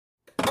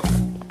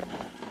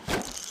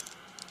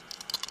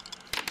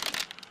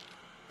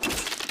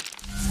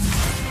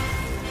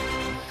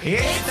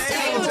It's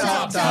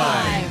Tabletop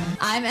time!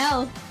 I'm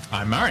Elle.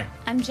 I'm Murray.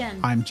 I'm Jen.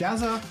 I'm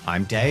Jazza.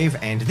 I'm Dave,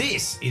 and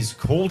this is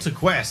Call to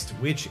Quest,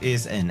 which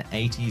is an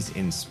 80s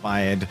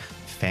inspired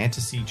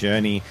fantasy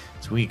journey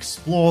as we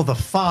explore the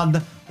fun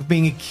of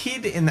being a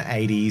kid in the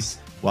 80s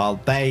while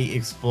they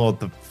explored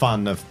the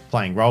fun of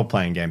playing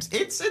role-playing games.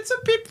 It's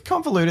a bit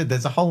convoluted.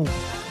 There's a whole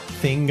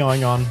thing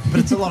going on, but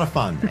it's a lot of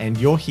fun. And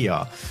you're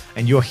here.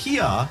 And you're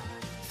here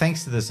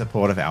thanks to the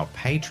support of our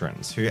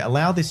patrons who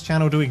allow this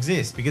channel to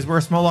exist because we're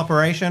a small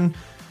operation,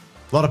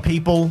 a lot of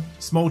people,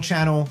 small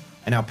channel,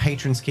 and our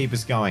patrons keep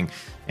us going.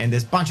 And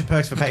there's a bunch of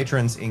perks for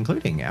patrons,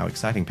 including our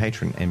exciting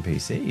patron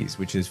NPCs,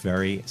 which is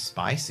very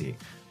spicy.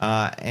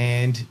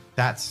 And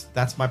that's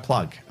my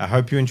plug. I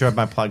hope you enjoyed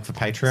my plug for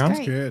Patreon.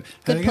 Great. Good.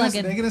 Good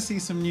plug-in. They're going to see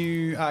some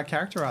new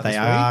character art this They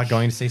week. are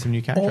going to see some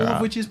new character All art.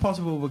 of which is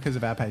possible because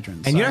of our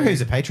patrons. And you know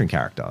who's a patron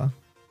character?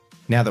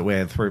 Now that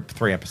we're through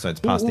 3 episodes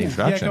past the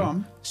introduction. Yeah, go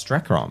on.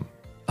 Strekrom.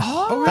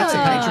 Oh, That's a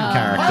really? patron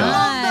character.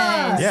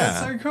 Nice. Yeah. That's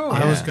so cool.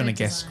 I was going to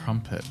guess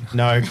Crumpet.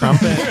 No,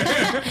 Crumpet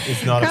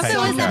is not a Crumpet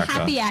patron was a character.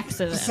 happy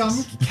accident.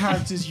 Some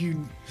characters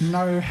you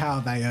know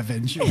how they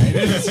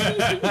eventuated.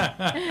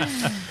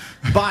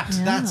 But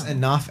that's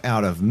enough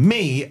out of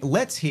me.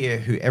 Let's hear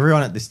who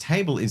everyone at this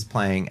table is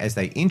playing as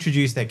they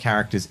introduce their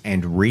characters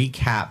and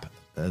recap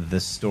the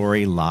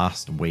story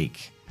last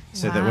week.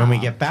 So that when we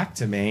get back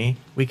to me,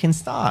 we can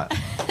start.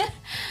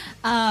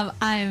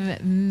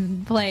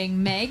 I'm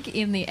playing Meg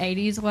in the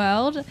 80s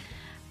world.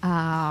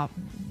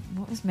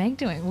 What was Meg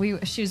doing?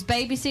 She was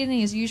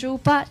babysitting as usual,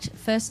 but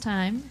first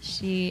time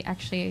she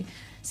actually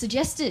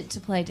suggested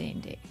to play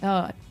D&D.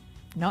 Oh,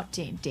 not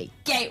D&D.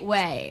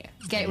 Gateway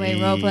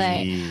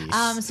roleplay.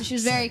 Yes. So she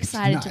was very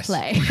excited to Nice.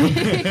 play.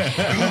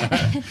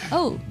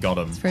 Oh, Got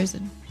him. it's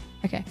frozen.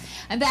 Okay,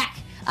 I'm back.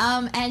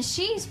 And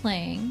she's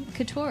playing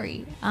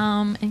Katori.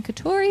 And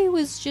Katori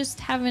was just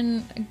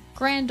having a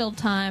grand old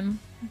time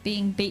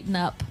being beaten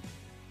up,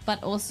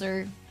 but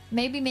also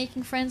maybe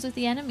making friends with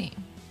the enemy.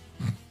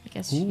 I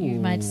guess you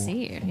might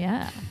see it,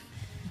 yeah.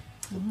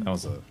 That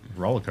was a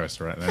roller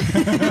coaster right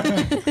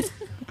there.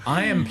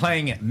 I am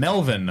playing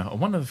Melvin,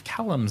 one of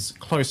Callum's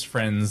close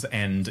friends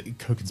and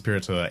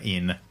co-conspirator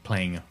in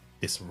playing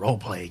this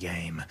roleplay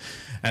game.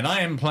 And I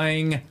am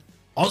playing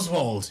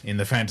Oswald in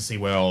the fantasy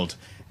world,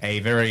 a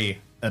very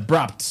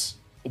abrupt,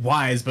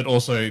 wise, but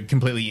also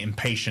completely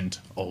impatient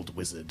old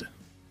wizard.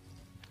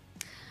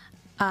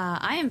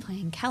 I am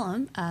playing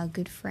Callum, a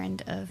good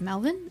friend of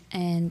Melvin,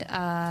 and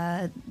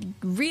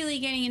really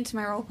getting into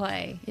my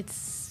roleplay.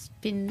 It's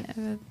been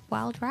a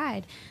wild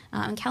ride.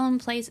 And Callum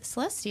plays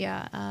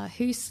Celestia,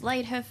 who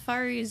slayed her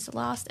foes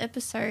last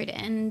episode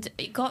and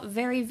got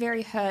very,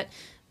 very hurt,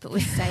 but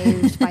was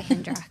saved by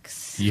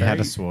Hendrax. You had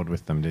a sword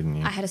with them, didn't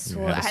you? I had a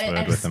sword. I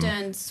had a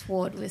stern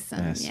sword with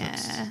them. Yes,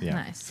 Yeah. yeah.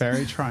 Nice.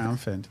 Very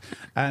triumphant.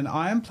 And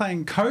I am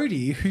playing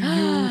Cody, who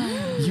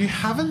you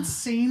haven't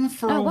seen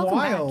for a welcome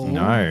while. back.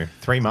 No,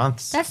 3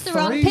 months. That's the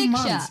wrong 3 picture.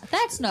 months.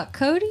 That's not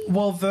Cody.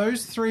 Well,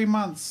 those 3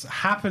 months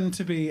happen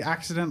to be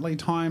accidentally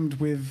timed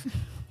with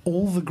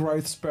all the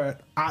growth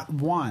spurt at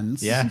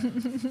once. Yeah,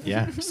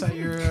 yeah. So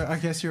I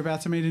guess you're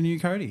about to meet a new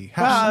Cody.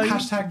 Well,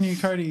 Hashtag new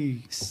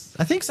Cody.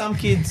 I think some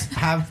kids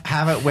have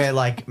it where,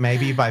 like,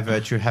 maybe by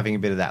virtue of having a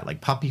bit of that, like,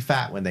 puppy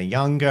fat when they're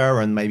younger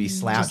and maybe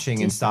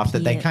slouching and stuff,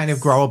 that they kind of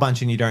disappears. grow a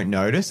bunch and you don't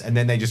notice, and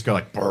then they just go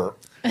like, brr.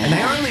 And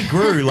they only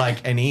grew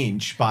like an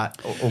inch,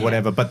 or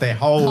whatever, but their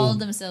Hold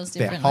themselves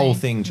their differently. whole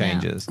thing Yeah.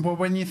 changes. Well,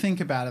 when you think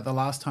about it, the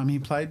last time he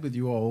played with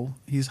you all,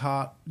 his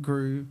heart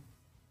grew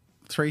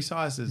 3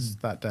 sizes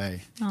that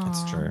day.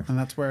 That's true. And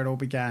that's where it all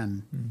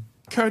began.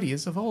 Cody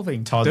is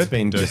evolving. Todd's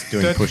been just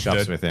doing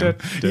push-ups with him.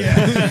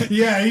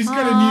 Yeah, he's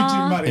got a new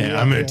gym buddy. Yeah,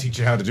 I'm going to teach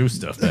you how to do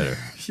stuff better.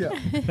 Yeah.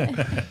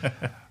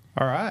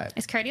 All right.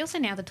 Is Cody also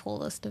now the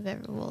tallest of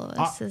all of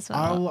us as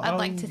well? I'll I'd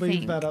like to leave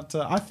think. that up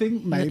to. I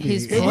think maybe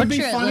His it would be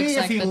portrait funny looks if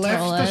like he the left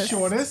tallest. the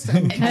shortest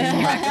and came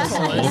back the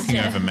tallest. Walking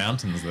over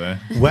mountains there.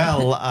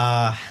 Well,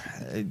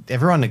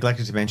 everyone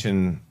neglected to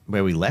mention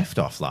where we left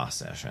off last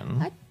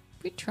session,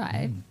 We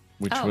tried.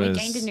 which Oh, was... we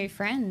gained a new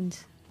friend.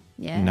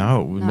 Yeah.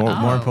 No, more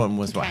Oh, important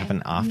was what okay.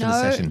 happened after the No,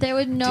 session. there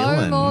were no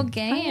Dylan- more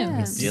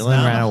games.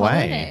 Dylan ran The away.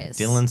 holidays.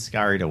 Dylan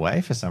scurried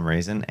away for some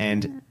reason,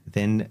 and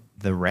then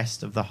the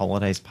rest of the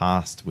holidays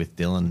passed with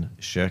Dylan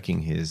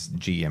shirking his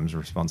GM's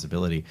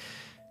responsibility.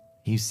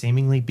 He was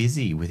seemingly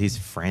busy with his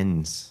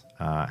friends,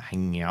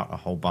 hanging out a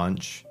whole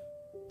bunch,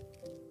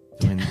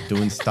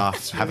 doing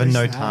stuff, having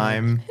no sad.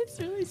 time. It's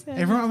really sad.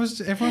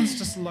 Everyone's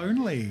just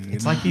lonely.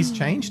 It's like he's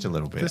changed a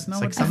little bit. There's no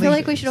It's like one- I feel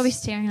like we should all be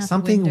staring out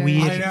something the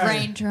window. weird- I know.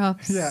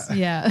 Raindrops. Yeah.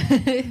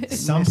 Yeah.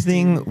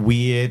 Something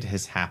weird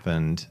has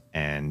happened,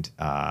 and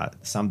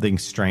something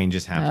strange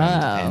has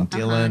happened, and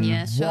Dylan.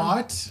 Yeah, sure.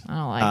 What? I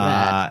don't like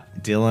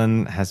that.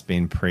 Dylan has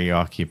been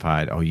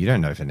preoccupied. Oh, you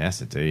don't know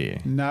Vanessa, do you?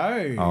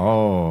 No.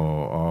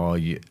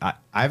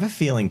 I have a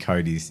feeling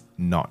Cody's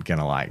not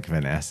gonna like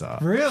Vanessa,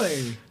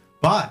 Really?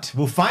 but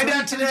we'll find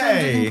out Can we jump to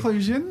today.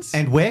 conclusions?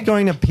 And we're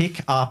going to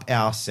pick up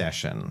our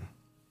session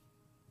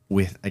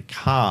with a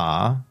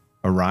car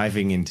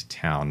arriving into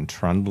town,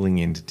 trundling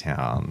into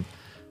town,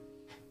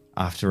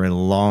 after a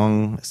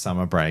long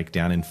summer break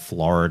down in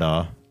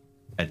Florida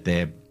at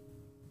their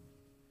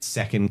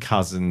second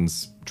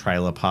cousin's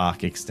trailer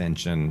park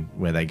extension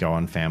where they go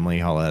on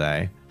family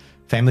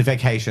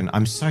vacation.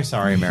 I'm so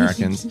sorry,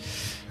 Americans.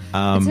 It's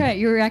all right.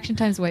 Your reaction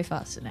time's way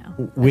faster now.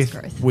 That's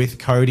growth. With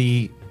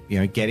Cody,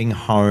 getting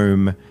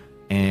home.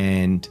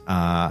 And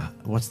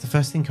what's the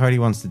first thing Cody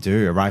wants to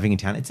do? Arriving in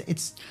town.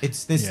 It's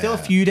there's still a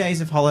few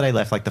days of holiday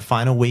left, like the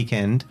final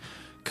weekend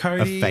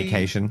of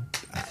vacation.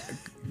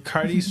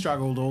 Cody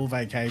struggled all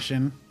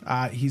vacation.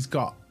 He's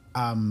got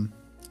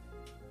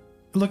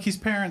look, his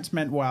parents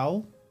meant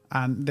well,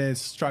 and they're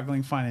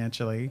struggling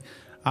financially.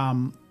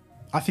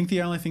 I think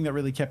the only thing that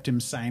really kept him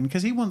sane,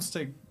 because he wants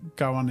to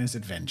go on his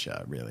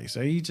adventure, really.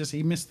 So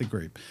he missed the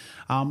group.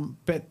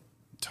 But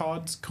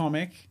Todd's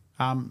comic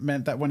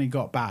meant that when he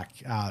got back,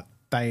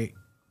 they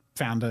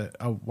found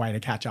a way to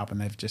catch up,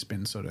 and they've just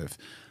been sort of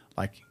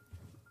like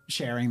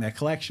sharing their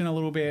collection a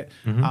little bit.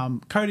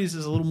 Cody's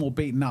is a little more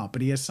beaten up,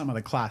 but he has some of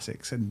the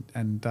classics,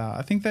 and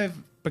I think they've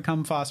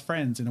become fast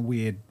friends in a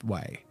weird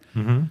way.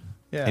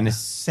 Yeah. In a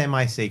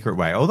semi-secret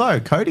way.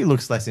 Although Cody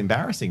looks less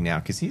embarrassing now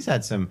because he's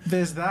had some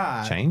There's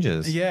that.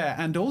 changes. Yeah,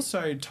 and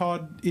also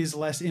Todd is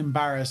less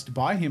embarrassed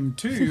by him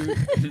too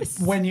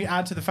when you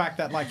add to the fact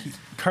that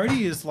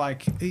Cody is though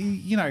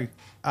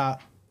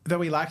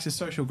he lacks his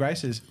social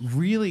graces,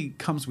 really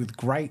comes with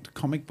great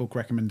comic book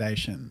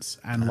recommendations.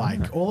 And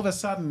all of a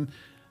sudden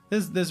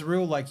there's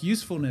real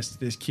usefulness to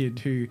this kid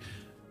who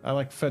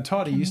for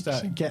Todd, he used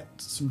to get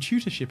some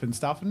tutorship and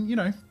stuff,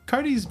 and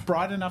Cody's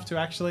bright enough to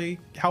actually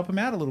help him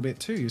out a little bit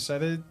too.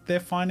 So they're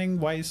finding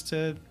ways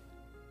to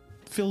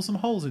fill some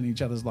holes in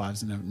each other's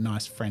lives in a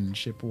nice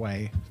friendship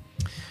way.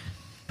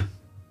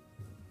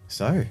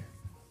 So,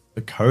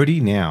 but Cody,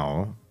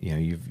 now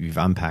you've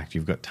unpacked,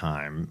 you've got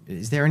time.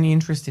 Is there any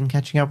interest in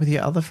catching up with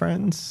your other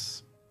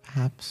friends?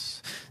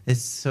 Perhaps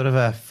it's sort of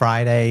a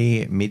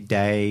Friday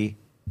midday.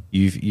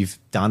 You've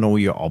done all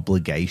your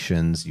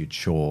obligations, your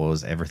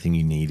chores, everything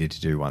you needed to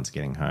do once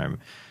getting home,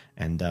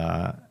 and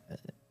the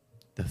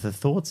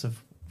thoughts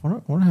of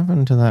what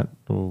happened to that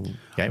little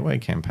gateway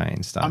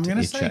campaign start. I'm going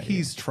to say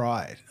he's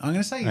tried. I'm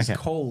going to say he's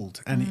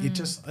called, and it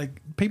just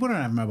people don't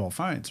have mobile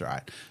phones,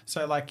 right?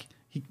 So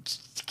he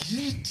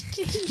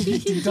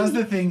does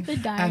the thing,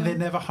 and they're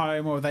never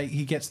home, or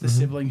he gets the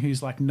sibling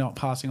who's not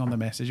passing on the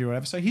message or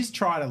whatever. So he's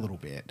tried a little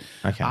bit,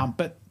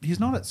 but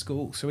he's not at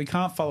school, so he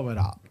can't follow it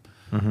up.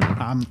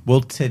 Well,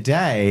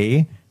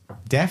 today,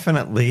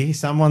 definitely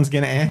someone's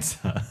going to answer.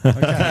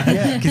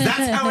 Okay, because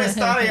that's how we're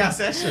starting our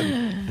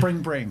session.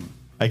 Bring.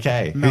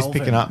 Okay, Melvin. who's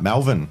picking up?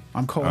 Melvin.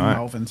 I'm calling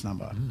Melvin's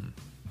number.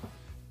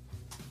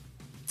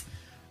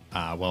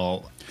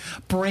 Well,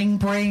 bring.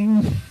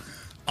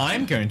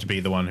 I'm going to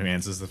be the one who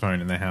answers the phone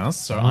in the house,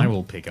 so I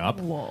will pick up.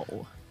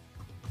 Whoa.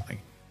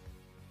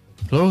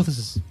 Hello,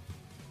 this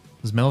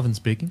is Melvin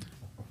speaking.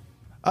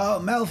 Oh,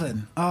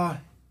 Melvin.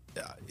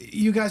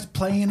 You guys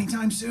playing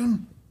anytime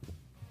soon?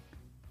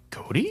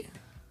 Cody?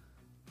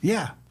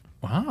 Yeah.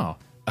 Wow.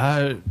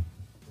 I've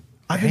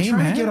been trying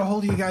man. to get a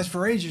hold of you guys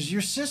for ages.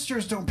 Your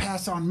sisters don't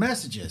pass on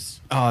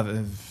messages.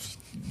 Oh,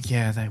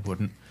 yeah, they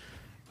wouldn't.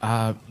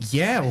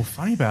 Yeah, well,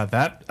 funny about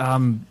that.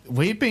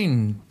 We've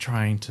been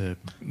trying to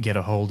get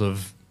a hold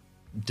of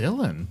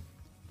Dylan.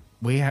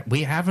 We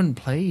haven't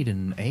played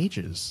in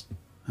ages.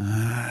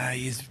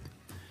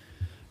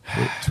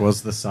 It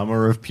was the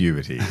summer of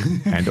puberty,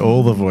 and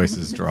all the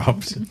voices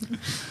dropped.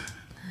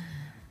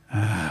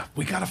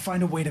 We gotta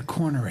find a way to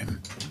corner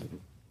him.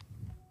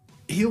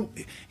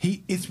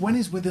 It's when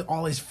he's with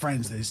all his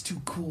friends that he's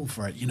too cool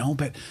for it,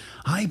 But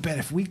I bet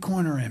if we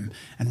corner him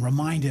and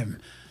remind him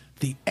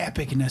the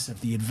epicness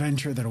of the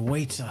adventure that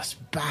awaits us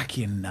back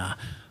in,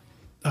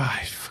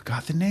 I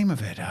forgot the name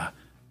of it,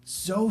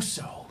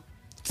 Zoso.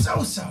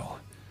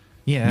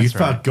 Yeah, You that's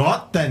right.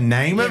 forgot the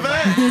name of it?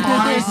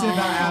 I said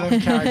that out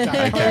of character.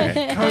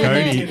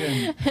 Okay.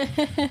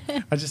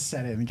 Didn't. I just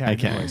said it in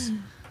character voice.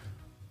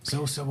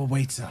 Zoso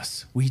awaits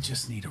us. We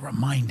just need to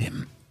remind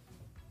him.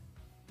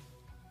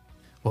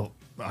 Well,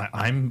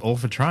 I'm all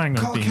for trying.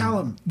 Call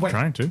Callum. Wait.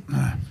 Trying to.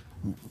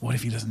 What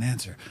if he doesn't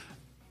answer?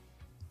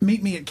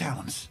 Meet me at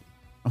Callum's,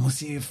 and we'll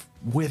see if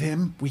with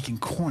him we can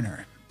corner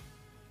him.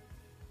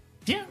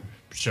 Yeah,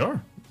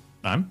 sure.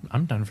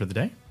 I'm done for the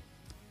day.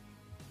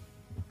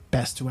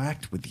 Best to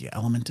act with the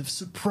element of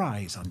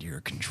surprise under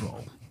your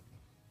control.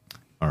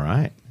 All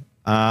right.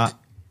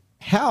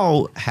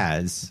 How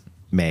has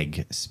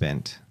Meg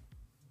spent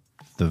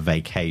the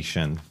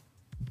vacation,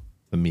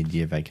 the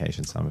mid-year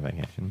vacation, summer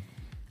vacation?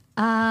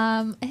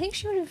 I think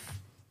she would have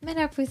met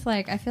up with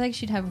I feel like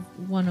she'd have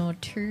one or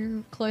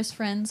two close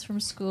friends from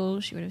school.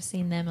 She would have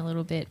seen them a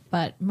little bit,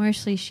 but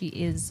mostly she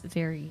is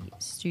very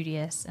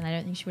studious, and I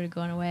don't think she would have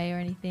gone away or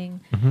anything.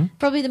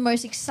 Probably the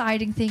most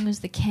exciting thing was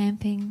the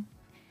camping.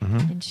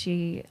 And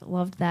she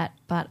loved that,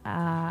 but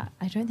I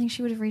don't think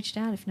she would have reached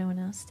out if no one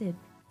else did.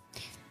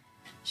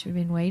 Should have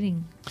been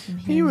waiting.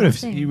 You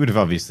would have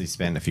obviously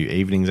spent a few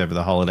evenings over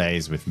the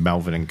holidays with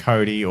Melvin and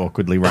Cody,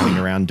 awkwardly running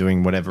around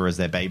doing whatever as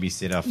their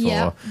babysitter for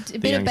Yeah, the a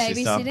bit of young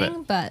sister.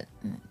 babysitting, but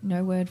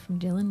no word from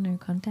Dylan, no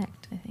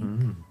contact, I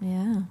think.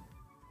 Yeah.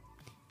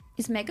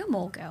 Is Meg a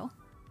mall girl?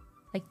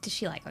 Like, does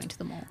she like going to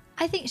the mall?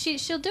 I think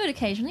she'll do it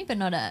occasionally, but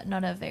not all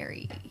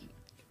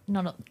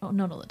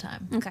the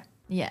time. Okay.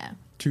 Yeah.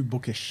 Too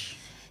bookish.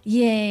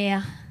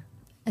 Yeah.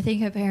 I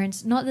think her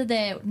parents, not that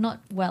they're not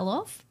well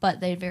off, but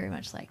they're very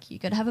much like, you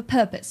got to have a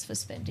purpose for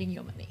spending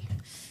your money.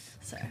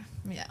 So,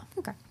 yeah.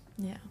 Okay.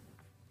 Yeah.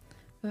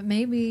 But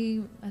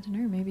maybe, I don't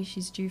know, maybe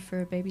she's due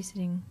for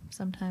babysitting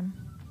sometime.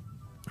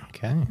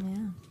 Okay.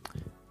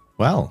 Yeah.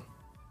 Well,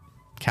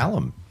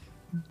 Callum,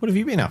 what have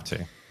you been up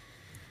to?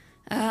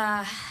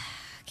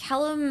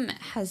 Callum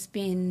has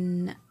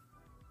been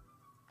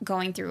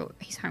going through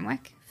his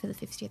homework for the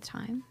 50th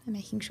time and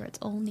making sure it's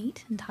all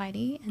neat and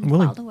tidy and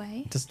filed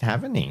away. Doesn't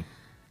have any.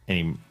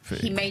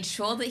 He made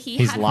sure that he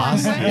his had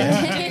last homework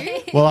year.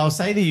 to do. Well, I'll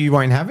say that you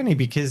won't have any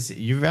because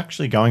you're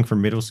actually going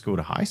from middle school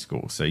to high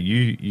school. So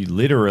you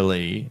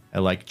literally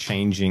are like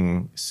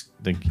changing.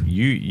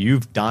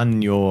 You've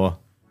done your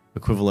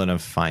equivalent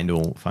of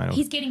final.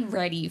 He's getting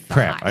ready for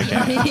prep. high.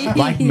 Okay,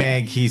 like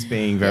Meg, he's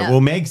being very Yeah. well.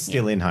 Meg's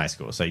still in high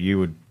school, so you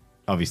would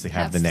obviously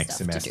have Have the next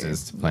stuff to do.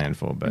 semesters to plan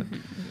for. But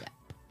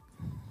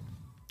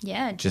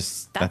Yeah,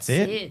 Just- that's that's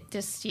it? it.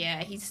 Just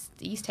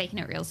he's taking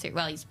it real serious.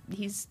 Well,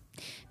 his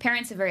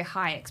parents have very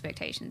high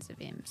expectations of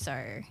him,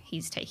 so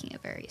he's taking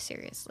it very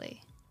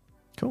seriously.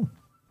 cool.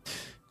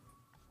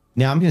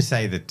 Now I'm going to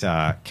say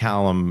that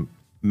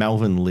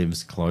Melvin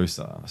lives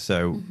closer,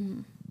 so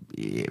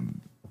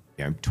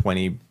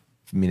 20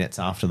 minutes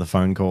after the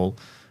phone call,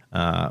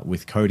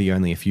 with Cody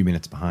only a few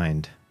minutes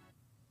behind,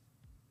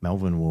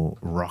 Melvin will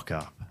rock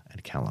up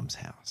at Callum's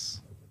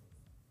house.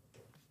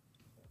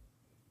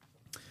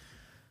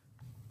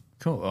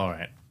 Cool. All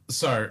right.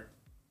 So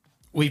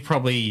we've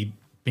probably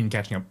been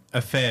catching up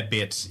a fair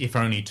bit, if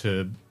only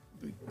to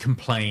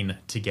complain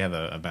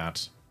together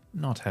about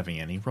not having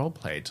any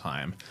roleplay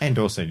time. And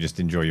also just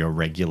enjoy your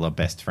regular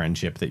best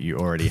friendship that you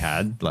already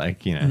had.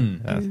 Like,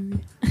 Yeah.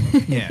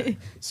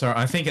 So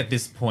I think at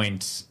this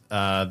point,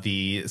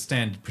 the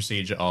standard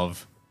procedure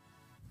of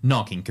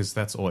knocking, because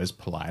that's always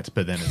polite,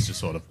 but then it's just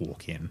sort of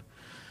walk in.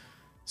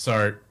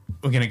 So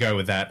we're going to go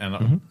with that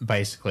and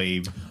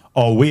basically...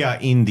 Oh, we are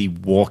in the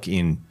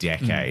walk-in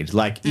decade.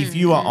 Like, if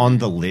you are on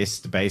the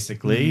list,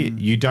 basically,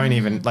 you don't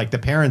even... Like, the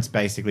parents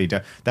basically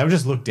don't... They'll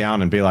just look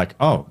down and be like,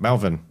 oh,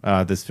 Melvin,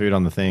 there's food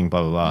on the thing,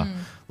 blah, blah, blah.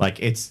 Like,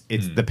 it's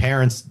the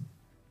parents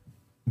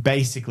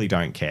basically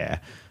don't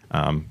care.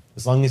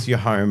 As long as you're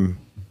home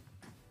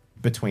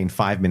between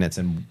 5 minutes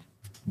and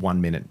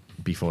 1 minute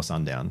before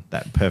sundown,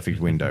 that perfect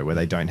window where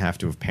they don't have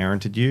to have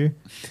parented you,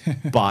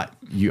 but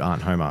you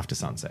aren't home after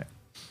sunset.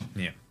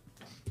 Yeah.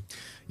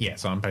 Yeah,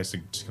 so I'm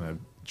basically just going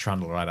to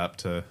trundle right up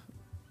to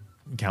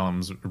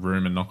Callum's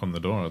room and knock on the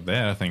door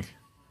there, I think.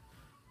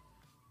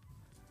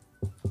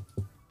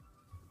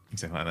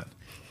 Exactly like that.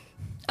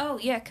 Oh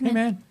yeah, come in.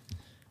 Man.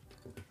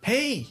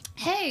 Hey!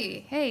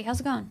 Hey, how's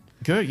it going?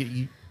 Good.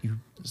 You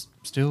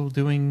still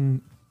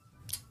doing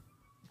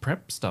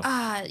prep stuff?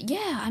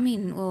 Yeah, I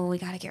mean, well, we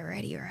gotta get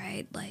ready,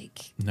 right?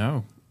 Like,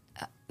 No.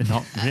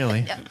 Not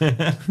really.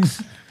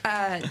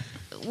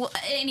 well,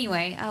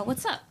 anyway,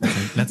 what's up?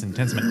 That's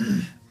intense,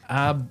 man.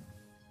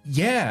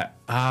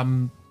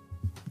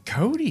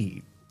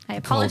 Cody. I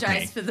called me.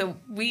 apologize for the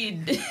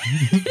weird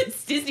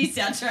Disney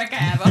soundtrack I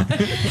have on.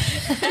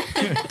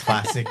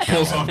 Classic.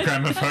 Pulls off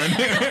gramophone.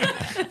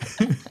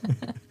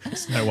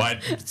 Snow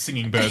White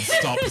singing bird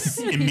stops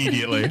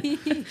immediately.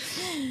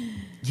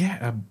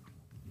 Yeah,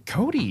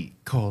 Cody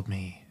called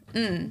me.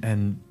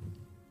 And,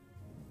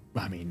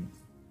 I mean,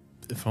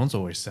 the phones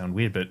always sound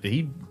weird, but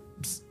he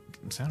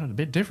sounded a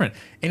bit different.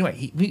 Anyway,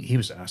 he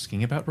was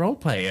asking about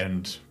roleplay,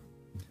 and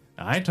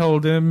I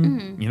told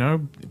him,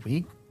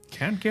 we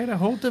can't get a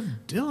hold of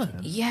Dylan.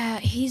 Yeah,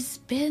 he's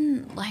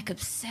been like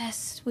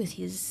obsessed with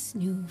his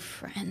new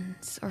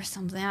friends or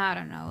something. I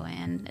don't know,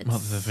 and it's Well,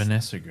 the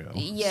Vanessa girl.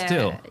 yeah,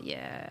 Still.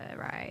 yeah,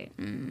 right.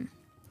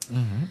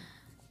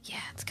 Yeah,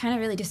 it's kind of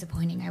really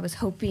disappointing. I was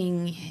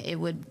hoping it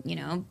would,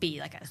 be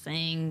like a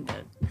thing,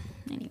 but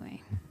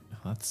anyway.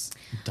 That's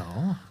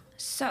dull.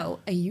 So,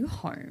 are you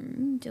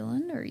home,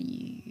 Dylan, or are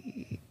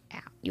you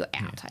out? You're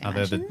out, I Are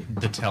there imagine.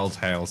 the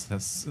telltales?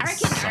 That's I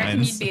reckon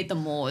signs. you'd be at the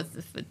mall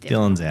with Dylan.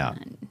 Dylan's out.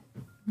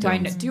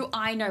 Do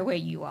I know where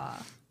you are?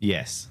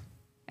 Yes.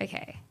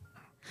 Okay.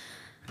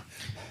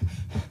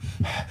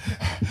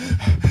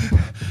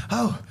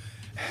 Oh.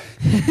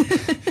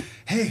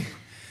 Hey.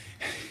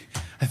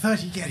 I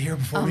thought you'd get here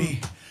before me.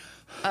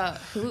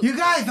 Who You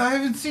guys, I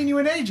haven't seen you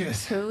in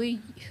ages. are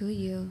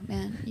you,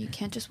 man? You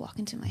can't just walk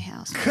into my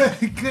house.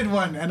 Good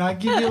one. And I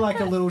give you like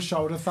a little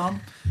shoulder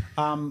thumb.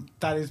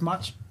 That is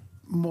much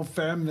more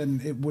firm than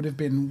it would have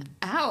been.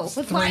 Ow!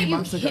 But 3 why are you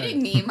months ago.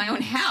 hitting me in my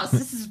own house?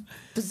 This is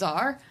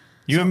bizarre.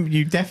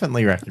 You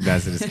definitely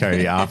recognize it as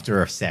Cody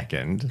after a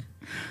second.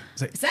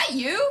 Is that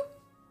you?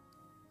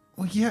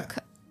 Well, yeah.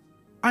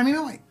 I mean,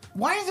 like,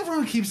 why does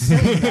everyone keep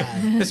saying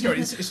that? Let's go.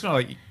 It's not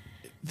like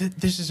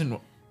this isn't.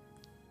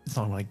 It's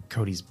not like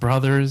Cody's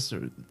brothers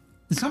or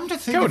Come to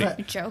think Cody. of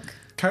it, Joke.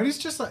 Cody's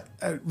just like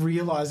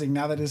realizing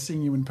now that he's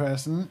seeing you in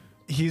person,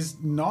 he's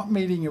not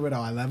meeting you at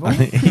eye level.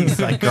 He's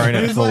like grown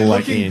a He's full like like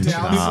looking inch and a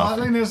down half.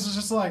 slightly, and it's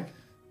just like,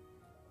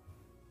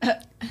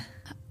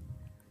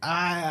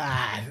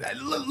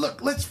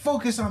 look, let's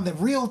focus on the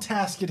real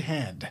task at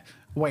hand.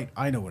 Wait,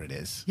 I know what it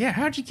is. yeah.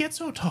 How'd you get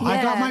so tall?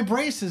 I got Yeah. my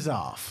braces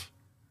off.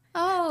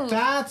 Oh.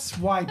 That's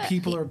why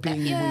people are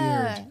being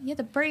yeah. weird. Yeah,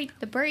 the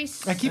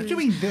brace. I keep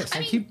doing this.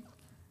 I keep.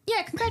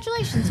 Yeah,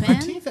 congratulations, My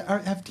man. teeth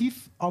have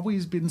teeth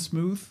always been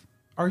smooth?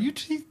 Are you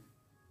teeth?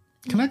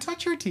 Can I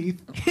touch your teeth?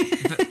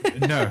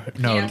 No.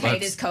 Yeah, okay,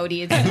 it is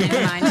Cody. It's,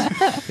 never mind.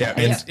 Yeah,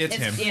 it's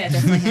him. Yeah,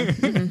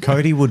 definitely him.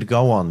 Cody would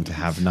go on to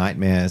have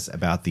nightmares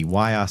about the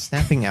wire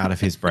snapping out of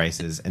his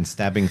braces and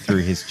stabbing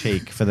through his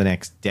cheek for the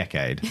next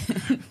decade.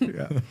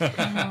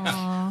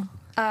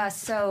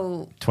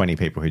 So 20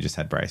 people who just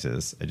had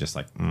braces are just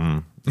like,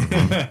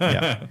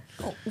 yeah.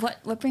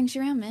 what brings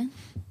you around, man?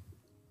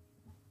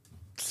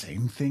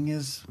 Same thing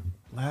as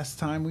last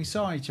time we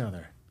saw each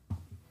other.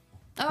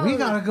 Oh, We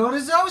gotta go to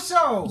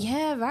Zoso.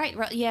 Yeah, right.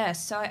 Yeah,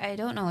 so I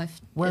don't know if.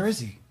 Where is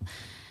he?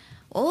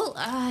 Well,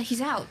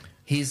 he's out.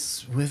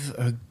 He's with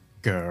a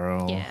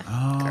girl. Yeah,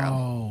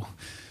 girl. Oh,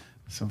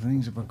 so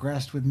things have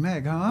progressed with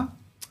Meg, huh?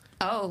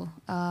 Oh,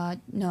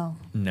 no.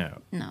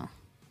 No.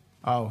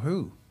 Oh,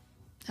 who?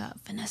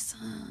 Vanessa.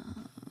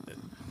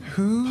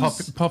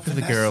 Who's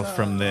Popular girl Vanessa?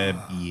 from their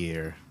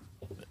year.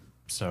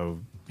 So,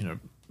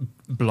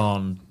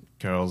 blonde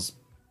girls.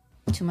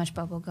 Too much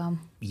bubble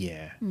gum.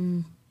 Yeah.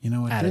 You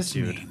know what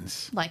Attitude. this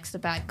means? Likes the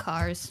bad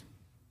cars.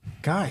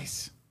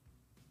 Guys,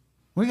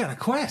 we got a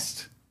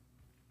quest.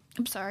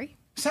 I'm sorry.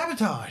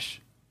 Sabotage.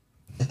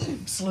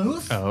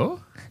 Sleuth.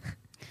 Oh?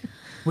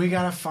 We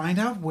gotta find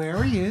out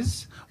where he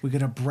is. We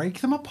gotta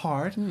break them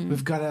apart.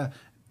 We've gotta,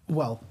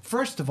 well,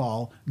 first of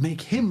all,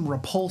 make him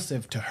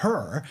repulsive to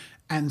her,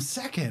 and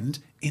second,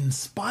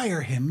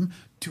 inspire him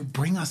to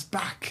bring us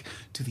back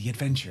to the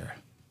adventure.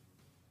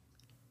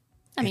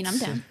 I mean, I'm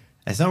down.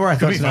 It's not where I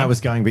thought be tonight fun.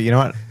 was going, but you know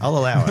what? I'll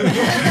allow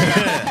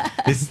it.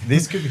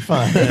 this could be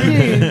fun.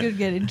 Could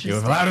get You interesting.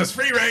 have allowed us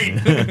free reign.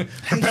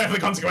 Prepare for the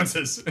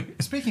consequences.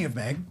 Speaking of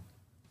Meg,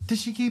 did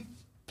she keep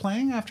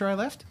playing after I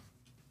left?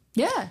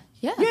 Yeah.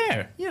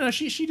 Yeah.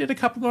 She did a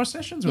couple more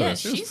sessions with Yeah,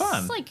 us. It was she's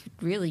fun. like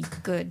really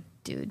good,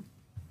 dude.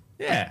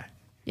 Yeah.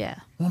 Yeah.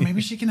 Well, maybe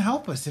she can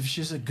help us if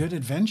she's a good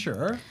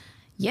adventurer.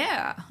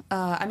 Yeah.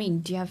 I mean,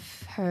 do you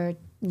have her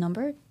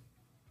number,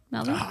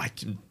 Melvin?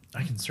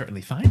 I can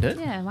certainly find it.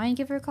 Yeah, why don't you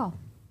give her a call?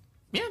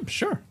 Yeah,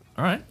 sure.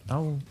 All right.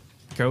 I'll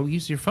go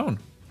use your phone.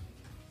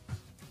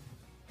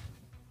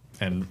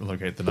 And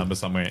locate the number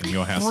somewhere in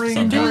your house. Ring,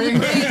 somehow. ring.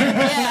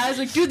 Yeah, I was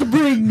like, do the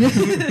bring.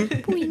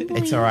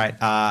 It's all right.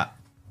 I'm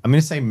going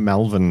to say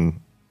Melvin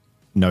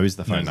knows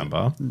the phone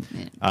number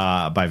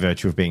by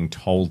virtue of being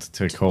told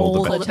to call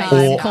All the the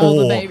time,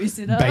 call the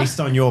babysitter. based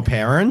on your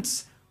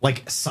parents.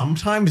 Like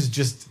sometimes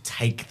just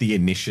take the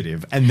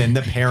initiative, and then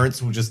the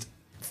parents will just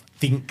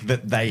think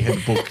that they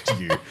had booked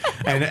you.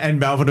 And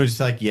Melvin was just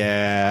like,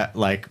 yeah,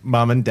 like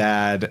mum and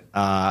dad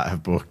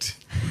have booked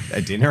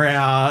a dinner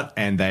out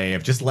and they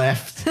have just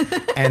left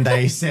and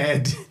they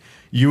said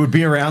you would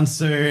be around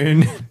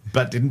soon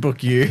but didn't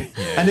book you.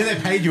 And then they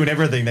paid you and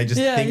everything. They just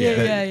think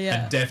that.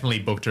 And definitely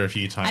booked her a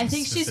few times. I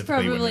think she's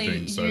specifically when we're probably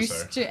doing so-so.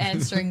 used to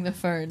answering the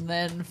phone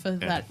then for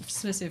that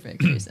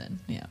specific reason.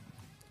 Yeah.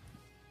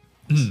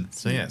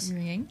 So yes.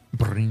 Ringing.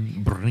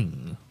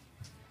 Bring.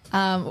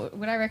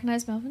 Would I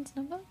recognize Melvin's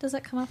number? Does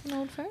that come up on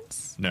old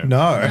phones? No.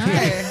 No. No.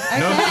 Okay.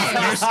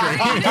 No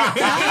screen.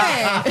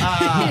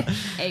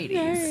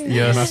 80s.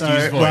 Yeah, must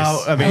use voice.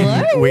 well, I mean,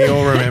 Hello? we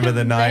all remember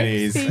the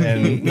 90s, Thanks.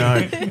 and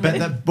no.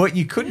 But what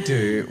you could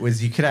do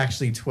was you could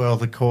actually twirl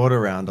the cord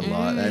around a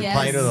lot. They yes.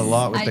 played it a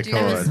lot with I the do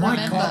cord. My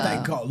Remember. God,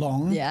 that got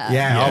long. Yeah.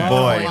 Yeah, Yeah. oh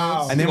boy.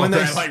 Wow. And then when they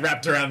like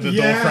wrapped around the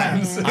Yeah. door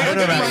frames. I don't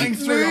know about Running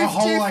through a Moved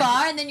whole too like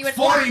far and then you went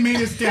 40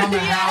 meters down the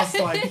house,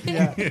 like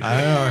yeah. I don't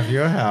know if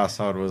your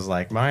household was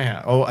like my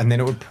house. Oh, and then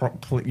it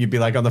would you'd be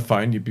like on the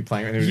phone, you'd be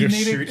playing, and it would You just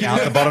need to shoot keep out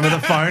it- the bottom of the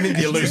phone, and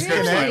You you lose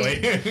grip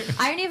slightly.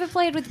 I only ever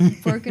played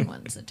with broken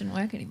ones that didn't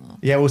work anymore.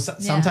 Yeah, well,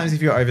 sometimes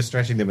if you're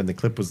overstretching them and the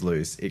clip was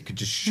loose, it could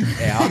just shoot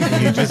out,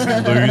 and you just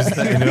lose.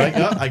 And you're like,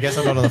 oh, I guess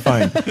I'm not on the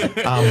phone.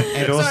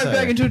 And also,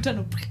 into a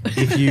tunnel.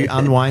 if you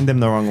unwind them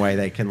the wrong way,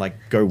 they can like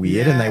go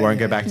weird and they won't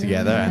go back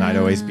together. And I'd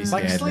always be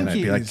Like scared, and I'd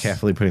be like slinkies.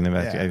 carefully putting them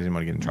back. Yeah. I didn't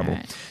want to get in trouble.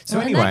 Right. So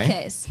well, anyway, in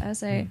that case, I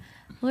say,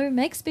 hello,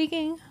 Meg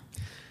speaking.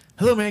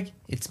 Hello, Meg.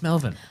 It's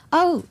Melvin.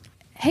 Oh,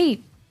 hey,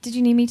 did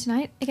you need me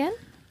tonight again?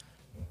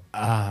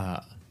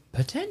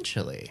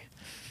 Potentially.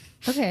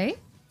 Okay.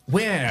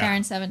 We're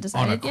Parents haven't on a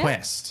decided yet?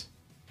 quest.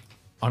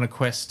 On a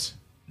quest,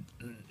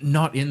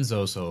 not in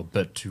Zoso,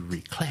 but to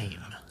reclaim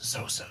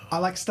Zoso. I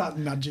like start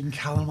nudging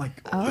Callum, like,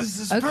 oh, this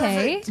is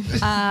Okay.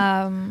 perfect.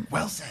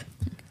 Well said.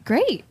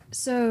 Great.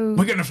 So,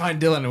 We're gonna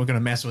find Dylan and we're gonna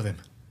mess with him.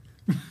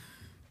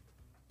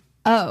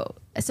 oh,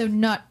 so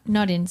not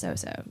in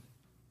so-so.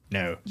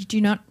 No. You do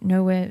not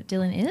know where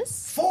Dylan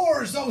is?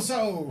 4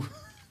 so.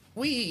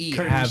 We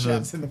Cody have a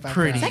shouts in the background.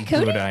 pretty Is that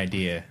Cody? good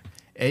idea.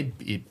 It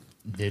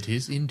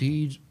is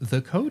indeed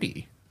the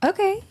Cody.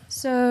 Okay,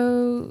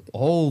 so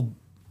All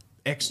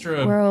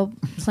extra. we're all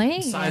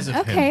playing. Size of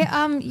okay,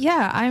 him.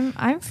 yeah,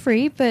 I'm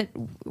free, but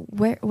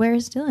where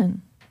is Dylan?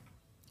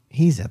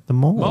 He's at the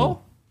mall.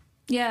 Mall?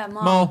 Yeah,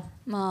 Mall. Mall.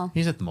 Mall.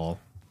 He's at the mall.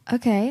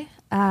 Okay,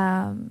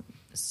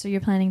 so you're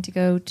planning to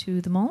go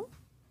to the mall?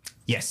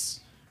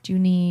 Yes. Do you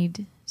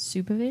need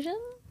supervision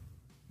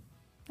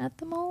at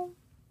the mall?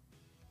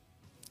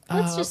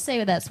 Let's just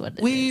say that's what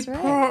it We is,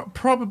 right?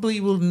 probably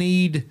will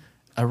need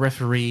a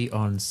referee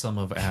on some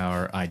of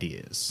our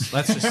ideas.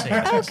 Let's just say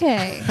that.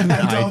 Okay.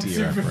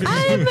 Idea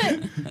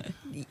reference.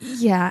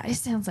 Yeah, it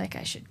sounds like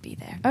I should be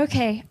there.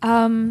 Okay.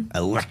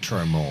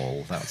 Electro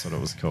Mall. That's what it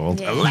was called.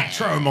 Yeah.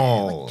 Electro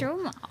Mall.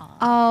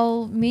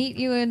 I'll meet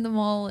you in the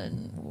mall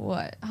in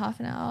what, half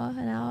an hour,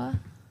 an hour?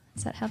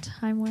 Is that how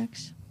time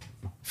works?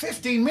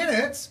 15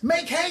 minutes.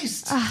 Make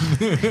haste.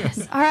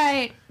 All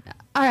right.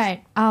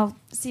 I'll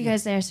see you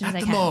guys there as soon as I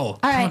At the can. mall.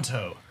 All right.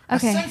 Pronto. A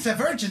Okay. sense of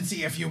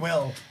urgency, if you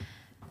will.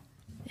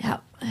 Yeah.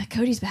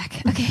 Cody's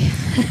back. Okay.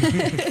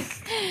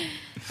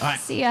 All right.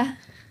 See ya.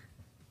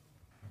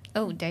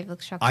 Oh, Dave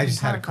looks shocked. I and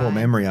just had a core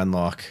horrified. memory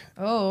unlock.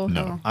 Oh.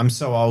 No. I'm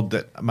so old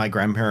that my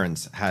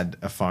grandparents had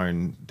a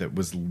phone that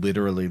was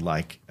literally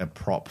like a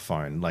prop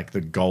phone, like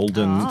the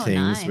golden Oh,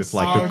 things nice. with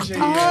like Oh, the gee.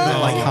 that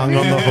like hung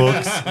on the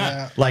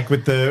hooks, like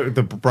with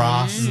the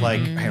brass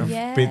like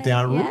Yeah, bit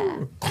down.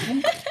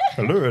 yeah.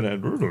 Hello, and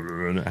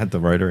it had the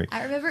rotary.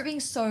 I remember it being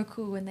so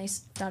cool when they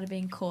started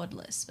being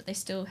cordless, but they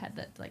still had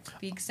that like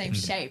big same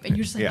shape, and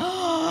you're just like,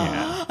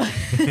 Yeah,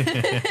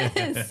 yeah.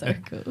 it's so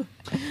cool.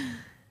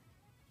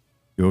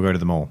 You will go to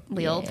the mall.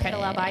 We all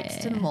pedal our bikes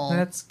to the mall.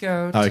 Let's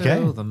go Okay.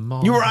 to the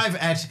mall. You arrive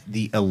at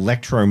the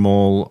Electro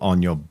Mall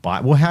on your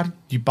bike. Well, how did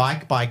you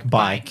bike? I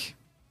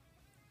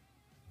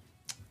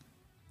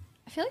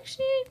feel like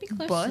she'd be close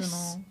to Bus? the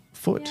mall.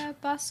 Foot. Yeah,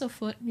 bus or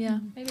foot. Yeah,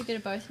 maybe a bit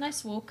of both.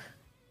 Nice walk.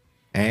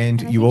 And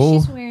And I you think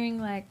all she's wearing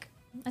like,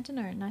 I don't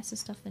know, nicer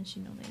stuff than she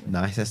normally would.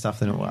 nicer stuff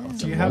than it was.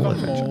 Do you have a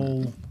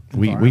mall?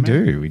 We environment?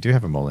 do. We do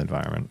have a mall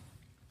environment.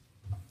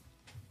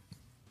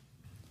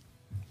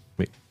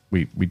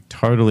 We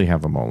totally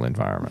have a mall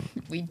environment.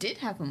 We did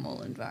have a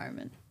mall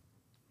environment.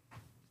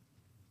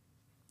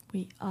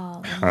 We are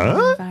in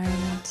Huh? the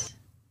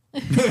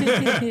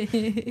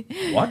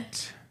environment.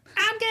 What?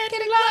 I'm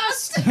getting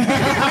lost.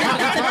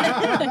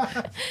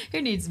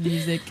 Who needs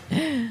music?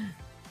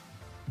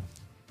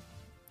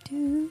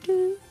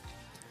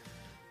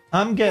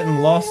 I'm getting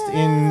lost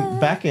in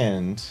back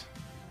end.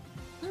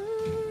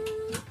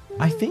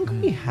 I think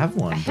we have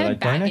one, I but I heard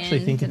don't bag actually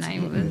end, think and it's I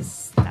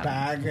was that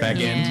Bag.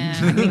 Bag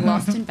end. Yeah, we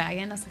lost in bag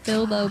end. I was like,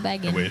 Bilbo I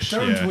Baggins. wish.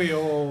 Don't yeah. we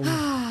all?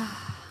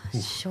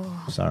 sure.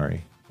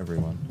 Sorry,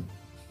 everyone.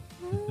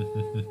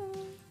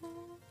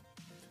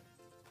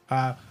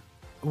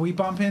 We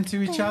bump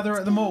into each other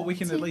at the mall. We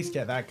can at least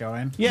get that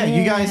going. Yeah,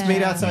 you guys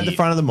meet Yeah. outside the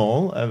front of the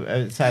mall,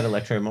 outside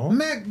Electro Mall.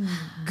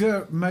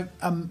 Megara?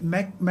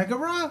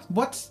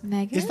 What's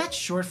Megan? Is that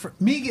short for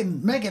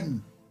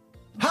Megan?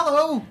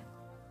 Hello.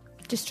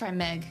 Just try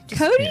Meg.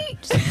 Just, Cody?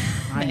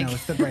 I know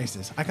it's the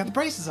braces. I got the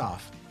braces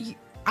off.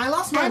 I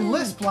lost my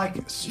lisp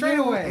like straight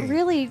You're away.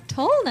 really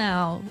tall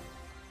now.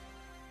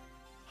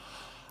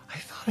 I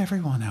thought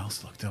everyone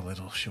else looked a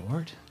little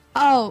short.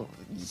 Oh,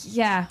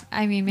 yeah.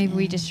 I mean, maybe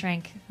we just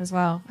shrank as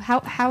well.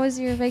 How was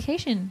your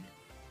vacation?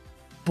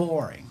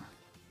 Boring.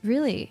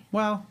 Really?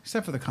 Well,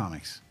 except for the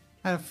comics.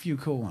 I had a few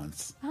cool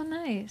ones. Oh,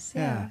 nice.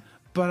 Yeah. Yeah.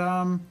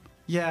 But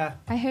yeah.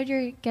 I heard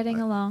you're getting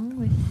along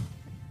with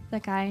the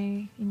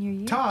guy in your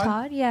year.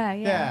 Todd? Yeah.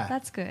 Yeah.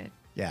 That's good.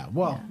 Yeah,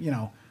 well, you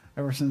know,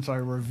 ever since I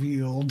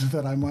revealed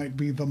that I might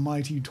be the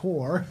mighty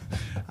Tor,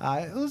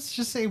 let's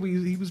just say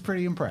he was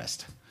pretty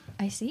impressed.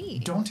 I see.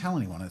 Don't tell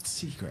anyone, it's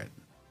secret.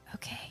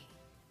 Okay.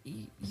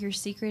 Your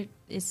secret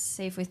is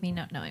safe with me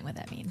not knowing what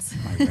that means.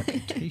 My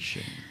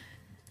reputation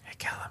Hey,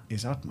 Callum.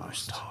 is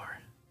utmost.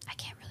 I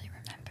can't really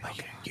remember.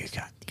 Okay, you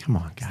got. Come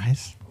on,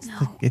 guys.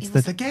 No, It's it the,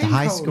 was the game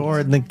high code. score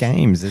in the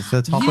games. It's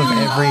the top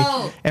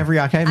of every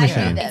arcade I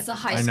machine. know it's the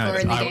high I know score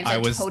in the that. game. I I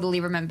was-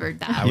 totally remembered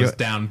that. I was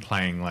down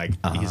playing like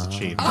his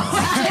achievement.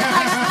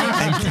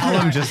 And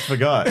Callum just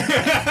forgot.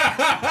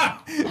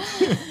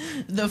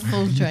 The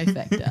full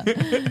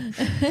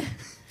trifecta.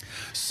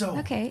 So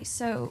Okay,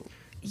 so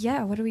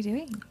yeah, what are we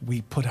doing?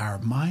 we put our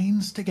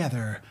minds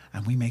together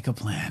and we make a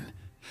plan.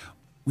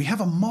 We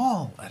have a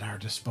mall at our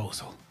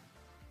disposal.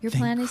 Your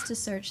plan is to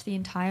search the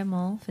entire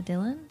mall for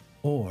Dylan?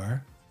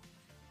 Or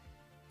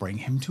bring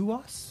him to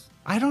us.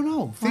 I don't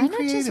know. Why Think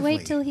not just wait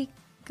creatively. till he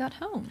got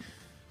home?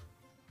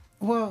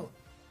 Well,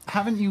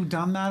 haven't you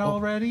done that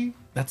already?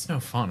 That's no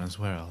fun as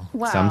well.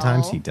 Wow.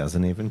 Sometimes he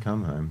doesn't even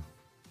come home.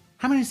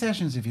 How many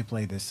sessions have you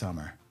played this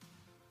summer?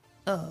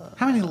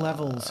 How many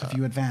levels have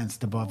you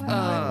advanced above the We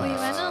island?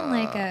 went on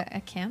like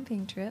a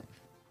camping trip,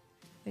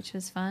 which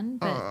was fun,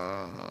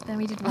 but then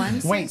we did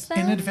one Wait, since then.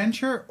 in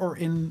adventure or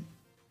in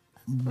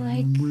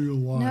like real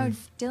no,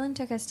 life? Dylan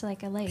took us to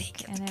like a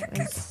lake, and it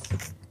was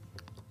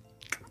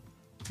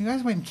You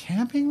guys went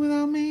camping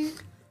without me?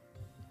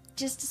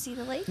 Just to see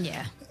the lake.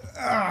 Yeah.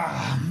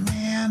 Oh,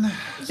 man.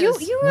 You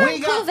were on We a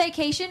cool got-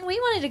 vacation. We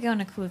wanted to go on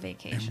a cool It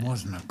vacation.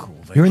 wasn't a cool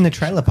vacation. You're in the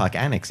trailer park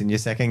annex in your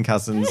second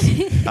cousin's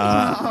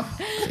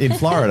in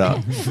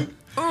Florida,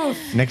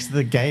 next to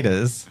the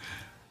Gators.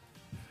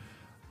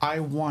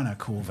 I want a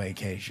cool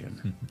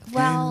vacation.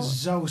 Well,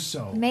 In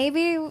so.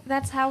 Maybe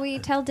that's how we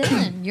tell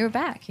Dylan you're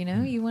back. You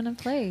know, you want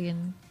to play,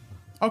 and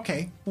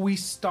Okay, we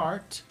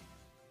start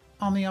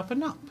on the up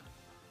and up.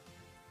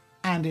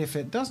 And if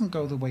it doesn't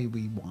go the way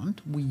we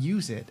want, we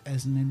use it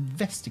as an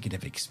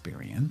investigative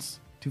experience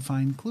to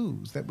find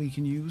clues that we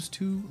can use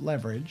to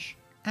leverage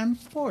and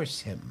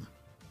force him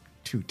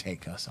to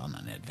take us on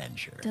an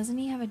adventure. doesn't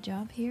he have a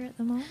job here at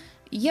the moment?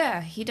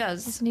 Yeah, he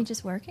does. Isn't he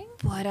just working?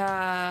 But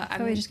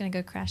Probably just gonna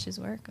go crash his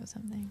work or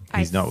something.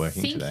 He's not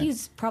working I think today.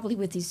 he's probably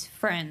with his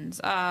friends.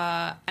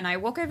 And I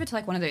walk over to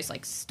like one of those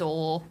like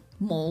store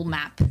mall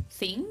map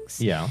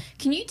things. Yeah.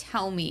 Can you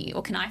tell me,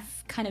 or can I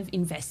kind of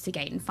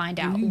investigate and find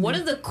out what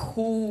are the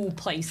cool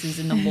places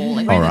in the mall?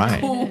 Like, where All are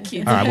right. the cool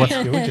kids? All right, what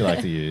skill would you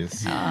like to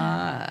use?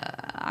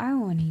 I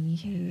want to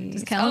use.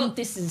 Does Callum,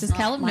 this is does not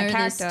Callum my know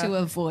this character. to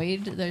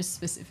avoid those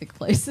specific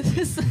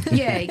places?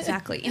 Yeah,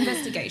 exactly.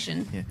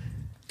 Investigation.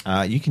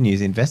 You can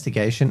use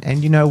investigation,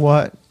 and you know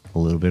what? A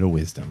little bit of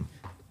wisdom.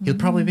 He'll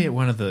probably be at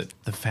one of the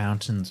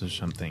fountains or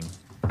something.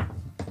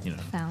 You know.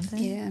 Fountain.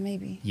 Yeah,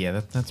 maybe. Yeah,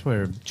 that's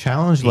where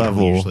Challenge people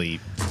level. usually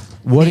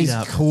What meet is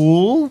up.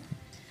 cool?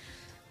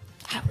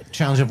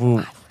 Challenge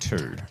level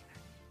 2.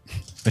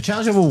 A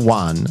challenge level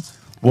 1.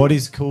 What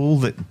is cool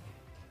that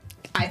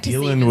I perceive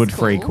Dylan as would cool.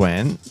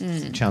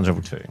 frequent? Challenge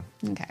level 2.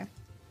 Okay.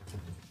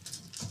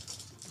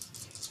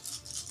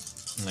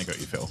 And I got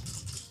you, Phil.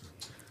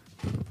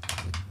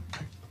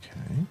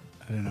 Okay.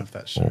 I don't know if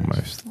that's shows.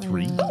 Almost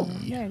 3.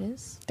 There it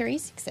is. 3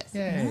 successes.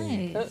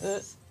 Yay.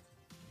 Nice.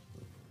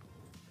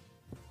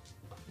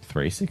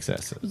 3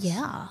 successes.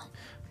 Yeah.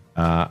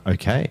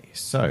 Okay,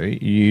 so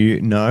you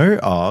know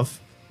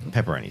of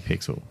Pepperoni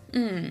Pixel,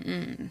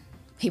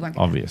 He won't be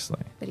obviously,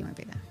 there, but he won't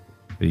be there.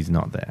 but he's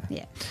not there.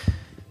 Yeah.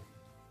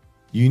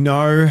 You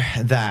know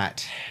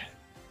that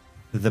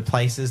the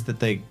places that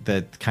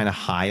the kind of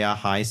higher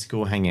high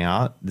school hang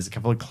out, there's a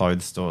couple of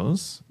clothes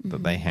stores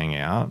that they hang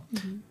out,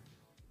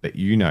 but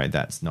you know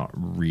that's not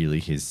really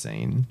his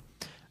scene.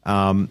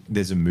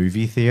 There's a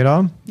movie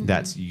theater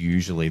that's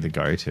usually the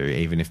go-to,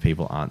 even if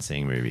people aren't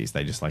seeing movies.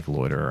 They just like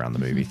loiter around the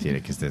movie theater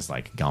because there's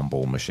like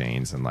gumball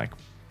machines and like,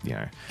 you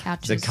know,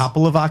 Couches. there's a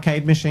couple of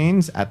arcade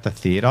machines at the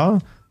theater,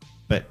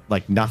 but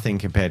like nothing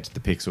compared to the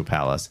Pixel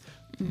Palace.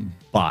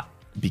 But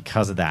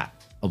because of that,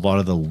 a lot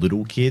of the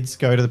little kids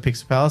go to the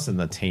Pixel Palace and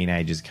the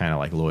teenagers kind of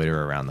like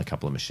loiter around the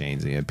couple of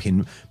machines, you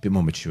know, bit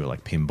more mature,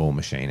 like pinball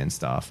machine and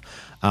stuff.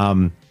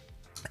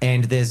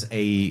 And there's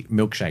a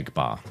milkshake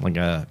bar, like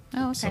a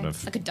sort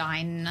of like a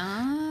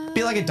diner.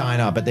 be like a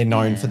diner, but they're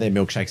known for their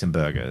milkshakes and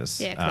burgers.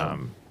 Yeah,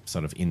 cool.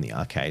 Sort of in the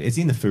arcade. It's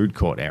in the food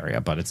court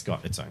area, but it's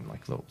got its own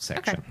like little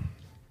section.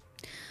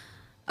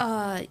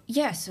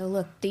 Yeah, so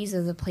look, these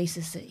are the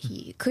places that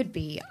he could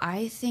be.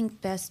 I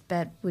think best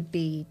bet would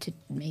be to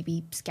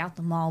maybe scout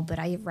them all, but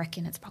I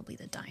reckon it's probably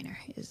the diner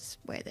is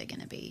where they're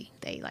going to be.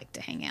 They like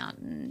to hang out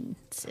and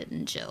sit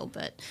and chill,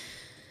 but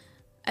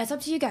it's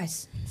up to you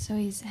guys. So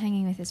he's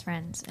hanging with his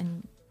friends,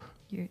 and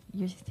you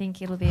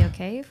think it'll be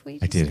okay if we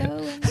just did it. go?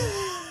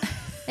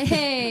 And...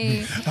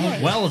 hey,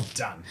 Well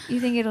done. you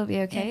think it'll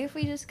be okay if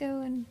we just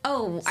go and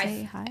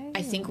say hi?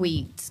 I think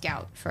we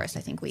scout first. I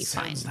think we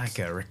Sounds find. like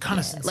a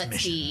reconnaissance Let's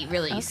mission. be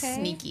really Okay.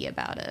 sneaky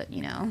about it,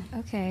 you know?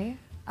 Okay.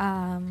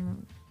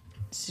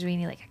 So do we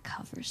need like a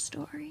cover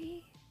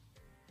story?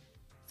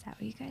 Is that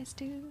what you guys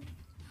do?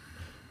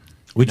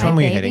 Which Am I one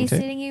were you heading to?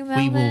 babysitting you, We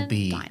Melvin? will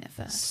be Diner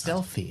first.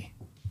 stealthy,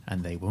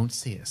 and they won't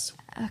see us.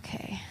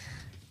 Okay.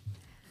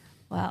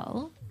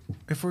 Well,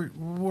 If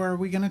were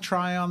we going to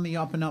try on the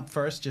up and up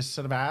first, just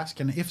sort of ask,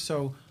 and if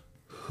so,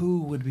 who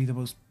would be the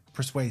most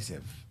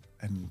persuasive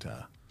and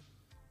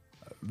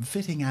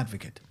fitting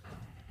advocate?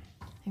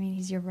 I mean,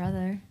 he's your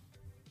brother.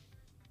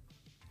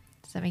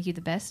 Does that make you the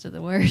best or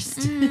the worst?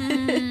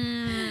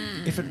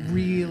 If it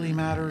really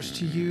matters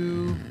to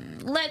you,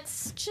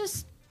 Let's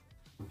just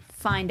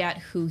find out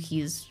who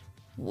he's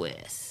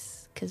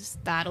with, because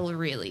that'll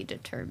really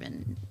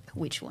determine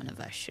which one of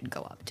us should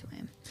go up to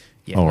him.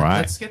 Yeah, All right.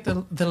 Let's get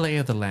the lay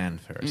of the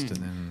land first, and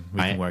then we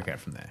can work out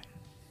from there.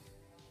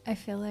 I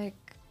feel like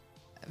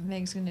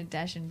Meg's gonna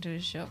dash into a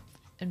shop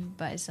and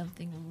buy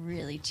something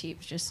really cheap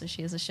just so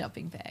she has a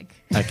shopping bag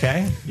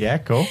Okay. Yeah,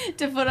 cool.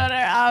 to put on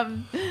her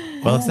arm.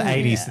 Well, it's the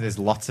 80s, so there's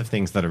lots of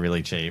things that are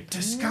really cheap.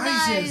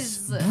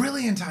 disguises,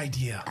 brilliant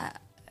idea.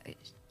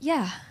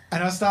 Yeah.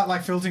 And I start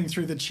like filtering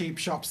through the cheap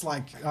shops,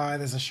 like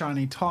there's a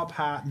shiny top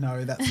hat.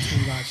 No, that's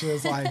too much.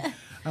 There's like,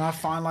 and I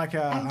find like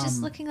a. I'm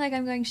just looking like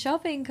I'm going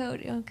shopping,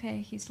 Cody. Okay,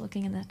 he's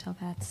looking in the top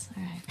hats.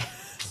 All right.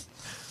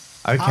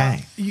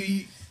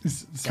 Okay.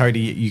 Cody,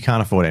 you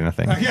can't afford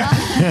anything.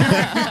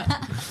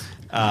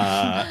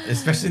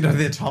 Especially not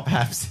their top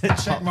hats.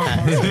 Check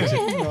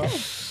my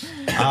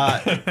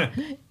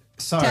phone.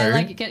 So,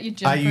 get your are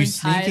jumper you and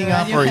tie it sneaking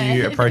around up your or are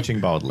you head. approaching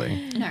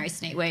boldly? No,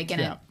 Sneak, we're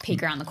gonna Yeah.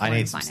 peek around the corner. I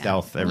need and some find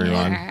stealth, out.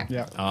 everyone. Yeah.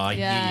 Yeah. Oh,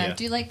 Yeah.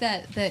 Do you like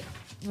that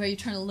where you're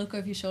trying to look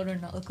over your shoulder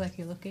and not look like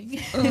you're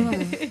looking?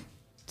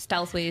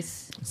 Stealth,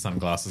 please.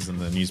 Sunglasses in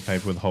the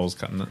newspaper with holes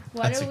cut in it.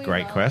 Why That's don't a we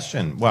great roll?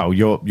 question. Well,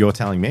 you're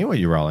telling me what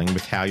you're rolling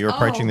with how you're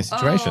approaching the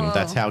situation. oh.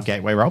 That's how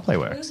gateway roleplay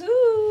works.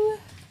 Woohoo.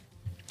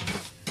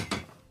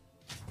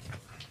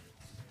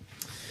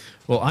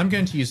 Well, I'm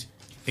going to use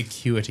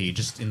acuity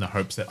just in the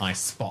hopes that I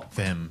spot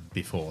them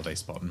before they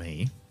spot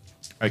me.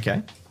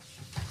 Okay.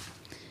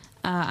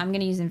 I'm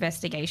gonna use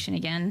investigation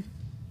again.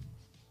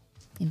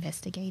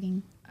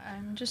 Investigating.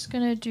 I'm just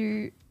gonna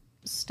do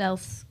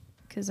stealth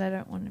because I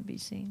don't want to be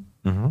seen.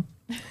 I'm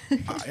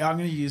going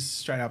to use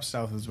straight up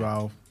stealth as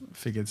well.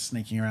 Figured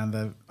sneaking around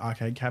the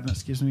arcade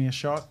cabinets gives me a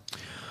shot.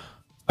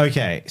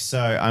 Okay, so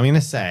I'm going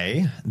to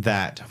say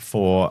that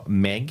for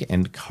Meg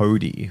and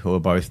Cody, who are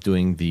both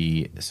doing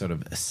the sort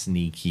of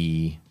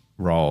sneaky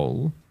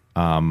role,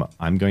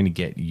 I'm going to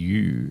get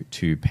you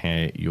to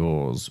pair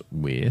yours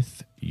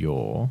with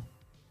your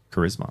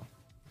charisma.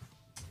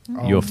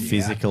 Your dear.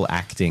 physical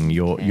acting,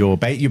 you're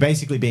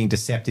basically being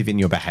deceptive in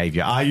your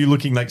behavior. Are you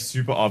looking like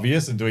super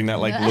obvious and doing that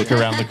like look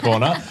around the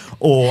corner,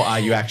 or are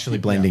you actually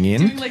blending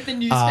in? Doing like the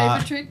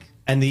newspaper trick.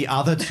 And the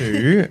other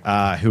two,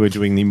 who are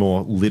doing the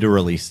more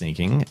literally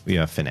sneaking, we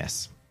are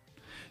finesse.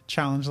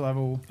 Challenge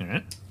level. All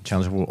right.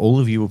 Challenge level. All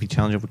of you will be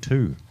challenge level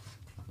 2.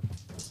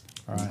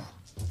 All right.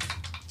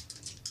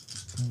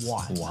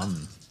 One.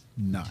 One.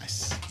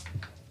 Nice.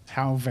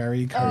 How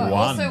very cool. One.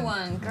 Also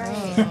one.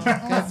 Great.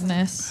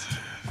 Goodness.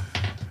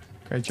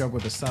 Great job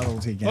with the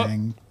subtlety,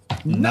 gang.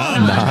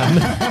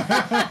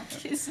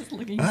 This is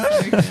looking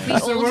so good.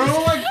 So we're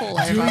all like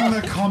doing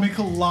the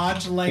comical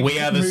large leg We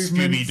are the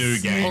movements.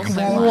 Scooby-Doo gang.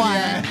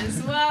 One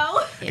as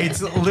well.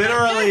 It's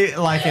literally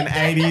like an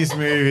 80s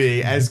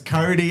movie as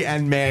Cody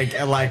and Meg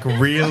are like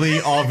really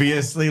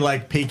obviously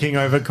like peeking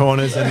over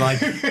corners and like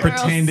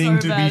pretending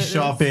so to bad be at this.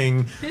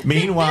 shopping.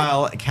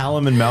 Meanwhile,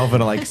 Callum and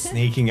Melvin are like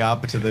sneaking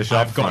up to the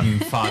shop I've gotten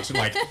far too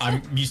like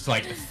I'm used to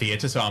like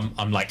theatre, so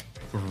I'm like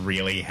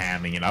really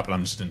hamming it up, and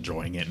I'm just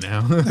enjoying it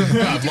now.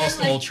 I've lost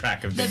all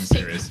track of being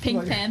serious.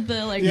 Pink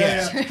Panther, like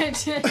Yeah.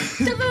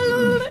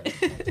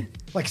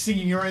 Like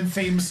singing your own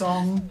theme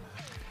song.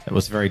 It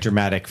was very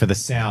dramatic for the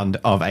sound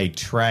of a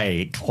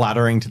tray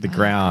clattering to the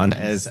ground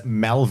as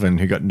Melvin,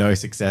 who got no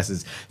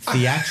successes,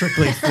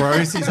 theatrically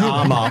throws his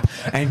arm up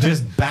and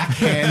just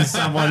backhands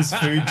someone's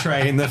food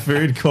tray in the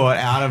food court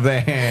out of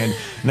their hand.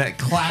 And it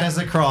clatters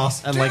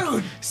across, and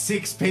like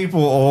 6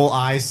 people, all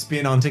eyes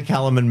spin onto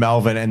Callum and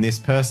Melvin. And this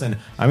person,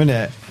 I'm going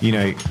to,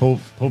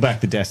 pull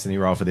back the destiny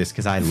roll for this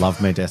because I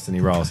love my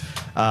destiny rolls.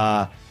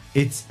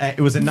 It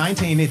was a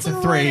 19, it's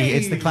a 3,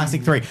 it's the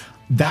classic 3.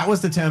 That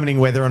was determining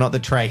whether or not the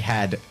tray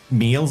had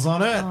meals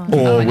on it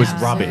or was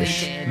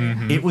rubbish.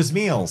 It was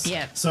meals.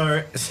 Yep.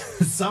 So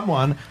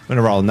someone, I'm going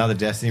to roll another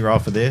destiny roll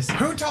for this.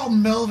 Who told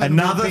Melvin?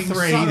 Another we're being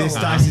 3. subtle? This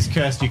dice is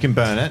cursed. You can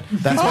burn it.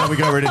 That's why we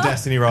got rid of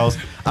destiny rolls.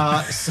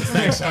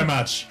 Thanks so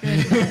much.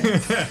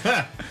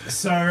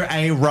 So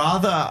a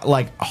rather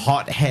like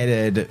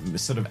hot-headed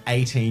sort of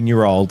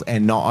 18-year-old,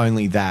 and not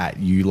only that,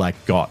 you like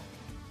got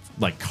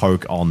like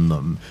coke on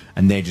them,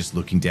 and they're just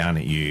looking down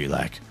at you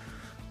like,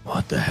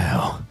 what the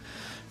hell?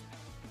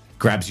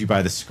 Grabs you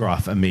by the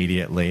scruff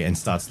immediately and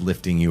starts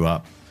lifting you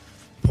up.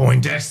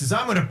 Poindexters,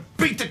 I'm gonna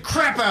beat the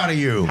crap out of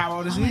you. How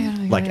old is he?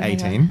 Like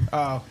 18.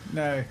 Oh,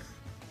 no.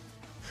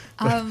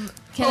 Can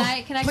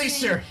I Please,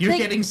 get sir, you're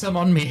getting some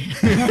on me.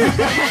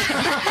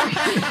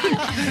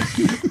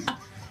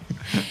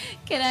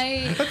 Can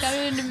I come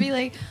in and be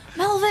like,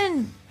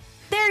 Melvin,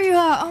 there you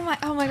are.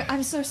 Oh my,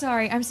 I'm so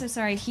sorry.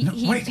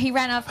 wait. He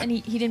ran off and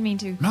he didn't mean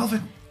to.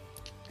 Melvin.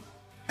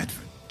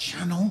 Edward.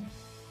 Channel.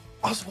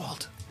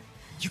 Oswald.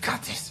 You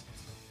got this.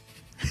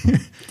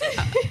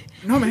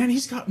 No, man,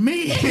 he's got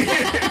me.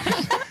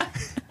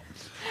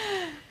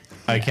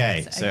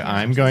 Okay, so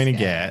I'm going to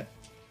get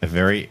a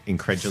very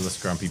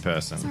incredulous, grumpy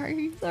person.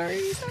 Sorry.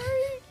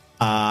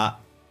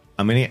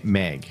 I'm going to get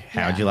Meg.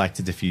 How would Yeah. you like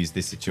to diffuse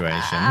this situation?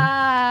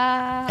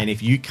 Ah. And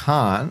if you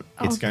can't,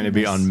 it's Oh, going to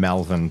be goodness. on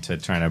Melvin to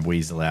try to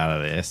weasel out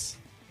of this.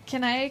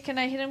 Can I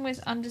hit him with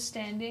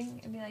understanding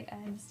and be like, I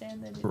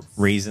understand that it's...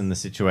 Reason the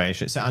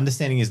situation. So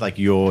understanding is like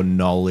your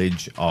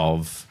knowledge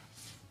of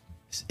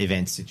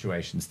events,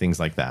 situations, things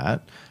like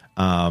that.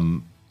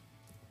 Can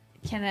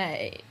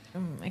I...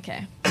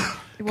 okay.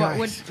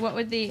 Guys. What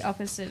would the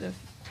opposite of...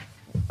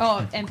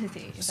 Oh,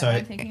 empathy. Is that what So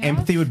I'm thinking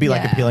empathy of? would be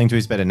like Yeah. appealing to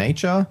his better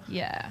nature.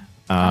 Yeah.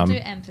 I'll do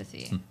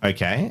empathy.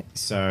 Okay,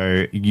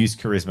 so use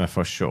charisma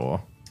for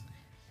sure.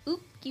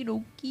 Okie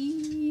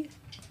dokie.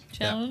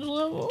 Challenge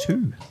level.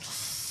 2.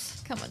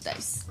 Come on,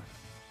 dice.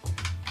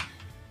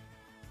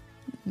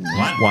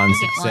 One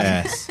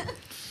success.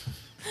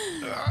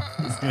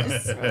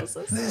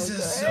 This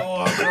is so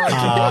awkward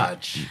to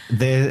watch.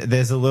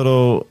 There's a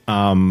little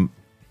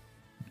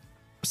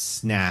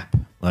snap,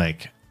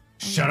 like,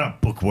 shut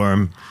up,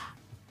 bookworm.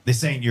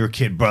 This ain't your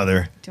kid,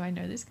 brother. Do I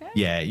know this guy?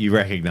 Yeah, you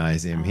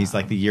recognize him. He's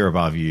like the year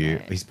above you.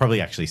 Okay. He's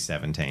probably actually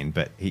 17,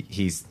 but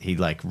he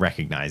like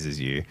recognizes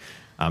you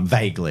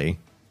vaguely.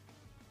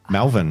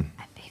 Melvin.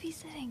 I'm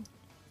babysitting.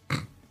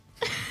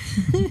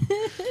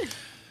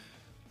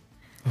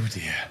 Oh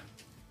dear.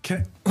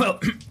 Well,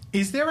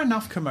 is there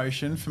enough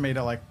commotion for me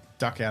to like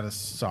duck out of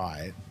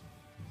sight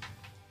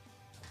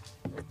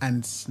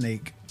and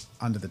sneak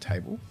under the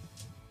table?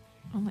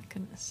 Oh my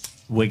goodness.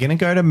 We're going to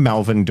go to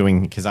Melvin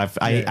because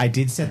I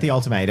did set the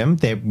ultimatum.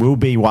 There will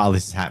be while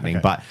this is happening,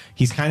 Okay. but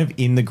he's kind of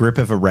in the grip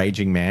of a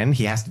raging man.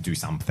 He has to do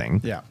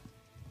something. Yeah.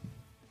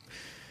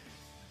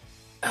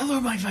 Hello,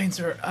 my fine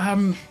sir. I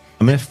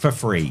mean, for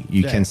free,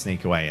 you Yeah. can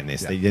sneak away in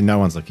this. Yeah. No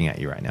one's looking at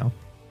you right now.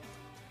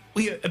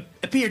 We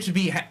appear to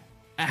be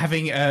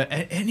having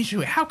an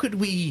issue. How could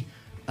we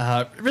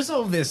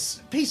resolve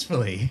this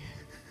peacefully?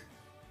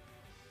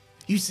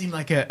 You seem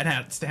like an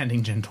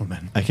outstanding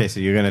gentleman. Okay, so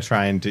you're going to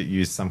try and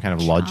use some kind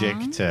of logic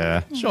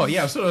to... Sure,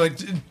 yeah, sort of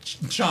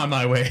like charm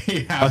my way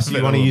out Oh, of so it you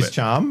a want to little use bit.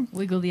 charm?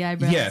 Wiggle the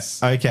eyebrows.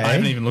 Yes. Okay. I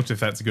haven't even looked if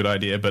that's a good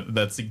idea, but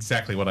that's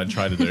exactly what I'd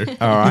try to do.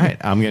 All right,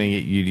 I'm going to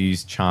get you to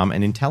use charm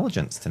and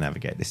intelligence to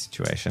navigate this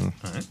situation.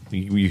 All right.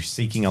 You're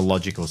seeking a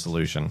logical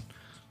solution.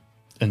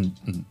 and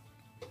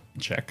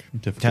check.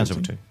 Turns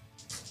Difficulty.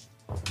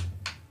 over 2.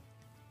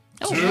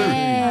 Oh,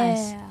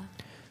 Yeah.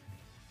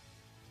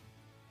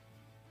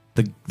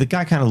 The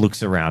guy kind of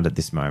looks around at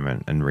this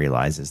moment and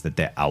realizes that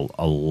there are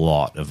a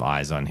lot of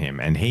eyes on him,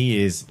 and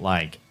he is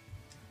like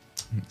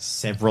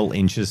several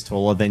inches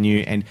taller than you,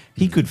 and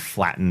he could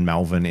flatten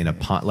Melvin in a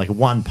punch. Like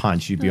one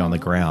punch, you'd be on the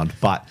ground.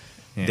 But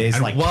Yeah. there's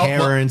And like while-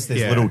 parents,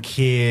 there's yeah. little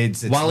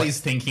kids. It's While like- he's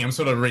thinking, I'm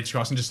sort of reach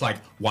across and just like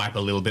wipe a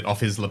little bit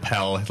off his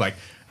lapel. It's like,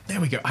 there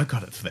we go. I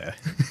got it there.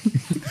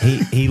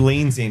 he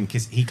leans in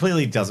because he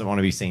clearly doesn't want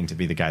to be seen to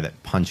be the guy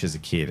that punches a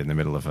kid in the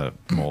middle of a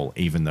mall,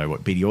 even though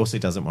but he also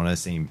doesn't want to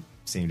seem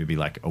to be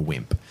like a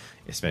wimp,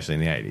 especially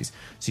in the 80s.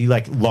 So he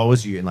like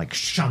lowers you and like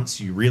shunts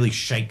you, really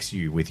shakes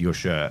you with your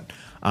shirt.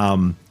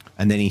 And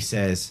then he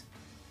says,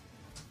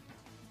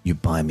 "You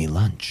buy me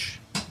lunch,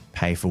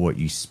 pay for what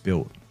you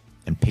spilt,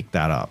 and pick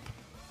that up."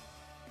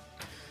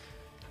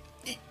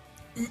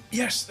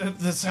 Yes,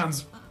 that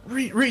sounds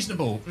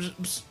reasonable.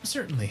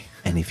 Certainly.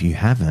 And if you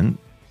haven't,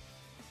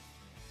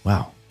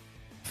 well,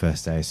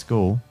 first day of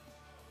school,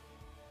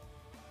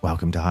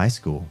 welcome to high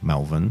school,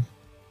 Melvin.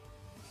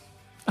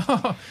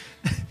 Oh,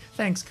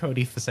 thanks,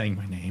 Cody, for saying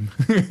my name.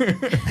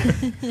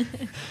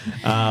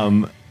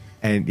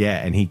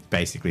 And he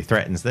basically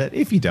threatens that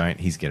if you don't,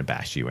 he's going to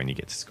bash you when you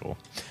get to school.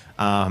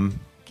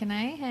 Can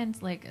I hand,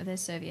 like, are there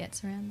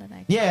serviettes around that I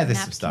can Yeah, there's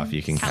some stuff napkins?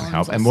 you can kind of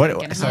Callum's help. And also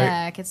what? gonna So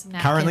Yeah, get some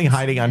currently napkins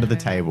hiding under the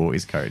and table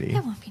is Cody.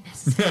 That won't be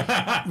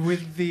necessary.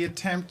 With the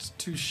attempt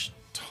to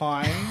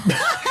tie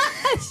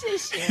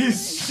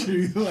his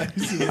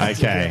shoelaces. Okay,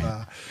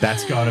 together.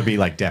 that's got to be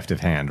like deft of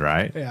hand,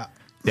 right? Yeah.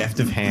 Deft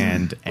of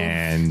hand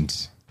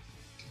and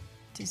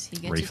Does he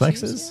get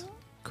reflexes. To choose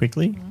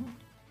Quickly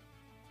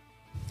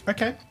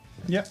Okay.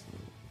 Yep.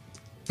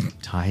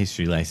 tie his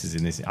shoelaces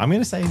in this. I'm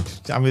going to say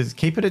I'm going to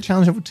keep it at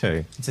challenge level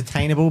 2. It's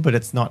attainable, but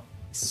it's not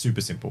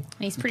super simple.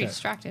 He's pretty Okay.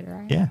 distracted,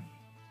 right? Yeah,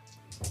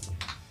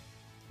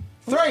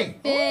 3.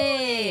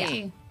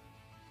 Hey.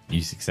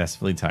 you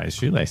successfully tie his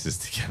shoelaces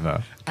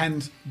together.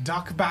 And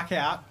duck back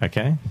out,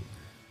 Okay.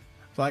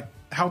 like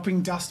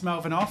helping dust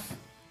Melvin off.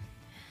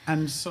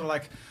 And sort of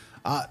like,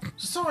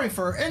 sorry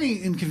for any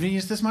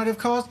inconvenience this might have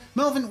caused.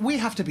 Melvin, we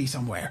have to be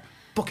somewhere.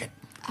 Book it.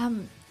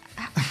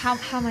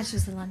 How much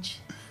is the lunch?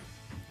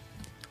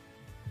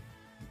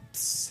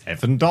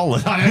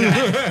 $7. I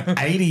don't know.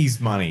 80s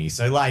money.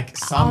 So like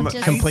some I'll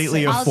just-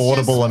 completely I'll affordable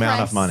just amount of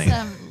press money.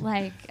 Some,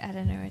 like, I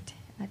don't know.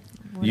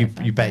 You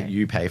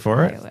pay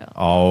for it. I will.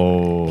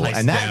 Oh, Place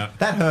and it down.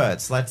 that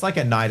hurts. That's like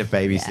a night of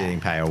babysitting Yeah.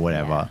 pay or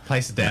whatever.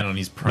 Place it down on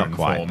his prone Not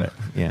quite, form. but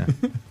yeah.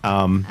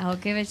 I'll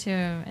give it to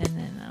him and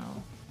then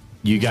I'll.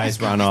 You guys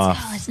run off.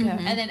 Let's go.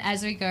 And then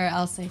as we go,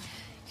 I'll say,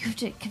 you have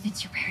to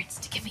convince your parents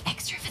to give me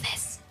extra for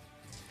this.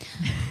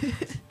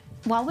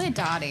 While we're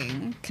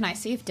darting, can I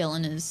see if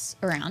Dylan is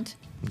around?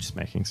 I'm just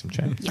making some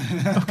change.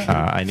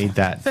 I need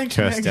that Thank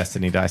you, cursed Meg.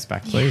 destiny dice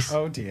back, please.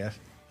 Oh dear.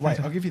 Wait,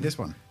 I'll give you this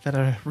one.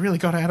 That really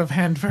got out of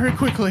hand very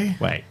quickly.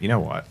 Wait, you know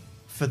what?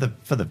 For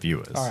the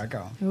viewers. All right, go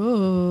on.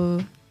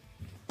 Ooh.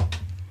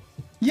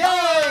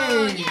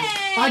 Yay!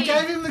 I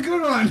gave him the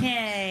good one.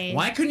 Hey.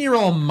 Why couldn't you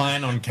roll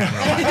mine on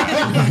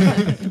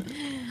camera?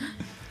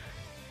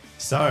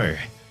 So,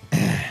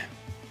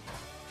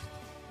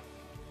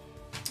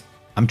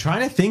 I'm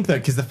trying to think though,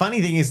 because the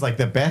funny thing is, like,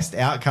 the best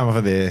outcome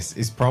of this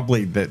is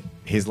probably that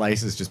his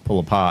laces just pull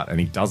apart and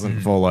he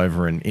doesn't fall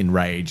over in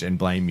rage and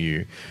blame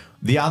you.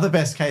 The other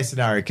best case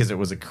scenario, because it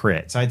was a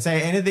crit. So I'd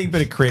say anything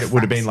but a crit, it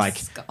would have been like,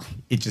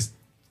 it just,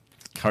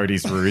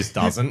 Cody's ruse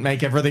doesn't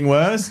make everything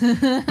worse.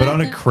 But on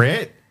a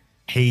crit,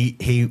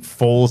 he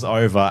falls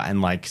over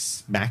and like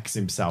smacks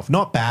himself.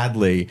 Not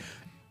badly.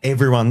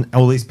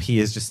 All his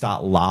peers just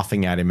start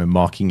laughing at him and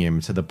mocking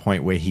him to the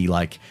point where he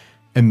like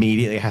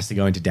immediately has to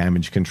go into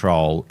damage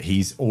control.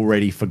 He's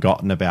already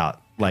forgotten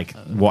about like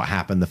what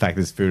happened, the fact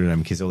there's food in him,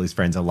 because all his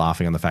friends are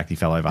laughing on the fact he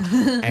fell over,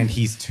 and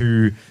he's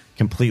too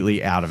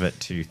completely out of it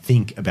to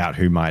think about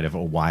who might have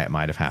or why it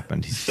might have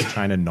happened. He's just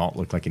trying to not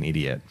look like an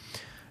idiot.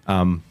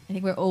 I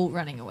think we're all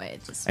running away.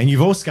 Just And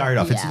you've all scurried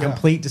off. It's a Yeah.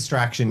 complete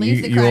distraction.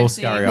 Leave the You all crime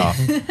scurry off.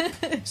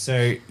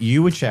 So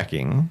you were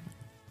checking,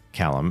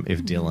 Callum,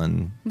 if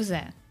Dylan Was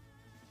there?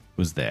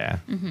 was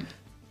there.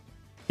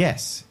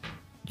 Yes.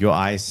 Your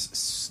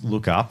eyes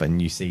look up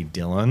and you see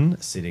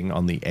Dylan sitting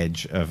on the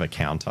edge of a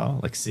counter,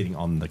 like sitting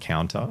on the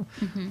counter.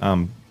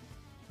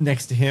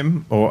 Next to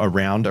him or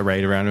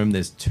arrayed around him,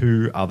 there's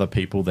 2 other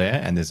people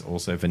there, and there's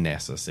also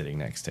Vanessa sitting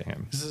next to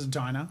him. This is a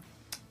diner.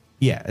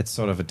 Yeah, it's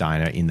sort of a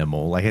diner in the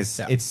mall. Like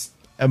Yeah. it's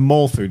a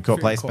mall food court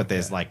Food place, court, but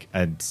there's yeah. like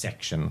a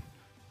section,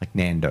 like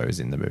Nando's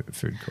in the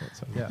food court.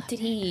 So. Yeah. Did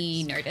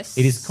he notice?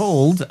 It is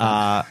called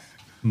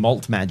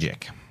Malt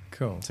Magic.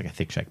 Cool. It's like a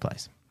thick shake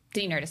place.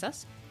 Did he notice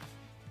us?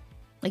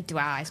 Like, do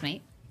our eyes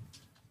meet?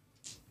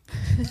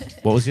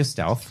 What was your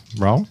stealth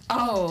roll?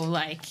 Oh,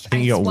 like I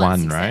think you got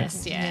one, right?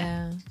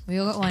 Yeah. we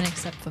all got one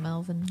except for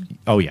Melvin.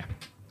 Oh yeah,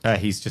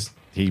 he's just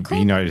he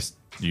noticed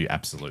you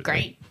absolutely.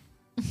 Great.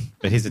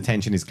 But his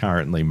attention is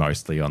currently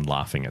mostly on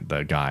laughing at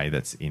the guy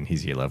that's in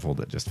his year level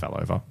that just fell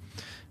over.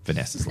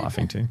 Vanessa's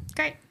laughing too.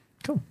 Great.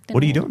 Cool. Then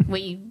What are you doing?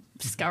 We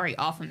scurry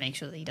off and make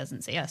sure that he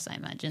doesn't see us, I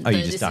imagine. Oh, you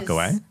So just this duck is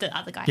away? The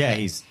other guy. Yeah,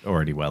 he's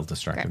already well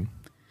distracted.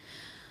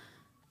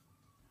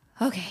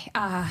 Okay,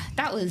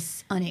 that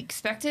was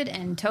unexpected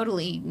and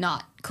totally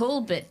not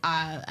cool, but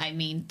I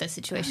mean, the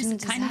situation That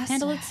was a kind of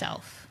handled disaster.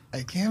 itself.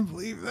 I can't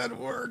believe that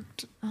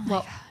worked.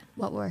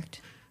 What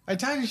worked? I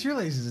tied your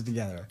shoelaces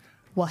together.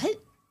 What?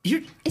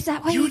 You, Is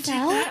that why you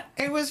fell?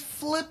 It was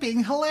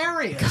flipping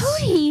hilarious.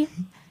 Cody!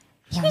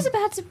 He was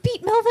about to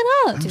beat Melvin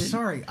up. I'm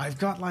sorry. I've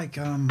got like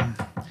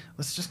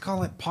let's just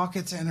call it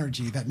pockets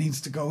energy that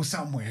needs to go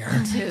somewhere.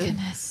 Dude,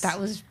 that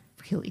was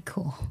really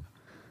cool.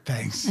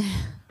 Thanks.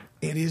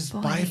 It is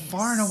by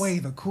far and away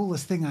the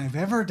coolest thing I've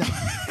ever done.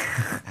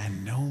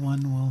 And no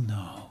one will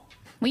know.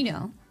 We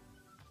know.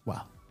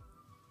 Well,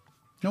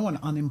 no one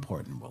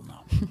unimportant will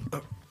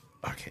know.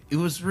 Okay, it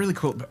was really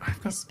cool, but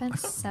I've got, spent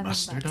I've got $7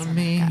 mustard on on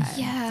me. that guy.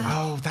 Yeah.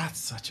 Oh, that's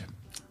such a...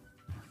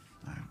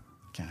 I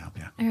can't help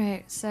you. All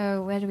right,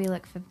 so where do we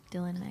look for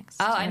Dylan next?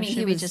 Oh, I Or mean, should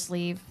he we was- just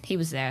leave? He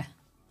was there.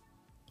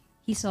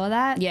 He saw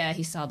that? Yeah,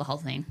 he saw the whole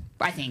thing.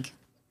 I think.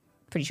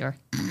 Pretty sure.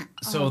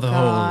 So Oh, the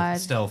God. whole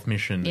stealth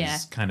mission Yeah.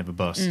 is kind of a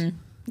bust.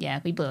 Yeah,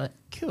 we blew it.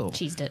 Cool.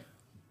 Cheesed it.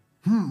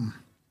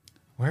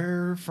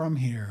 Where from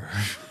here?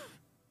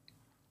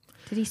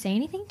 Did he say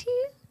anything to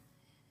you?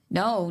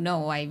 No,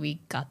 we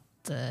got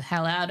the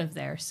hell out of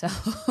there. So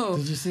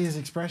Did you see his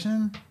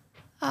expression?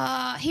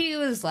 he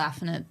was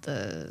laughing at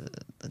the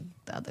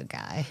other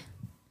guy.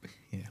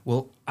 Yeah.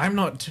 Well, I'm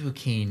not too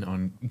keen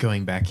on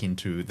going back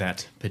into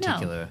that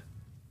particular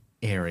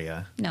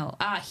area. No,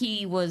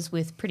 he was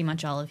with pretty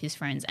much all of his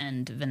friends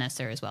and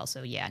Vanessa as well.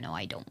 So yeah, no,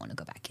 I don't want to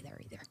go back there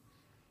either.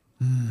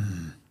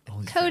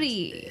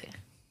 Cody!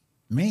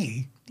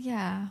 Me?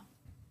 Yeah.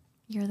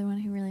 You're the one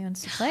who really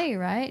wants to play,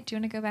 right? Do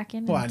you want to go back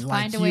in Well, and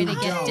like find a way you to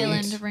get don't.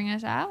 Dylan to bring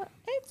us out?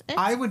 It's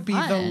I would be the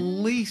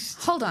fun.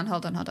 least... Hold on.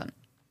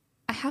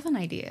 I have an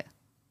idea.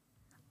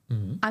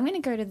 I'm going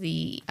to go to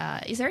the.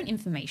 Is there an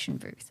information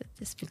booth at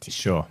this particular?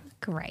 Sure.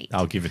 Great.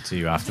 I'll give it to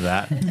you after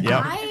that.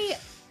 Yep. I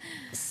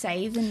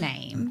say the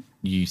name.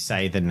 You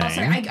say the name. Oh,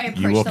 sorry, I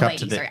you approached walk the up lady.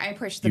 to the. Sorry, I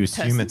approached the You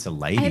person. assume it's a I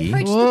lady.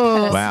 approached the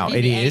person. Wow, in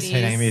it the is. Her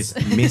 80s. name is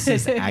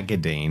Mrs.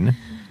 Agadine.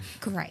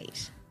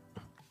 Great.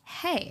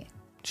 Hey,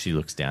 She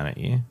looks down at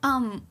you.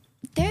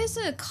 there's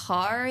a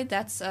car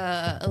that's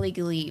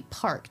illegally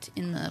parked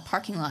in the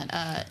parking lot.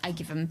 I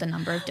give him the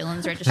number of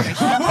Dylan's registration.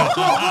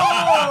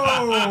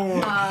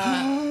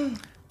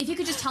 If you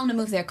could just tell him to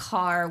move their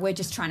car, we're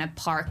just trying to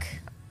park.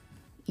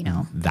 You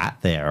know. That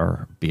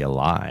there be a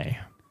lie.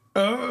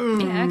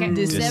 Yeah, okay.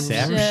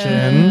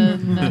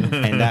 Deception.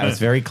 And that was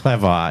very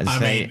clever. I'm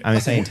going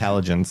to say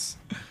intelligence.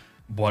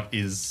 What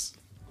is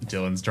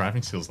Dylan's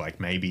driving skills like?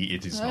 Maybe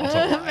it is not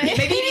a lie.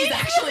 Maybe it is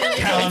actually illegal.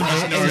 Callum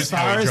just knows As far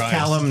how he as drives.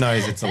 Callum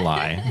knows, it's a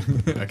lie.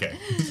 Okay.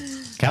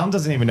 Callum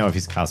doesn't even know if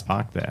his car's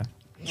parked there.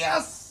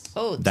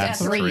 Oh, That's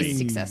that's 3 3.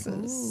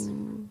 successes.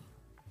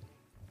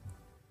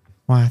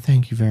 Why,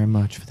 thank you very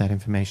much for that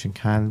information,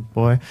 kind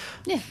boy.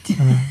 Yeah.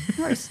 Of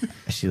course.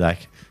 She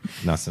like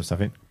knocks some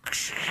stuff in.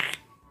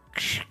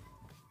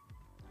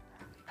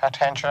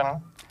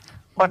 Attention.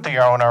 Would the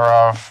owner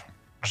of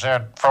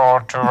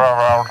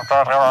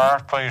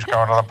Z42 please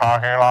go to the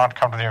parking lot,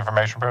 come to the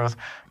information booth.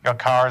 Your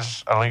car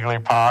is illegally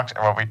parked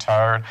and will be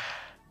towed.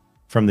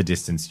 From the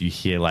distance, you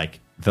hear like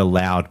the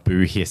loud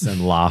boo hiss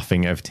and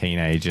laughing of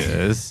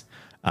teenagers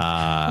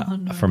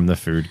from the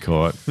food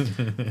court.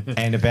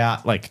 And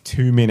about like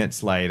 2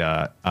 minutes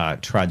later,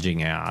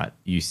 trudging out,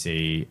 you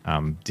see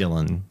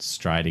Dylan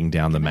striding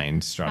down the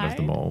main strut of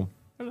the mall.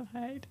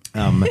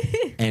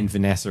 And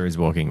Vanessa is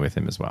walking with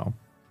him as well.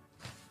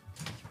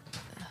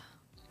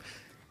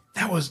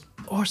 That was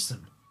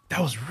awesome.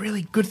 That was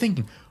really good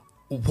thinking.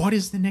 What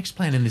is the next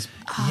plan in this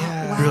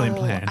brilliant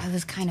plan? I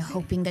was kind of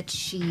hoping that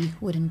she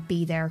wouldn't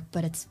be there,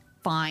 but it's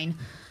fine.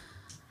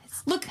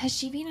 Look, has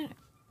she been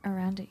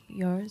around at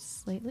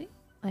yours lately?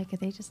 Like, are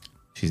they just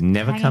She's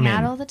never hanging come out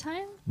in. all the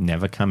time?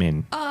 Never come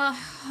in.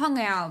 Hung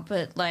out,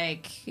 but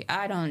like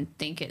I don't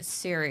think it's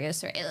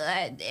serious. Or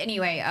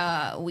anyway,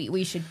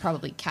 we should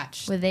probably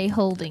catch. Were they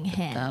holding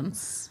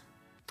hands?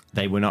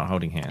 They were not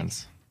holding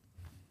hands.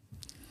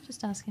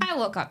 Just asking. I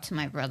walk up to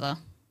my brother.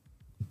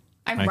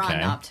 I Okay. run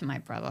up to my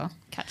brother,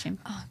 catch him.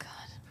 Oh God.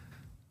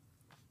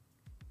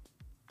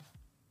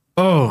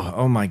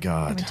 Oh my I'm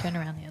God. gonna turn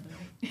around the other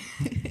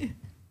way.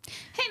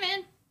 Hey,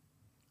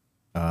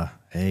 man.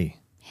 Hey.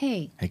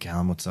 Hey. Hey,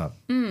 Callum, what's up?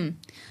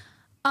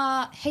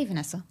 Hey,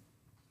 Vanessa.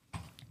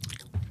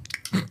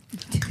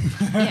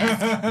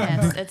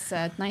 yes,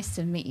 it's nice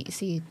to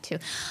see you too.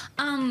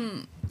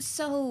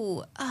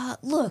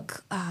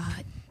 Look,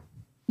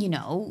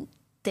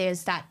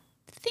 there's that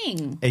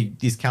thing. Hey,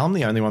 is Callum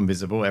the only one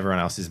visible? Everyone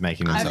else is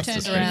making themselves turned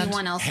discreet. around.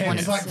 Anyone else want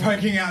It's to like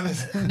poking out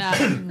this. No,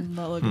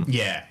 not looking.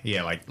 Yeah,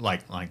 like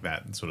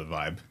that sort of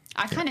vibe.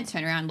 I kind of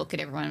turn around, look at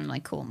everyone, and I'm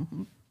like, cool,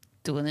 I'm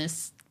doing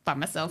this by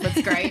myself.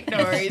 It's great. No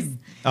worries.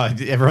 Oh,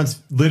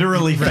 everyone's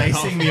literally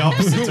facing the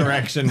opposite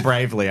direction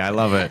bravely. I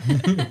love it.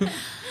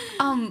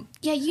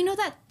 Yeah, you know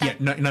that. Yeah,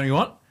 no, you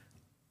what?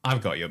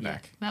 I've got your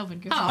back. Melvin,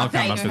 go. Oh, come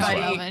thanks, up this way. buddy.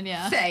 Melvin,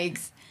 yeah.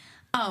 Thanks.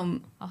 I'll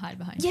hide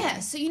behind you. Yeah,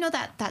 so you know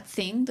that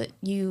thing that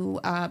you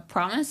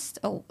promised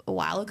a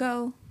while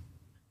ago?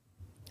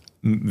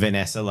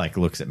 Vanessa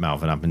looks at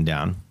Malvin up and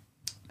down.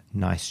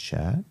 Nice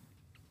shirt.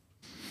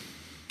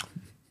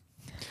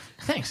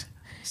 Thanks.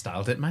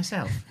 Styled it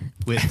myself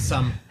with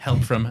some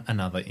help from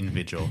another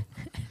individual.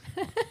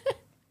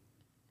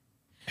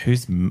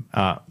 Who's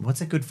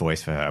what's a good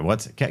voice for her?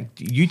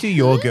 You do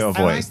your girl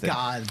voice? Oh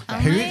my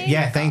God.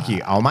 Yeah, thank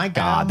you. Oh my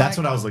God, Oh that's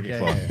my what I was God. looking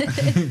Yeah,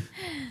 for. yeah.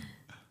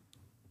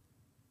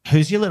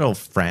 Who's your little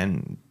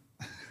friend?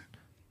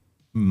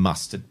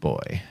 Mustard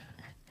boy.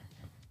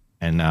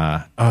 And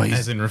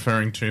As in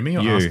referring to me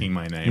or you. asking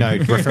my name? No,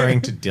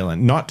 referring to Dylan,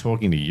 not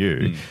talking to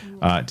you.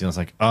 Dylan's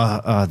like,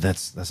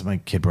 that's my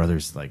kid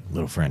brother's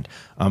little friend.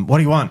 What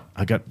do you want?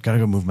 I gotta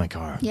go move my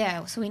car.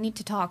 Yeah, so we need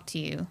to talk to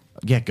you.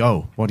 Yeah,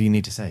 go. What do you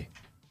need to say?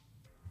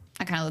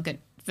 I kind of look at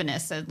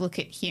Vanessa, look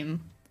at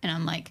him, and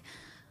I'm like,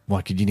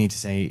 What could you need to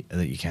say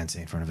that you can't say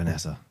in front of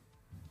Vanessa?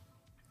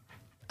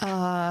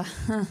 Are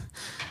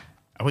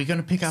we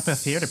going to pick up our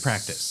theatre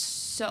practice?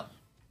 so.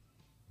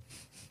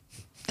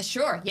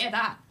 Sure, yeah,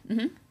 that.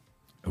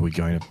 Are we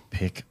going to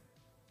pick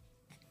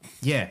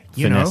Yeah,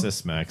 you Vanessa know,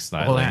 smirks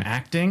all slightly. that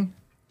acting.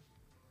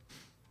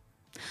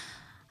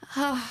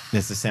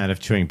 There's the sound of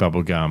chewing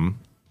bubble gum.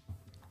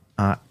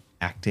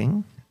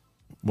 Acting?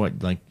 What,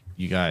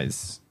 you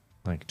guys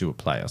do a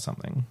play or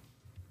something?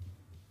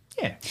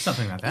 Yeah,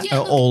 something like that. Yeah, Are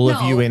look, all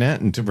of no. you in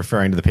it? And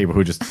referring to the people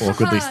who are just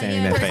awkwardly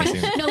standing there Yeah.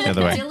 facing No, the look,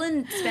 other way.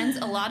 Dylan spends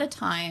a lot of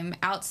time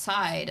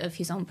outside of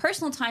his own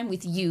personal time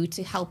with you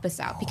to help us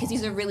out because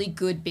he's a really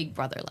good big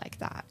brother like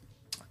that.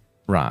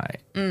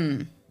 Right.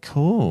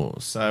 Cool.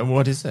 So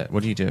what is it?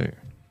 What do you do?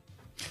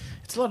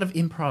 It's a lot of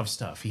improv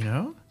stuff, you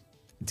know?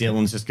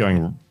 Dylan's just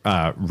going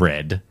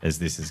red as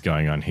this is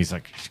going on. He's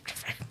like,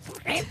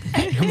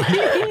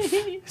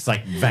 it's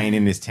like vein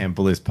in his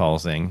temple is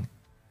pulsing.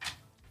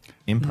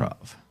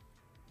 Improv.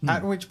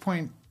 At which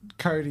point,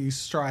 Cody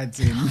strides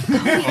in.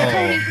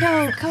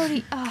 No,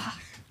 Cody. Ah.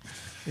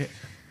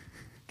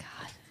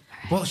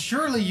 Well,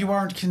 surely you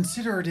aren't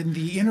considered in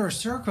the inner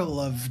circle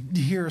of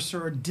here,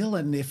 Sir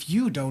Dylan, if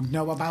you don't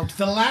know about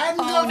the land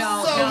of Zozo.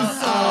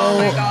 Oh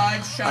my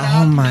God! Shut Oh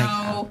up! my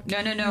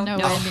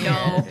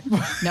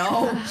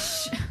No.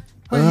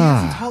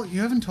 Wait,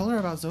 you haven't told her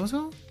about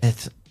Zozo?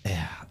 It's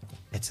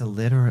a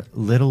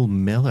little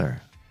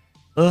Miller.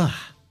 Ugh.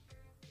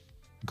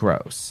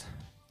 Gross.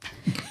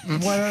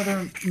 What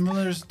other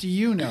Millers do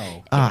you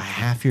know?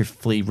 Half your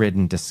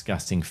flea-ridden,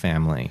 disgusting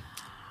family.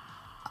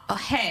 Oh,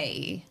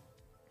 hey.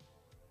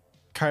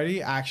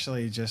 Cody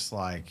actually just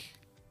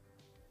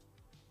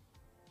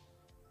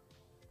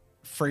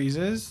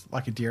freezes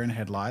like a deer in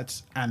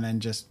headlights, and then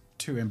just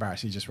too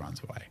embarrassed, he just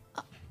runs away.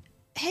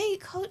 Hey,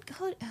 Code.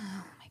 Oh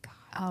my God.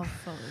 I'll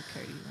follow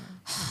Cody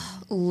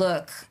then.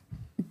 Look,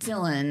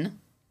 Dylan,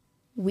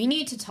 we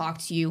need to talk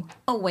to you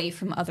away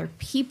from other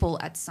people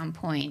at some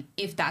point,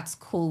 if that's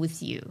cool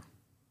with you.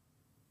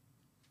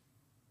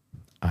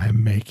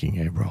 I'm making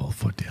a roll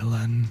for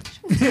Dylan.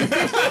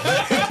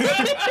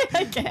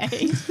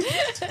 Okay.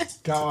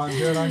 Go on,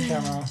 do it on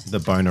camera. The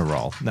boner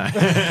roll. No.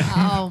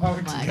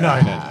 Oh my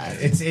God. No.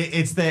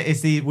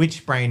 It's the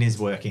which brain is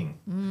working.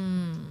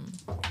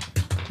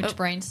 Which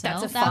brain cell?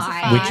 That's a That was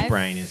five. Which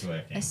brain is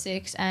working? A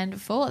 6 and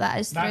 4. That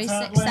is 3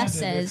 That's Atlantic,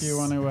 successes. if you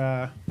want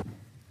to...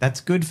 That's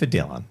good for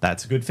Dylan.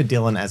 That's good for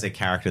Dylan as a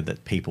character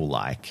that people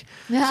like.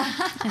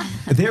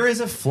 There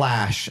is a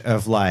flash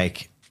of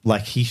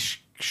he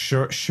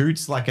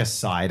shoots a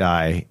side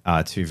eye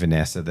to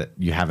Vanessa that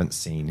you haven't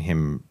seen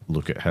him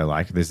look at her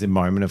like. There's a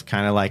moment of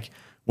kind of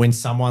when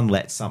someone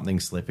lets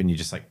something slip and you're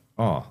just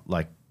oh,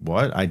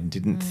 what? I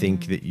didn't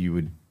think that you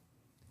would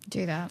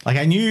Do that.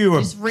 I knew you were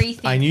Just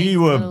rethink I knew you things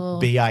a were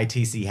little.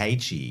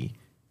 bitchy,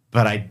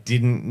 but I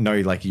didn't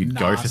know like you'd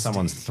go for Nasty.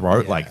 someone's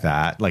throat Yeah. like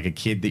that, like a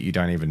kid that you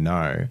don't even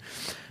know.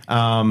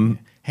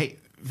 Hey,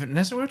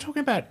 Vanessa, we were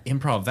talking about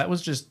improv. That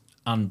was just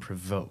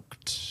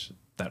unprovoked.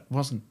 That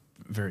wasn't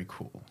very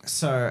cool.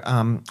 So,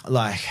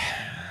 like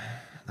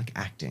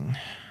acting.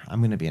 I'm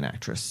going to be an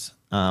actress.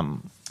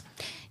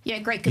 Yeah,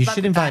 great. Good You luck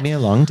should with invite that. me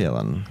along,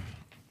 Dylan.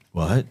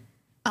 What?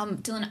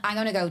 Dylan, I'm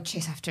gonna go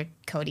chase after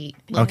Cody.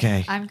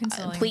 Okay. I'm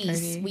consoling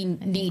Please, Cody. we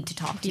need to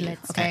talk to you.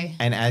 Okay.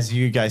 And as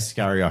you guys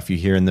scurry off, you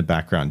hear in the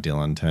background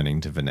Dylan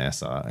turning to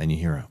Vanessa, and you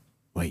hear her,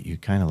 wait, you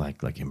kind of like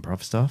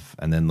improv stuff?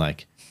 And then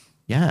like,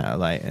 yeah,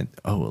 like, and,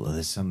 oh, well,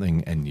 there's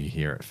something, and you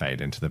hear it fade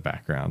into the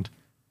background.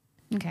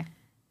 Okay.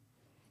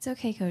 It's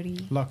okay,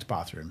 Cody. Locked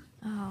bathroom.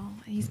 Oh,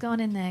 he's gone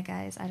in there,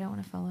 guys. I don't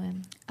want to follow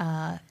him.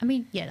 I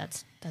mean, yeah,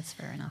 that's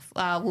fair enough.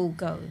 We'll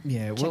go.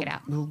 check it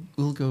out.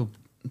 We'll go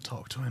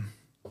talk to him.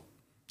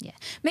 Yeah,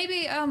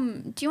 maybe.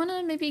 Do you want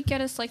to maybe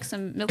get us like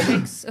some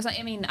milkshakes? Or something?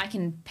 I mean, I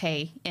can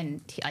pay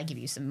and I give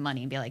you some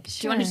money and be like, do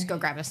you want to Sure. just go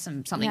grab us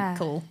something Yeah.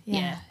 cool?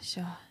 Yeah,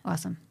 sure.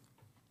 Awesome.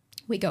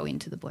 We go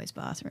into the boys'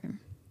 bathroom.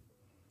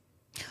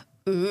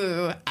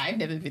 Ooh, I've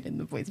never been in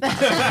the boys'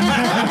 bathroom.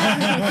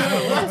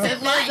 What's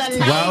it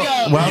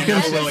like?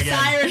 Welcome to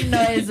Siren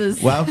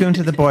noises. welcome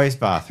to the boys'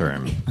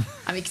 bathroom.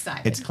 I'm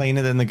excited. It's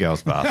cleaner than the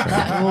girls'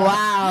 bathroom.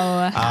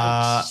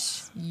 Wow.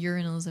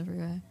 Urinals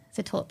everywhere. Is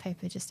it toilet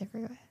paper just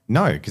everywhere?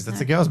 No, because that's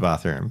the girls'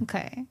 bathroom.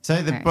 Okay.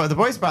 So the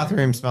boys'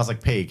 bathroom smells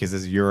like pee because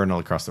there's urinal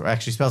across the.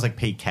 Actually, smells like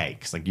pee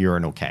cakes, like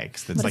urinal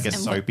cakes. That's like a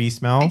soapy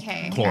smell.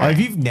 Okay. Oh, if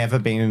you've never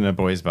been in a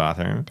boys'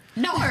 bathroom,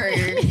 No.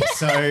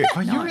 so Oh,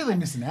 you're really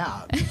missing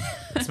out.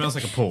 It smells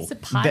like a pool. It's a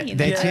pie in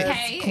They- there.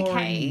 they- Okay.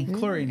 Okay.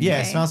 Chlorine.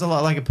 yeah, it smells a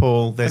lot like a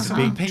pool. There's a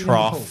big Pee in the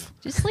trough.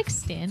 Just like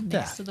stand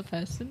next Yeah. to the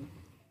person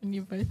and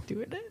you're both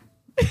doing it.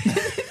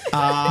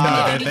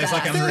 No, there's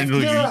like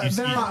unwritten There rules.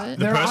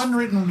 are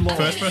unwritten laws.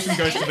 First person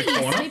goes to the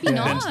corner, Maybe then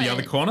not. to the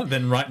other corner,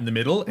 then right in the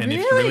middle, and if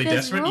you're Really? really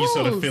There's desperate, you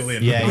sort of rules. fill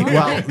in. Yeah,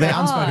 well, they're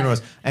unspoken God.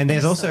 rules. And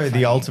there's also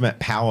the ultimate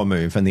power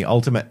move. And the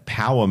ultimate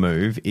power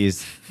move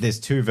is there's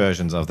two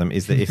versions of them.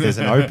 Is that if there's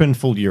an open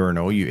full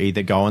urinal, you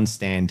either go and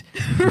stand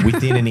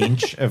within an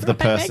inch of the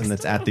person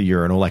that's at the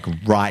urinal, like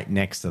right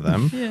next to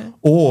them,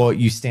 or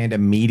you stand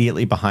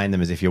immediately behind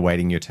them as if you're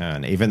waiting your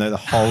turn, even though the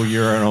whole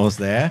urinal is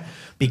there,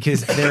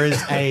 because there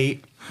is a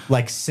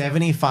like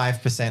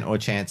 75% or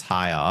chance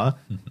higher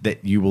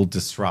that you will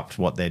disrupt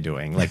what they're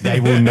doing. Like they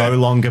will no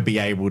longer be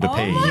able to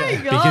pee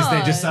because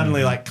they're just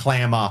suddenly like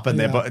clam up and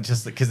they're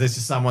just because there's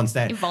just someone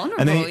standing.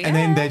 Vulnerable, and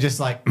then they're just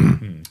like,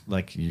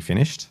 like you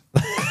finished?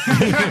 Yeah.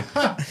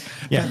 My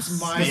Yeah,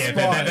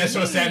 spot. they're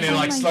sort of standing there,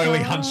 like slowly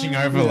hunching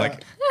over,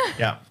 like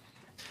Yeah.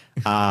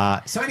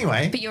 So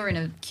anyway, But you're in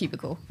a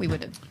cubicle. We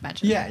would have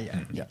imagined.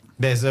 Yeah.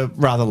 there's a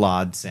rather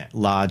large,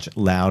 loud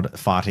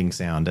farting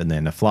sound, and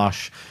then a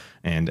flush,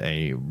 and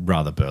a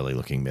rather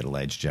burly-looking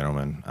middle-aged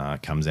gentleman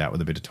comes out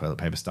with a bit of toilet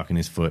paper stuck in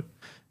his foot,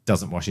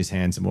 doesn't wash his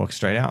hands, and walks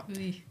straight out.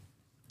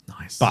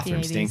 nice.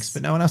 Bathroom The 80s. stinks,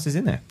 but no one else is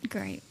in there.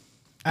 Great.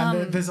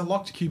 And there's a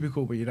locked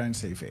cubicle, but you don't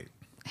see feet.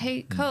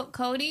 Hey,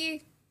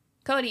 Cody.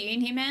 Cody, you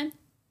in here, man?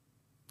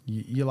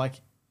 You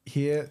like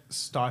hear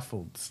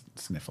stifled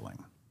sniffling.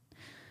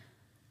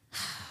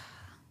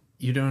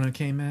 You doing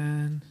okay,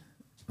 man?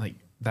 Like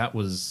that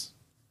was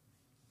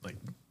like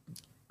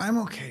I'm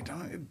okay.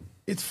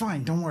 It's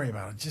fine. Don't worry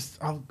about it. Just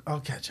I'll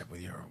catch up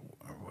with you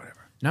or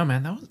whatever. no,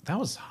 man. That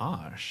was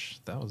harsh.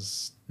 That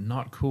was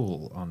not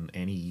cool on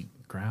any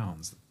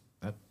grounds.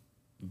 That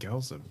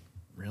girl's a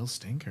real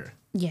stinker.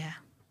 Yeah.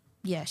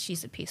 Yeah,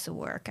 she's a piece of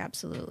work.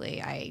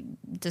 Absolutely. I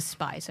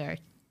despise her.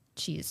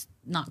 She's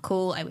not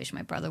cool. I wish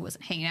my brother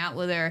wasn't hanging out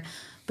with her,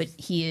 but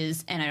he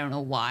is, and I don't know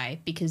why,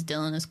 because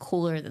Dylan is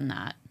cooler than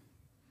that.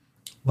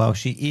 Well,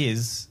 she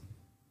is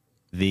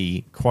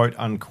the quote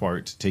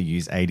unquote, to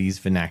use 80s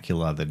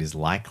vernacular, that is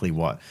likely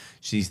what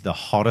she's the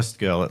hottest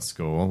girl at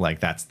school.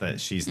 Like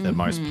she's the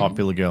most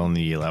popular girl in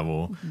the year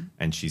level,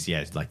 and she's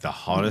like the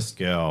hottest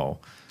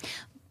girl.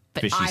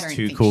 But But I she's don't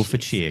too think cool for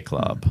she's- cheer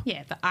club.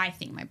 Yeah, but I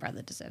think my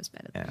brother deserves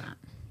better than Yeah.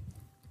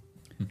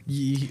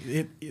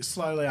 that. It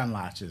slowly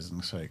unlatches,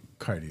 and so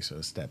Cody sort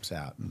of steps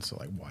out and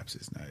sort of like wipes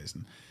his nose,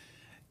 and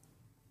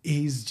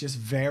he's just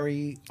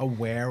very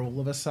aware all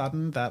of a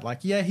sudden that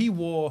like he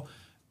wore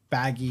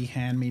baggy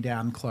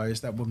hand-me-down clothes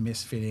that were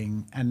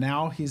misfitting, and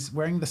now he's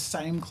wearing the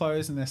same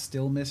clothes and they're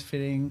still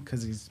misfitting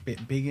because he's a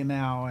bit bigger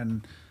now,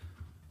 and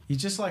he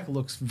just like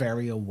looks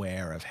very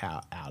aware of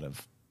how out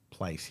of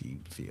place he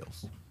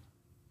feels.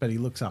 But he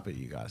looks up at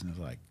you guys and is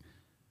like,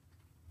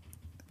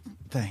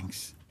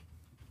 thanks.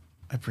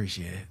 I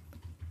appreciate it.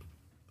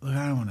 Look,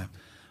 I don't want to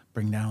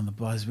bring down the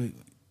buzz.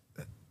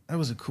 That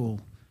was a cool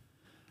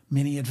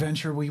mini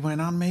adventure we went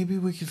on. Maybe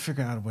we could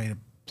figure out a way to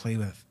play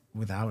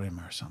without him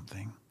or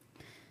something.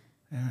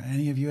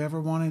 Any of you ever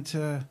wanted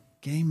to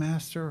game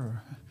master?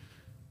 Or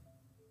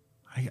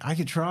I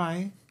could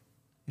try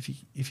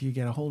if you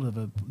get a hold of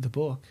the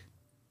book.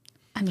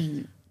 I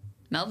mean,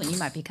 Melvin, you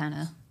might be kind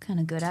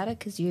of good at it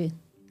because you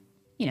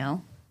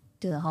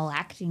do the whole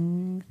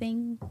acting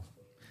thing.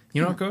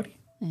 You know what, Cody?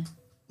 Yeah.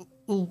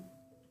 We'll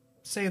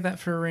save that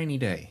for a rainy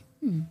day.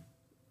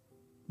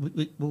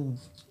 we'll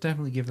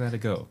definitely give that a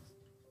go.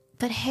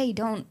 But hey,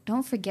 don't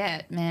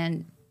forget,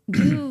 man.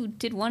 You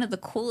did one of the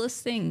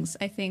coolest things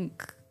I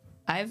think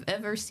I've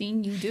ever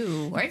seen you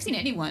do, or I've seen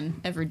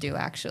anyone ever do,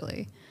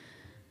 actually.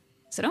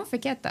 So don't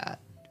forget that,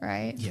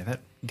 right? Yeah, that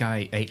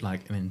guy ate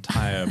like an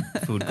entire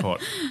food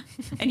court.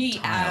 And he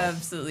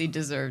absolutely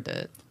deserved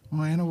it.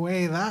 Well, in a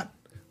way, that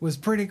was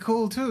pretty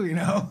cool too, you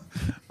know?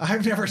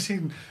 I've never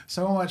seen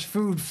so much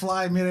food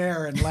fly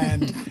midair and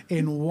land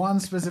in one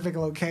specific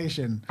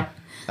location.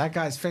 That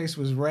guy's face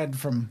was red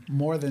from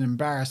more than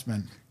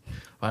embarrassment.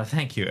 Well,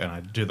 thank you. And I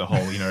do the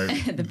whole,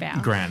 The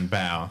bow. grand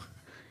bow.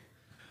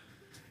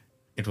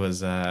 It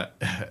was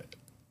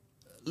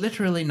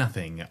literally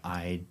nothing.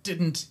 I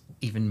didn't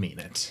even mean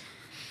it.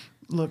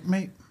 Look,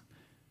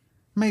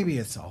 maybe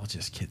it's all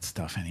just kid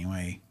stuff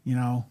anyway, you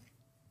know?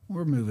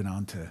 We're moving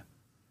on to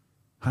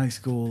high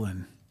school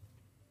and,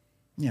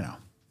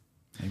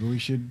 maybe we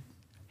should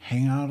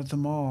hang out at the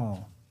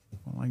mall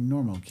like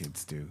normal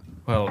kids do.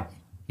 Well,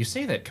 you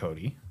say that,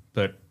 Cody,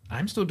 but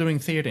I'm still doing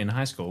theater in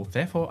high school.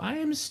 Therefore, I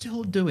am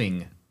still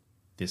doing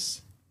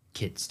this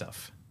kid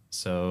stuff.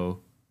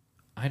 So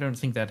I don't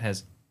think that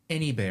has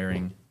any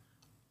bearing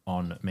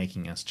on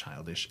making us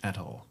childish at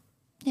all.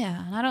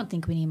 Yeah, and I don't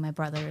think we need my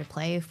brother to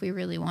play if we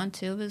really want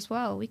to as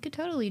well. We could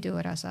totally do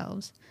it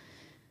ourselves.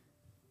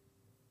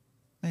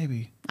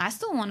 Maybe. I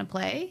still want to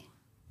play.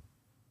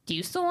 Do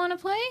you still want to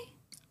play?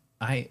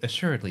 I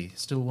assuredly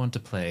still want to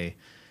play,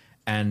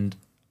 and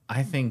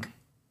I think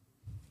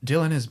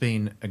Dylan has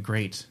been a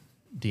great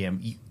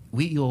DM.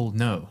 We all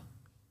know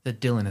that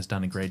Dylan has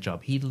done a great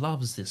job. He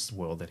loves this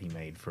world that he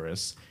made for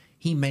us.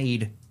 He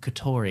made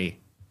Katori.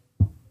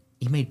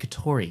 He made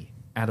Katori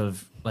out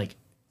of, like,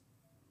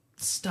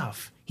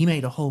 stuff. He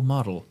made a whole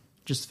model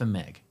just for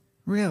Meg.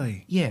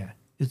 Really? Yeah,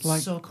 it's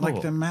Like, so cool.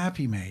 like the map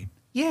he made.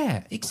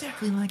 Yeah,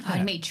 exactly like I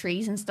that. made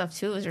trees and stuff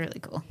too. It was really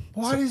cool.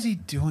 What is he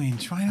doing?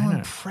 Trying to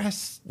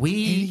impress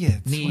We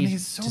idiots need when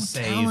he's so to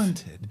save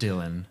talented.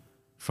 Dylan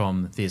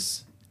from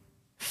this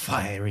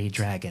fiery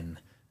dragon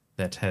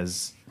that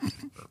has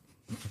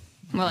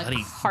More like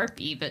Bloody-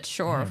 harpy, but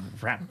sure.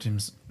 wrapped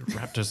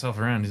herself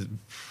around his.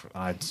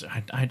 I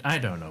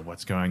don't know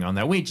what's going on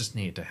there. We just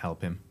need to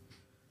help him.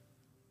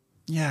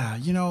 Yeah,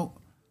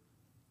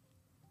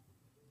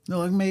 no,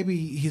 like maybe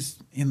he's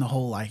in the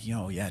whole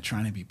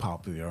trying to be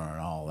popular and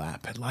all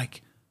that. But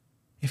like,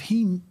 if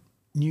he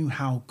knew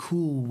how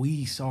cool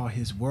we saw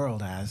his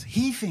world as,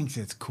 he thinks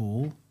it's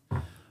cool,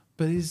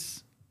 but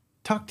he's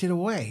tucked it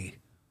away.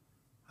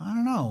 I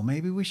don't know.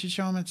 Maybe we should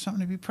show him it's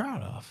something to be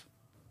proud of.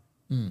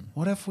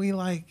 What if we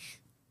I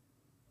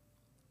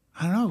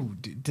don't know.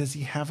 Does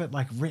he have it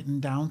like written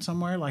down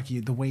somewhere? Like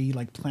the way he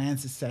like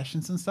plans his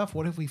sessions and stuff?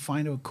 What if we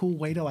find a cool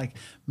way to like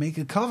make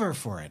a cover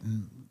for it?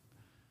 And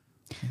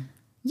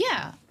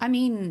Yeah, I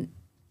mean,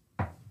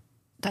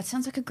 that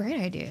sounds like a great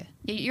idea.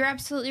 You're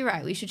absolutely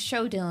right. We should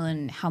show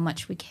Dylan how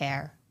much we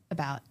care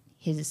about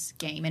his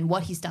game and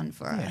what he's done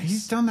for us. yeah,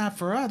 he's done that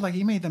for us. Like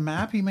he made the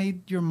map, he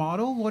made your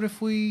model. What if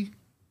we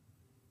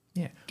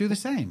do the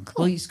same?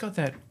 Well, he's got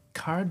that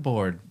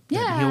cardboard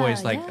that he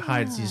always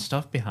hides his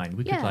stuff behind.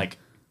 We Yeah. could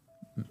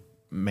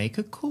make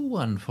a cool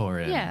one for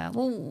him. Yeah,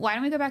 well, why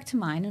don't we go back to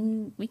mine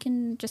and we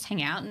can just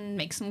hang out and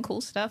make some cool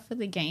stuff for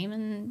the game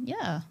and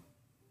Yeah.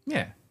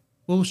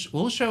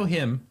 We'll show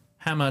him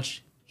how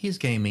much his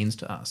game means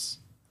to us.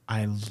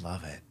 I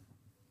love it.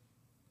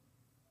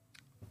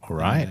 All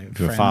right. And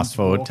Do a friends fast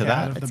forward walk to out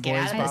that. of the Let's get boys'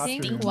 out of this I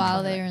think bathroom.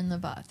 while they're in the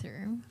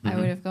bathroom, I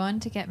would have gone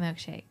to get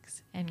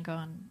milkshakes and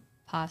gone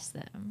past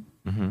them,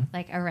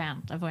 like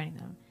around, avoiding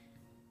them.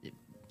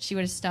 She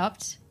would have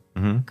stopped,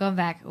 gone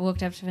back,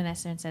 walked up to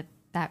Vanessa and said,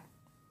 "That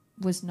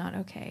was not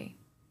okay,"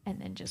 and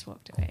then just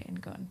walked away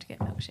and gone to get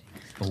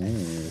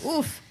milkshakes.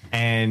 oof.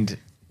 And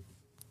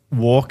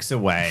walks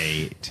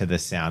away to the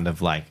sound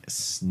of like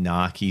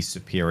snarky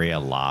superior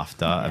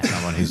laughter of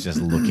someone who's just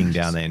looking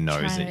down their nose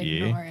Trying at to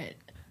you. ignore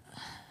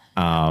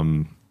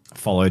it.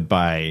 Followed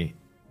by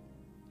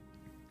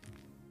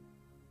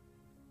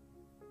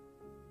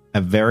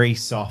a very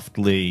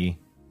softly,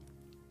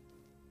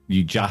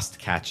 you just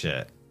catch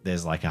it.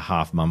 There's like a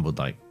half mumbled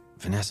like,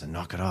 Vanessa,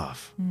 knock it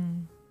off.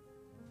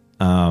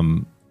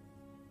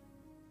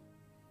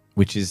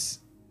 Which is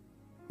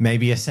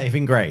maybe a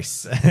saving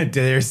grace.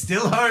 There's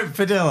still hope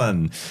for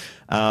Dylan.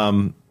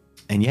 And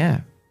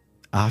yeah,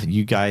 after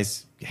you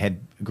guys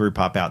group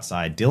up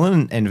outside,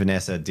 Dylan and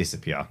Vanessa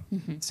disappear,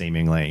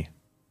 seemingly,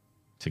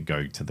 to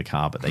go to the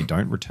car, but they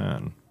don't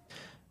return.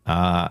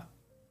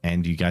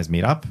 And you guys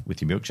meet up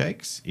with your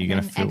milkshakes. You're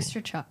going to An fill.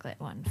 extra chocolate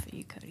one for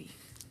you, Cody.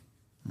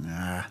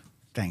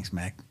 Thanks,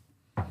 Meg.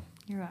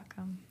 You're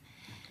welcome.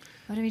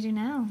 What do we do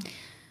now?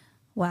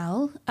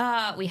 Well,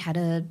 we had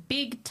a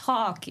big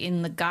talk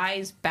in the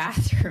guys'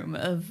 bathroom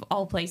of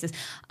all places.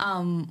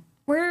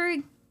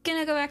 We're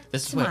gonna go back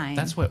to mine.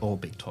 That's where all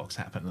big talks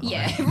happen.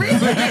 Yeah, it really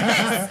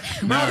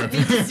is. Where all the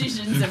big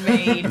decisions are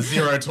made.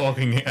 Zero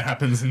talking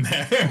happens in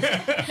there.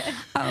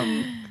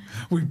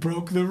 We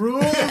broke the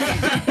rules.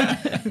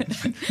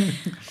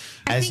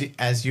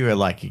 As you are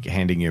like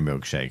handing your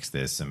milkshakes,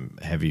 there's some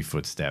heavy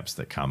footsteps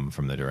that come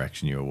from the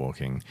direction you were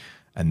walking,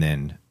 and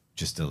then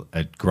just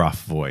a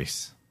gruff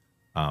voice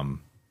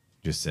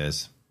just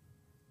says,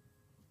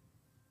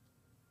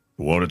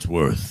 "For what it's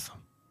worth,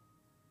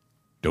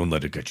 don't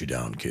let it get you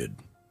down, kid."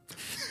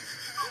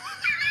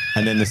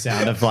 And then the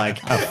sound of like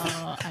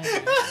a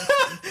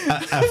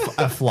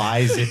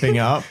fly zipping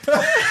up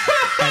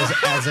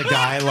as a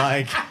guy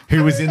like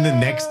who was in the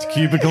next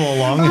cubicle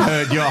along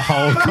heard your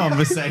whole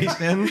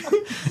conversation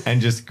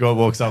and just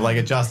walks off, like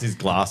adjusts his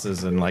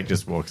glasses and like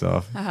just walks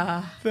off.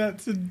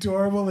 That's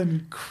adorable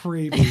and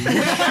creepy.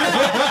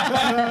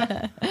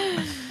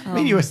 I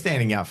mean, you were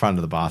standing out front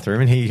of the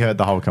bathroom and he heard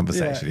the whole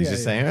conversation. He's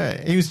just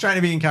saying, he was trying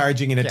to be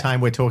encouraging in a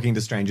time where talking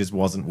to strangers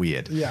wasn't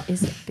weird. Yeah.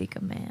 Is a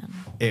bigger man.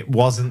 It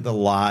wasn't the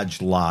large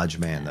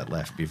man that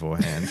left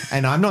beforehand.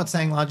 And I'm not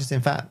saying large as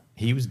in fat.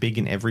 He was big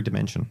in every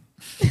dimension.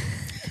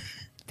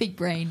 Big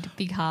brained,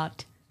 big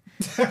heart.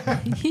 So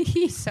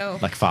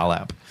Like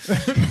Farlap.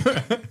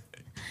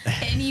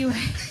 anyway,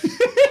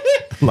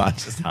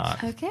 Largest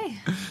heart. okay.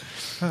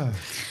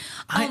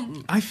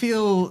 I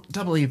feel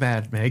doubly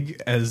bad,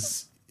 Meg,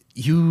 as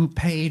you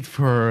paid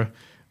for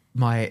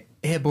my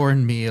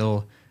airborne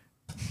meal,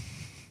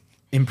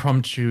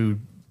 impromptu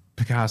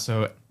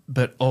Picasso,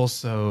 but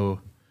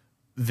also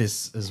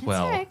this as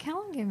well. That's all right.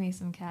 Callum gave me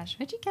some cash.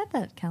 Where'd you get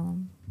that,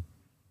 Callum?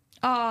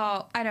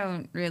 Oh, I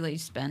don't really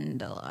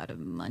spend a lot of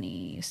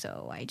money,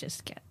 so I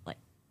just get like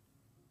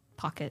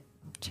pocket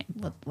change.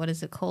 What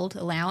is it called?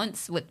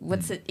 Allowance?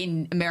 What's it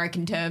in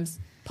American terms?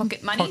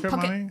 Pocket money? Pocket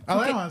money?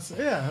 Allowance,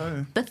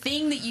 yeah. The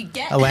thing that you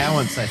get.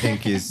 Allowance, I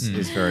think, is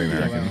very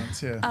American.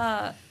 Allowance,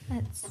 yeah.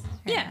 That's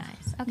very Yeah.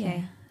 nice.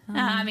 Okay.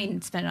 I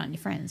mean, spend it on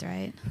your friends,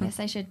 right? Guess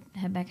I should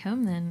head back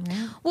home then,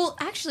 right? Well,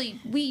 actually,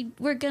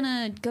 we're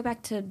gonna go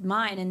back to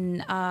mine,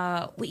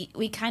 and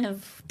we kind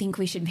of think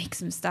we should make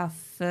some stuff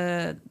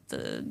for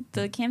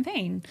the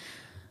campaign.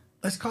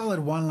 Let's call it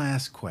one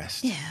last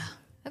quest. Yeah.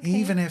 Okay.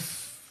 Even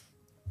if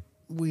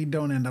we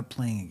don't end up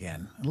playing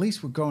again, at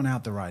least we're going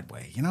out the right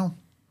way, you know?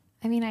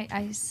 I mean,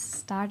 I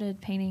started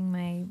painting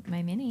my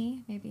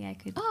mini. Maybe I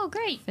could Oh,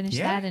 great. finish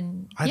Yeah. that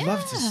and I'd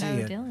love to see show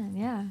it. Dylan.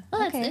 Yeah.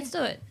 Well, okay. let's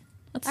do it.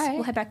 All right.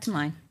 We'll head back to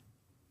mine.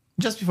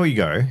 Just before you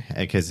go,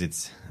 because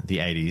it's the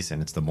 80s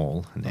and it's the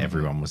mall and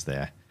everyone was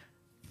there,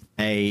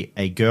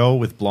 a girl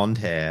with blonde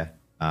hair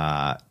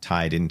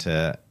tied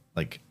into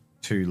like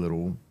two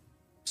little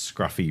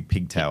scruffy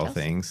pigtail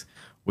things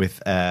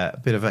with a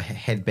bit of a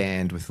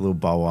headband with a little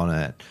bow on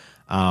it.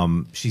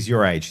 She's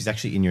your age. She's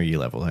actually in your year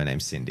level. Her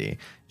name's Cindy.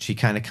 She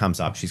kind of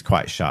comes up. She's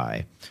quite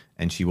shy.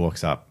 And she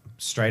walks up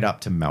straight up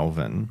to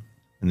Melvin.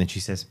 And then she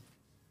says,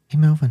 "Hey,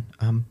 Melvin,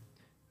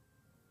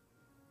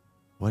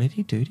 what did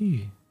he do to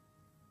you?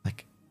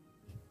 Like,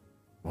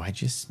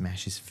 why'd you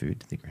smash his food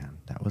to the ground?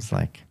 That was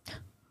like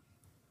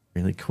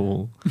really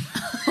cool.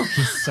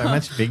 He's so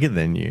much bigger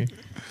than you."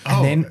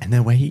 And then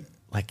the way he,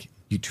 like,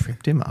 you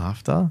tripped him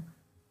after.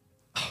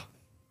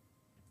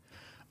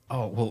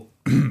 Oh, well,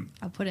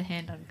 I'll put a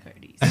hand on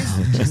Cody's.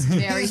 Just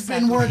very He's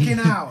been subtly. working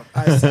out,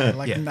 I say,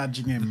 like Yeah.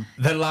 nudging him.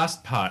 the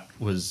last part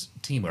was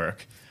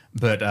teamwork,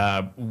 but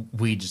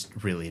we just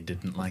really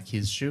didn't like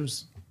his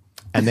shoes.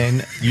 And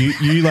then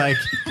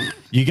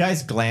you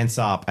guys glance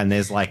up and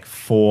there's like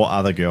 4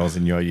 other girls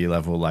in your year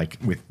level, like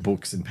with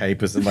books and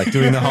papers and like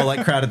doing the whole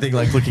like crowded thing,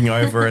 like looking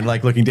over and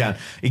like looking down,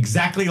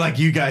 exactly like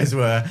you guys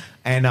were.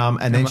 And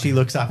then she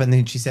looks up and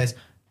then she says,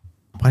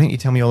 "Why don't you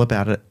tell me all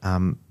about it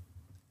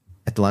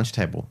at the lunch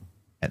table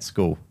at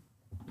school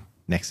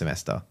next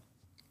semester?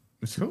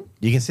 It's cool.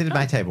 You can sit at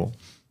my table.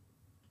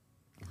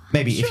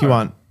 Maybe if you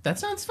want." That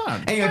sounds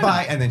fun. Anyway,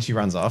 bye. And then she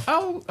runs off.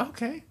 Oh,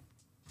 okay.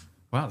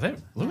 Wow,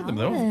 look at them.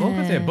 They're all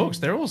got their books.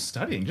 They're all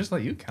studying, just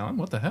like you, Callum.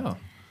 What the hell?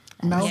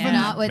 Melvin, Yeah,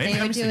 not what Maybe they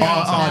I'm were seeing- doing.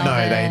 Oh no,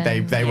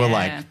 Melvin. they were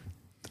like Yeah.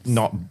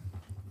 not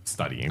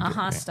studying. but,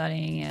 yeah.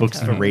 Studying. Yeah, Books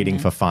for totally. reading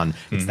for fun.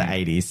 It's the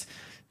 80s.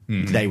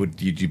 They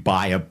would you'd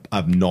buy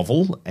a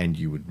novel and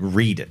you would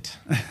read it.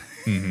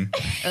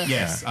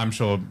 Yes, I'm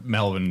sure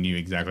Melvin knew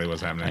exactly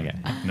what's happening.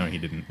 Okay. No, he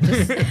didn't.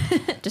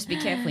 Just be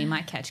careful. You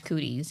might catch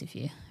cooties if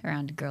you're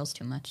around girls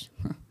too much.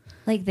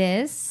 Like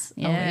this.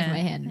 I'll Yeah. wave my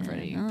hand in front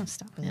of you. Oh,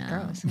 stop with the No.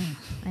 girls.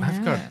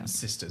 I've got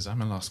sisters. I'm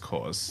a lost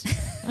cause.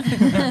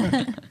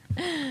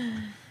 All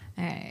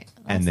right.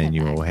 And then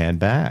you all hand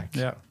back.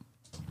 yeah.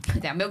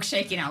 With our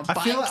milkshake in our I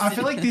bikes.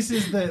 feel like this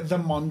is the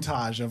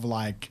montage of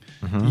like,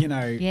 you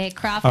know, Yeah,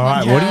 craft. All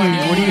right, what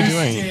are you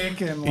stick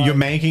doing? and, like, You're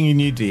making a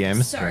new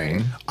DM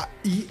Sorry.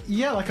 screen.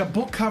 yeah, like a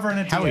book cover and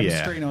a Hell DM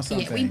yeah. screen or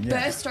something. Yeah, we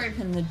burst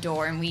open the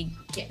door and we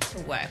get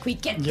to work. We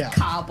get Yeah. the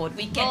cardboard.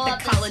 We get Roll the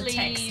up the coloured sleeves.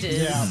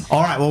 textures. Yeah.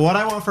 All right, well, what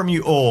I want from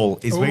you all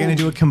is we're going to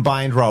do a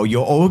combined roll.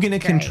 You're all going to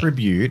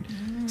contribute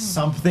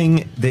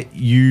something that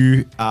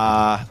you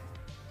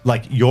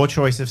like your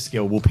choice of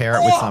skill. We'll pair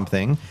it with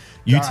something.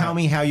 You All tell right.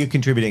 me how you're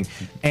contributing.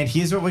 And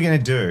here's what we're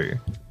going to do.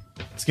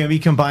 It's going to be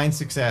combined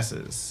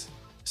successes.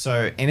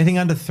 So anything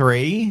under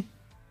 3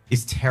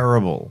 is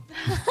terrible.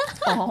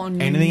 Oh,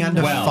 no. Anything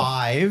under Well.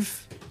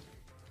 5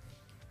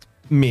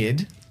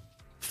 mid.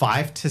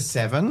 5 to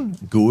 7,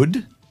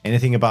 good.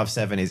 Anything above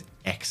 7 is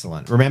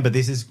excellent. Remember,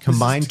 this is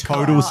combined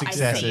total I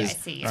successes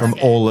see. from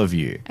Okay. all of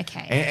you.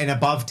 Okay. And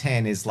above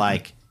 10 is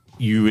like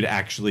you would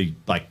actually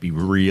like be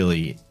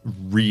really,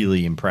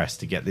 really impressed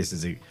to get this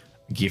as a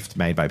gift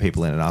made by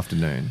people in an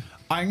afternoon.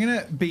 I'm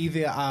gonna be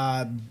the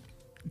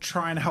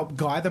try and help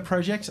guide the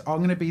project. I'm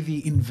gonna be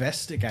the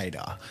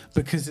investigator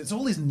because it's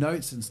all his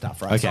notes and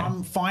stuff, right? So Okay.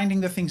 I'm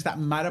finding the things that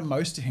matter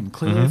most to him.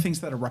 Clearly, the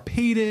things that are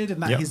repeated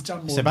and that he's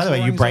done more. So, by the way,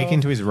 you drawings break of.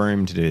 into his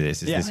room to do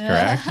this. Is Yeah. this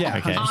correct? Yeah.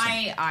 Okay.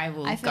 I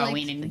will I feel go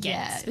like- in and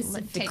yeah, get take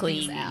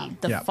specifically things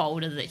out. the Yeah.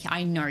 folder that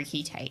I know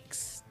he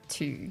takes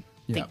to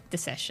Yeah. the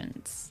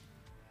sessions.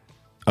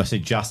 Oh, so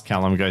just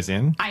Callum goes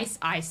in?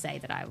 I say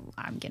that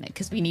I'm gonna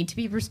because we need to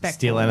be respectful.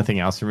 Steal anything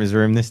else from his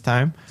room this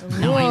time?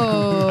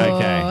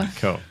 Okay,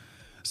 cool.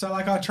 So,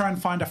 like, I try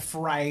and find a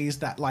phrase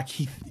that, like,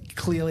 he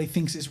clearly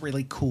thinks is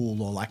really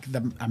cool, or like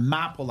a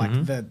map, or like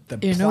the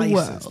In a places,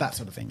 world. that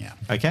sort of thing. Yeah.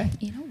 Okay.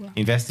 You know what?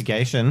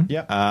 Investigation.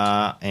 Yep.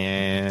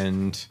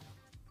 And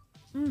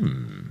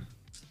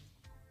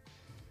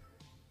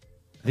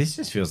this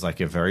just feels like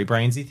a very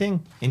brainsy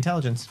thing.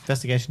 Intelligence.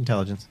 Investigation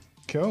intelligence.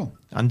 Cool.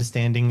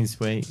 Understanding is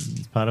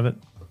part of it.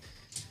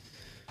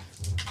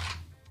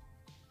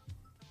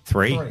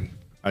 3. 3.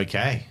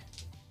 Okay.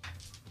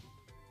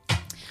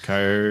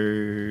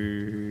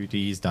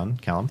 Cody's done.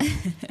 Callum. I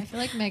feel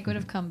like Meg would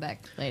have come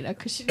back later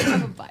because she didn't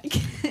have a bike.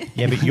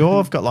 Yeah, but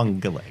you've got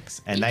longer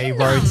legs, and they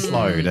rode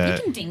slow You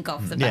to. can dink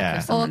off the back Yeah.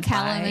 of Or someone's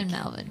Callum bike. and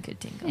Melvin could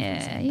tinker.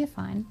 Yeah, you're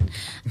fine.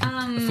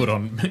 Foot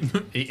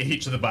on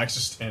each of the bikes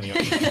just standing up.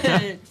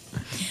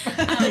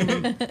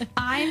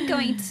 I'm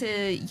going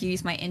to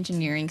use my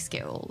engineering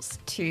skills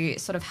to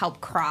sort of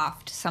help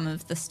craft some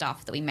of the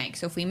stuff that we make.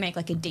 So if we make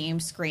like a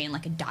DM screen,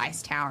 like a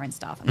dice tower and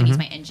stuff, I'm going to use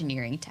my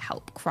engineering to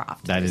help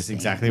craft. That those is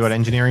exactly things. what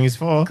engineering is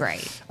for.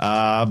 Great.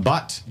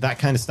 But that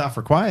kind of stuff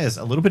requires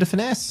a little bit of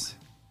finesse.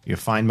 Your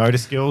fine motor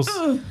skills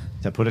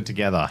to put it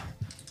together.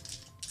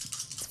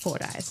 It's 4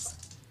 dice.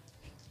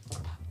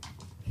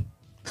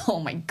 Oh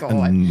my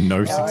god.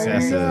 No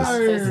successes.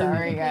 So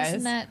sorry, guys.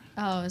 Isn't that?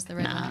 Oh, it was the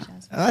red one.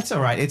 That's all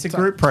right. It's a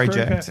group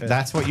project. effort.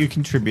 That's what you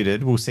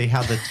contributed. We'll see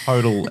how the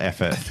total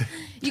effort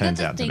You got turns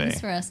the out to be. things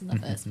for us in the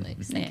first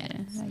place. Yeah,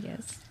 I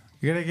guess.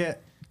 You're gonna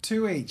get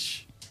 2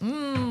 each. All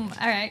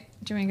right.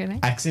 Do you want to go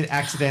next?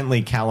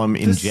 Accidentally, Callum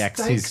The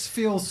injects stakes his.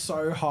 feel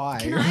so high.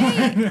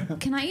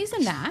 Can I use a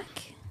knack?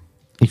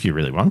 If you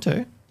really want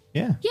to,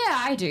 yeah. Yeah,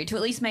 I do, to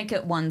at least make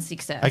it 1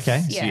 success.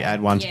 Okay, so Yeah. you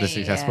add 1 to Yeah, the yeah,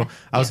 successful. yeah.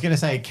 I was going to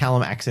say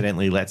Callum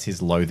accidentally lets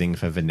his loathing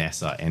for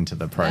Vanessa enter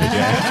the project.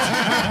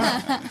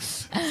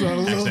 So a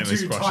little Accidentally too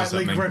squashes tightly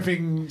something.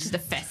 gripping. Just a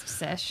fest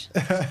sesh.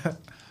 All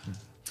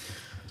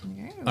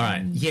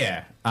right.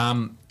 Yeah.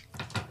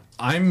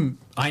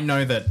 I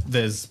know that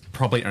there's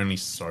probably only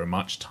so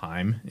much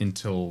time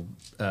until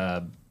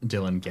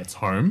Dylan gets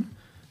home,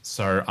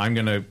 so I'm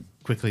gonna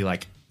quickly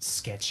like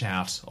sketch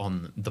out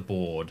on the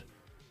board,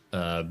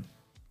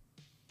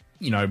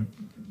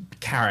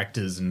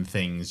 characters and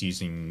things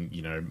using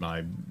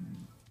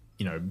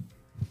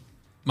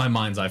my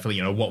mind's eye for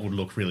what would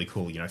look really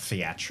cool,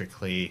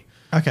 theatrically.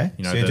 Okay,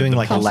 You know, so you're the- doing the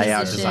like a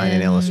layout composition. design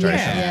and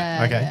illustration.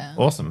 Yeah, okay, yeah.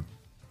 awesome.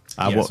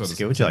 Yeah, What sort of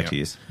skill would you like to something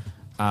use?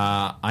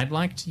 I'd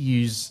like to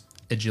use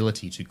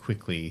agility to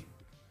quickly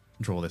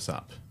draw this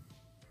up.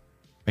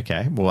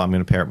 Okay, well, I'm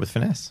going to pair it with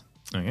finesse.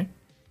 Okay.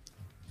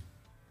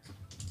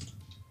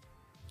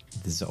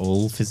 This is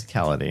all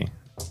physicality.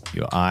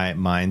 Your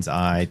mind's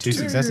eye, 2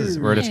 successes.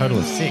 We're at a total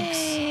of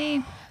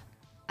 6.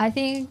 I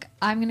think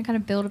I'm going to kind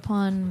of build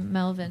upon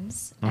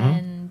Melvin's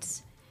and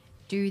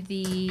do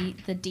the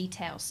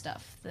detail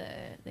stuff,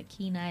 the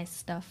keen eye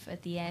stuff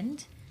at the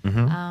end.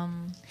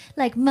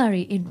 Like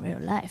Murray in real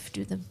life,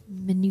 do the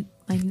minute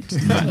details.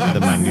 The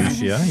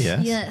minutiae,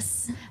 yes.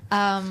 Yes.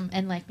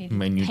 And like maybe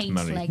Minute paint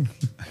Murray.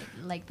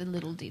 like the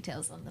little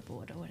details on the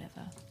board or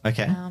whatever.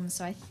 Okay.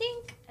 So I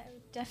think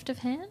deft of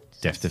hand.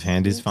 Deft of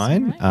hand is That's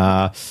fine.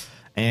 right.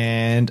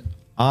 And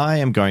I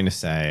am going to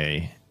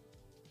say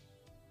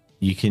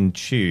you can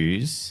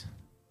choose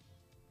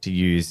to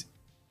use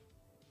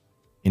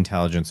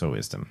intelligence or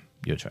wisdom.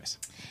 Your choice.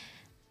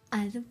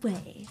 Either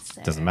way.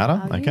 So Doesn't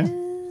matter? I'll Okay.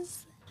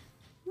 use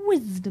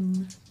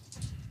wisdom.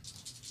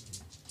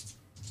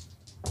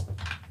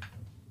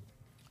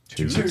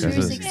 2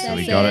 successes. So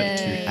we got it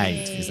to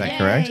 8. Is that Yay,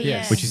 correct?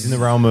 yes. Which is in the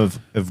realm of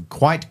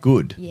quite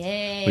good.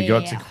 Yeah. We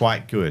got to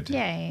quite good.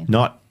 Yay.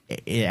 Not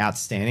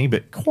outstanding,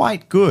 but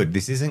quite good.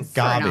 This isn't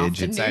For an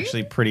garbage. It's afternoon.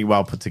 actually pretty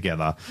well put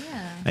together.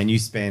 Yeah. And you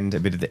spend a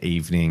bit of the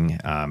evening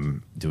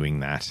doing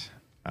that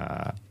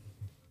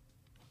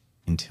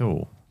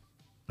until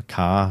the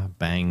car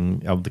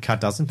the car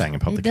doesn't bang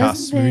and pop. The car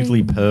doesn't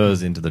smoothly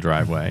purrs into the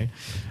driveway,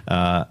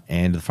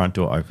 and the front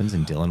door opens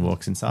and Dylan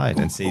walks inside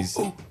and sees.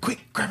 Oh,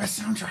 quick, grab a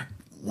soundtrack.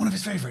 One of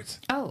his favorites.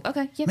 Oh,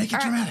 okay. Yep. Make it all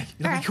right. dramatic.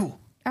 It'll All be right. cool.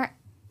 All right.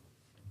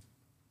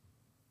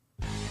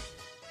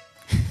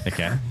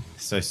 Okay,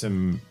 so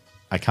some.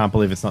 I can't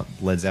believe it's not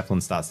Led Zeppelin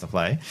starts to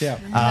play. Yeah.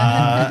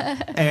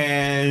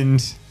 And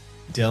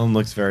Dylan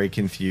looks very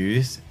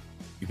confused.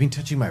 You've been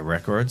touching my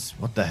records?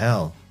 What the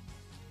hell?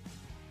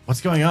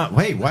 What's going on?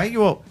 Wait, why are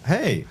you all...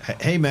 Hey,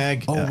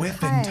 Meg. Oh, we've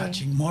been Hi.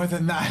 touching more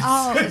than that.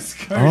 Oh, says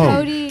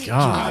Cody. Cody.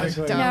 God.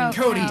 No,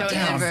 Cody, no.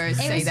 down. Ever It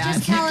say was that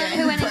just Callum again,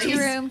 who went into please.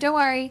 your room. Don't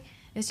worry. It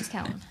was just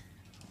Callum.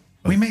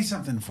 We made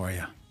something for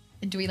you.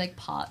 Do we like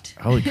part?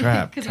 Holy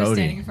crap, Because we're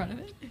standing Cody. in front of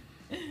it.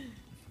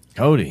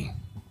 Cody.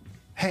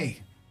 Hey,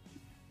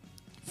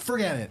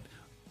 forget it.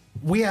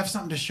 We have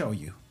something to show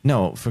you.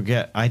 No,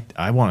 forget.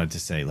 I wanted to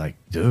say, like,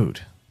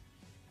 dude,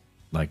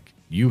 like,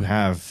 you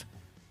have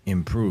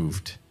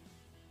improved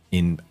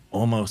in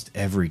almost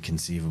every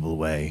conceivable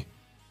way.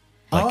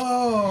 Like,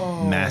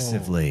 Oh,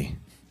 massively.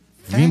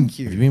 Thank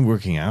you. Have you been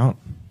working out?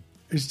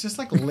 It's just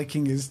like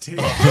licking his teeth.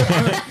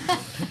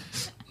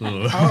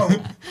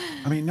 Oh,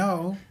 I mean,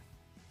 no.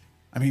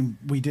 I mean,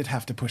 we did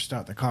have to push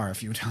start the car a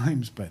few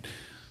times, but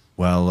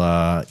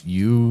Well,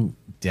 you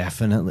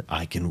definitely.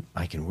 I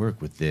can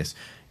work with this.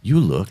 You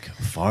look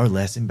far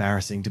less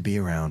embarrassing to be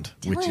around,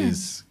 which Dylan.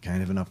 is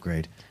kind of an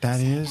upgrade. that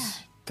is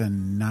the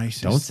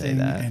nicest Don't say thing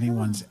that.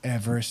 anyone's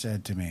ever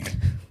said to me.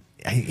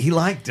 He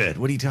liked it.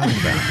 What are you talking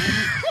about?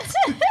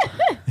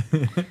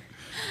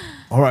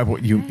 All right,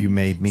 what you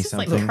made me It's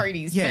like something.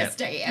 Cody's Yeah. best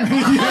day ever.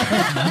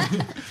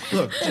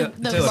 Look, The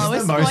Dylan,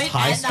 lowest the most point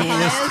high and the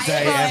schoolist highest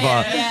day point.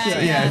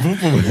 ever.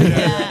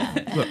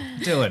 Yeah. look,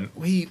 Dylan,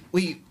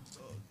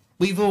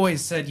 we've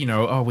always said,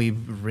 oh, we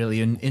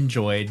really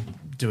enjoyed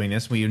doing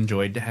this. We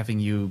enjoyed having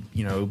you,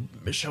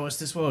 show us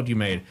this world you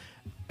made.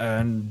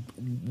 And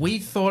we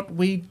thought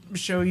we'd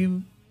show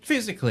you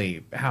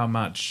physically how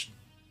much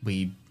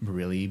we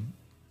really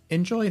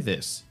enjoy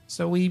this.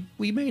 So we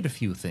made a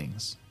few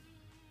things.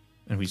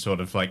 And we sort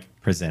of like,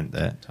 Present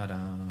that. ta-da.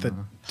 The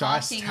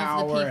dice Parting of the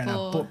tower and a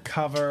people. book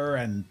cover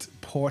and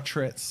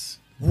portraits.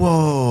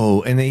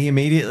 Whoa! And then he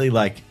immediately,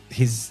 like,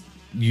 his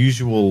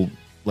usual,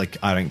 like,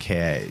 I don't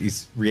care,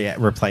 is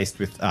replaced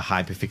with a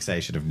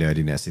hyperfixation of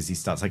nerdiness as he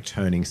starts, like,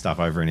 turning stuff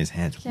over in his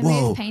hands. Can we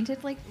Whoa! have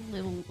painted like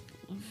little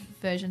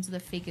versions of the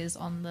figures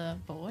on the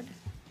board?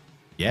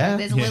 Yeah,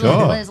 There's a sure.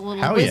 little, there's a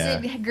little Hell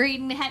wizard yeah.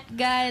 green hat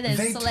guy. There's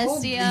They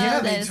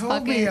Celestia. they there's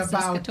told me Pockets,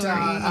 there's about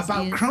Katori,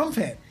 there's-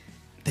 Crumpet.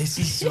 This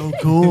is so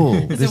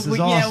cool. This is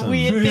awesome.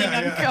 weird thing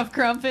Yeah, of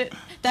Crumpet.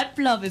 That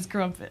blob is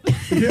Crumpet.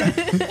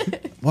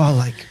 Well,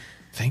 like,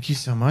 thank you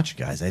so much,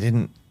 guys. I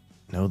didn't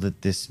know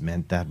that this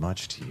meant that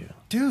much to you.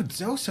 Dude,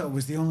 Zoso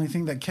was the only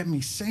thing that kept me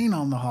sane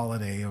on the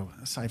holiday,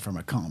 aside from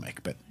a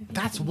comic. But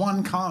that's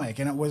one comic,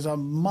 and it was a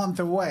month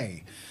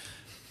away.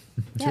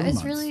 Yeah, 2 it was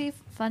months. really a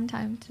fun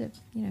time to,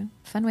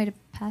 fun way to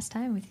pass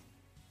time with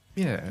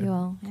Yeah. you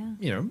all.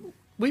 Yeah.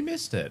 We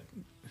missed it.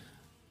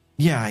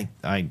 Yeah,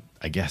 I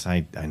guess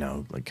I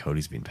know, like,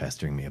 Cody's been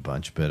pestering me a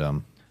bunch, but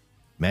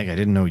Meg, I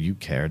didn't know you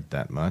cared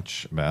that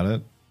much about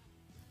it.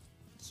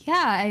 Yeah,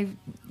 I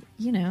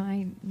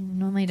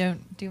normally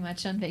don't do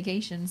much on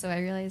vacation, so I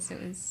realized it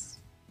was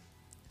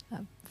a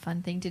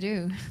fun thing to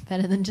do,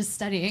 better than just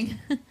studying.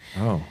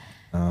 Oh,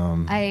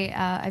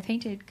 I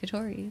painted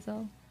Katori as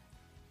well.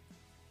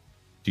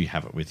 do you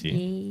have it with you?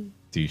 Yeah,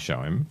 Do you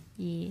show him?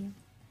 yeah.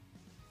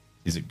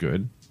 Is it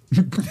good?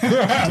 Well, Do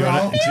you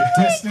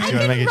want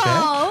to make a check?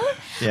 Roll.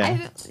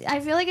 Yeah. I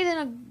feel like it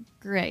didn't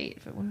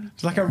great, but when we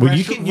It's like a Well,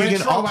 you retro-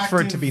 can opt for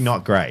it to retroactive- be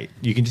not great.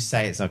 You can just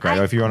say it's not great,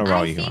 or if you're on a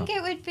roll, you I can. think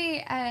it would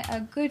be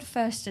a good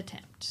first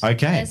attempt.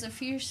 Okay. There's a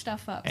few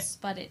stuff ups,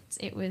 but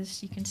it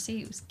was, you can see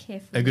it was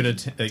carefully A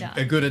good done.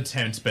 a good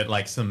attempt, but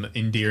like some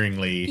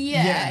endearingly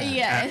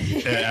Yeah.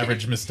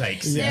 average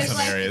mistakes in There's some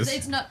like, areas.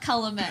 it's not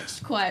color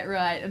matched quite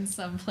right in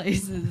some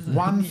places.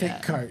 One Yeah.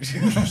 thick coat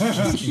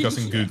You've got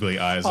some googly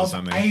eyes or of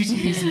something.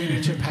 80s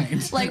miniature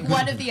paint. Like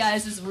one of the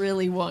eyes is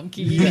really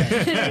wonky.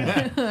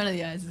 One of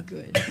the eyes is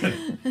good.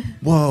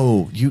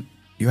 Whoa, you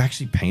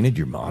actually painted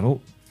your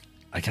model?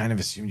 I kind of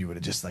assumed you would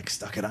have just, like,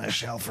 stuck it on a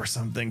shelf or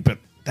something, but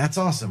that's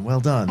awesome.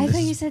 Well done. I This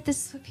thought you is- said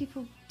this is what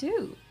people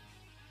do.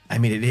 I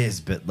mean, it is,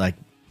 but, like,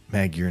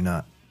 Meg, you're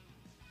not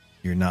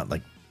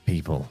like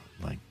people,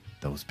 like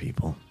those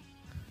people.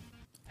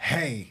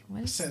 Hey,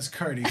 What is- says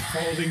Cody,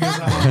 folding his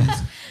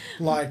arms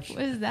like What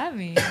does that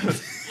mean?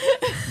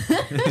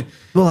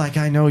 Well, like,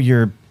 I know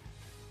you're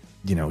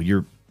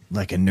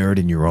like a nerd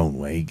in your own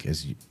way,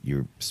 because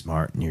you're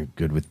smart and you're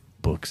good with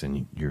books,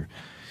 and you're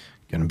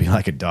gonna be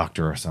like a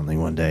doctor or something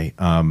one day.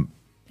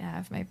 Yeah,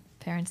 if my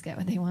parents get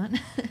what they want.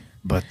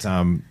 But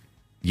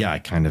yeah, I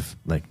kind of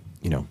like,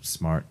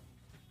 smart,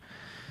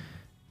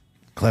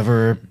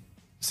 clever,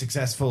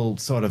 successful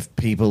sort of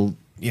people.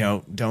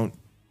 Don't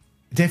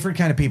different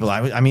kind of people.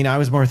 I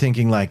was more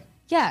thinking like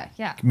yeah.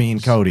 me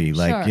and Cody,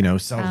 like Sure.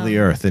 salt of the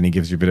earth, and he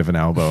gives you a bit of an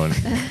elbow,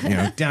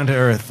 and down to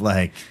earth,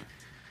 like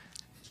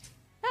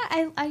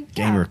I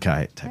gamer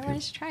kite I type.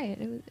 wanted to try it.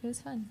 It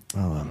was fun.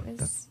 Oh, It was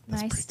that's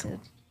nice pretty to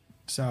cool.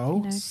 so.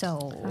 crack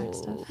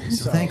stuff.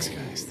 So thanks,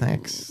 guys.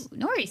 Thanks.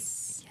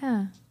 Norris.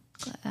 Yeah.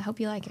 I hope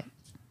you like it.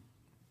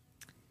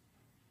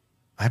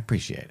 I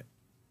appreciate it.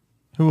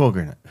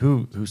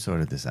 Who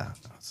sorted this out?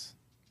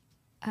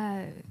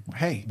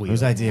 Hey,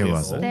 Whose idea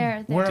was it?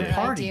 Their We're a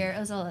party. idea. It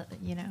was all it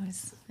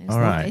was All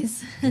right.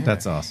 always.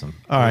 That's awesome.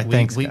 All right,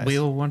 thanks, guys. We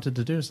all wanted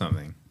to do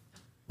something.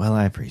 Well,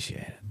 I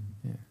appreciate it.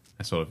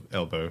 I sort of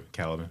elbow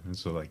Callum and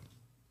sort of like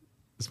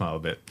smile a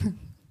bit.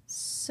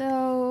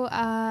 So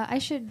I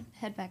should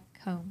head back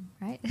home,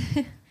 right?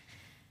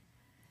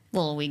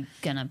 Well, are we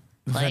gonna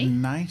The play?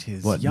 night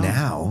is What young.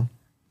 now?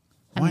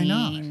 Why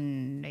not?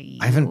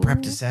 I haven't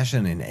prepped a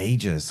session in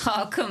ages.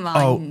 Oh, come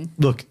Oh, on.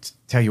 look,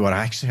 tell you what, I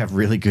actually have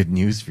really good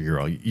news for you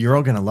all. You're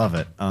all going to love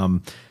it.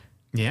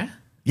 Yeah?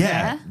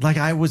 Yeah, like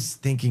I was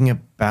thinking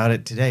about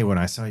it today when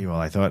I saw you all.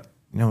 I thought,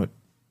 it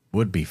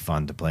would be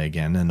fun to play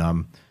again. And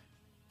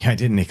I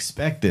didn't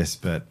expect this,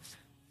 but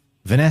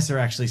Vanessa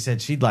actually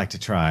said she'd like to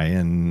try.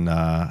 And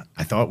I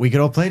thought we could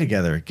all play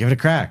together. Give it a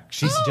crack.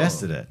 She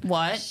suggested it.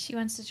 What? She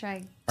wants to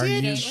try. Are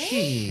you Gateway?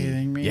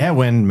 kidding me? Yeah,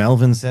 when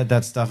Melvin said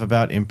that stuff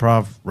about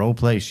improv role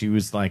play, she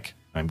was like,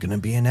 I'm going to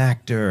be an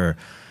actor.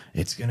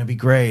 It's going to be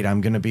great. I'm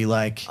going to be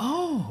like,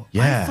 Oh,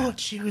 Yeah. I thought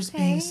she was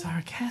being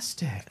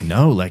sarcastic.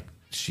 no, like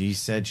she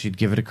said she'd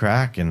give it a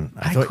crack. And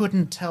I thought,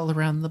 couldn't tell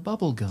around the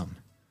bubble gum.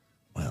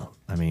 well,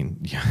 I mean,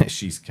 yeah,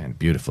 she's kind of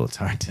beautiful. It's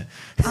hard to,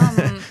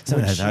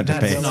 sometimes hard to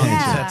pay That's not, attention.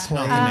 Yeah. that's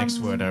not the next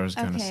word I was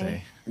going to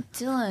okay. say.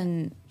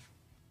 Dylan,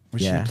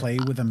 Would Yeah. she play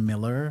with a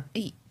miller?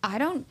 I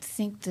don't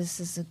think this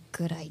is a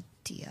good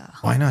idea.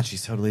 Why not?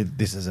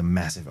 This is a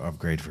massive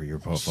upgrade for your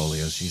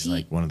portfolio. She's She-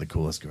 like one of the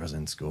coolest girls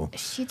in school.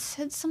 She'd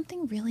said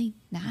something really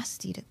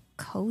nasty to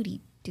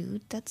Cody,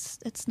 dude.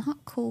 It's not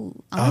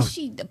cool. Unless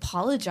she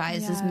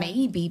apologizes, Yeah.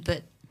 maybe,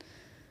 but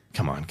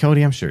Come on,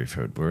 Cody, I'm sure you've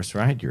heard worse,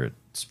 right? You're a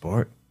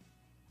sport.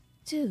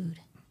 dude.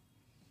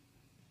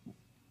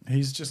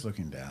 He's just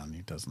looking down.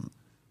 He doesn't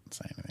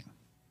say anything.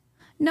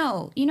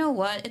 No, you know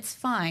what? It's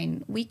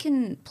fine. We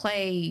can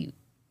play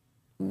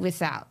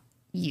without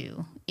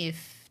you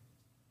if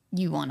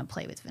you want to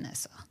play with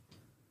Vanessa.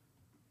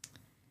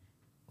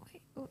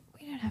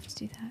 We don't have to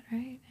do that,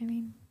 right? I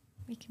mean,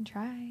 we can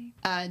try.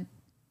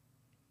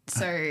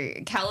 So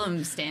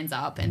Callum stands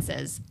up and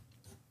says,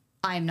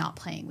 I'm not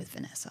playing with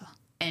Vanessa,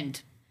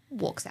 and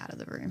walks out of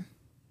the room.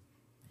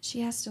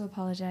 She has to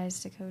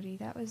apologize to Cody.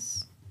 That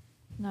was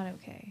not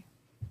okay.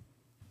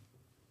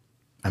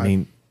 I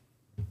mean,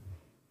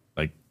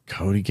 like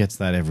Cody gets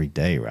that every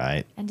day,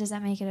 right? And does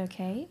that make it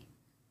okay?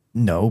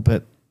 No,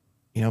 but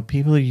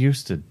people are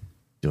used to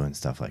doing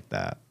stuff like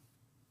that.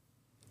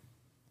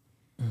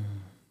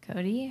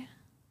 Cody?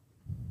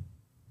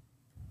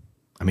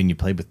 I mean, you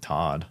played with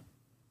Todd.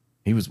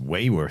 He was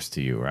way worse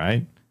to you,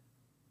 right?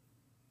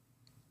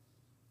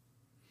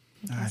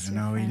 I guess don't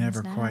we're know. He friends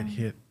never now. quite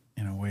hit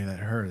in a way that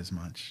hurt as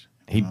much.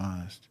 If He- I'm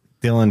honest.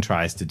 Dylan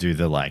tries to do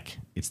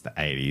it's the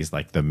 80s,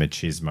 like the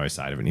machismo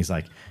side of it. And he's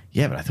like,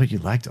 yeah, but I thought you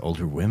liked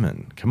older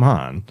women. Come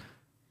on.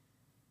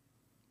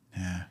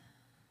 Yeah.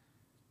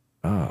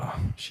 Oh,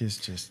 She's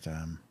just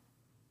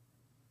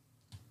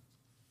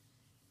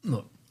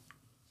Look,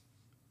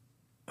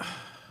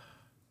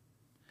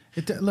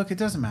 look, it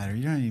doesn't matter.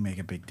 You don't need to make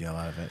a big deal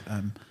out of it.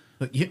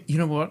 look, you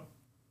know what?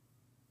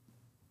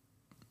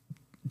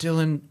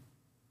 Dylan,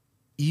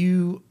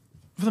 you,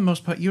 for the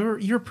most part, you're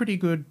a pretty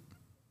good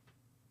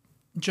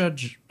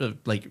judge.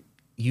 Like,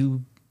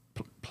 you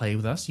play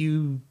with us.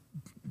 You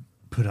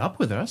put up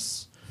with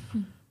us.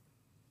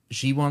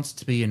 She wants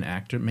to be an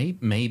actor.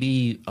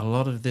 Maybe a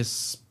lot of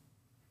this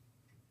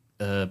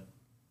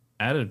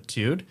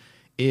attitude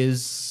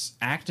is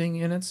acting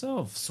in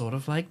itself, sort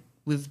of like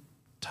with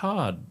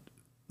Todd.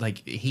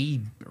 Like,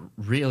 he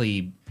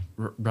really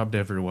rubbed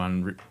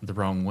everyone the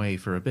wrong way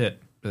for a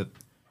bit, but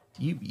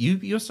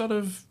you're sort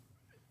of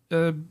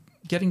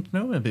getting to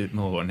know him a bit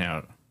more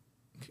now,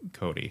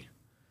 Cody.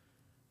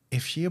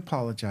 if she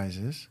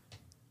apologizes,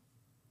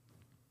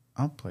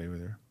 I'll play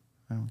with her.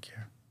 I don't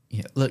care.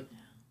 Yeah, look,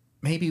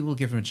 maybe we'll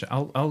give him a chance.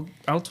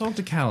 I'll talk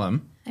to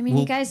Callum. I mean,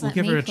 We'll- you guys we'll let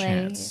give her me a play.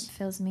 chance. It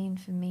feels mean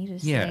for me to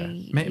Yeah, say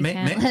you ma-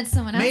 can't let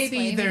someone else maybe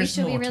play. Maybe there's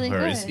she'll more be really to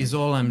her. good. Is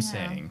all I'm Yeah.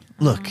 saying.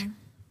 look,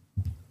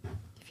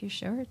 If you're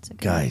sure it's a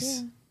good guys,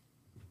 idea.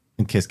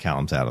 and kiss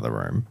Callum's out of the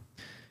room.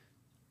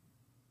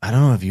 I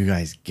don't know if you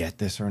guys get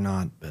this or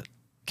not, but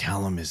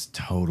Callum has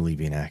totally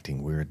been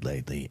acting weird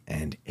lately,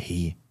 and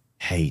he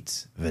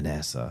hates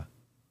Vanessa.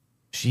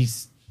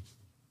 She's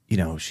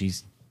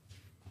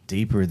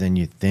deeper than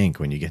you think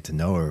when you get to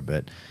know her,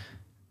 but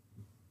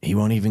he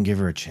won't even give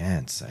her a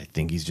chance. I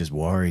think he's just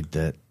worried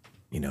that,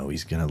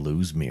 he's going to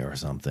lose me or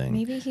something.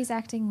 Maybe he's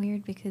acting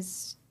weird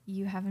because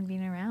you haven't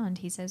been around.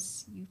 He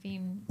says you've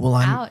been Well,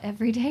 I'm- out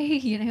every day,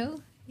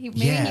 Maybe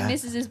he Yeah.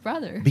 misses his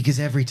brother. Because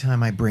every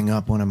time I bring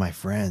up one of my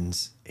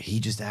friends, he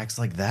just acts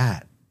like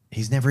that.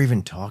 He's never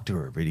even talked to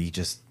her, but he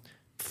just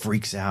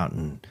freaks out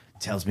and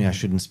tells me I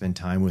shouldn't spend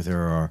time with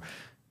her or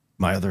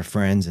my other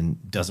friends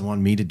and doesn't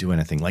want me to do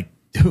anything. Like,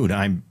 dude,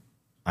 I'm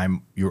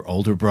your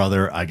older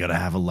brother. I got to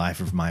have a life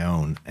of my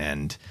own.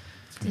 And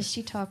Does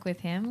she talk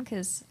with him?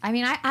 Because I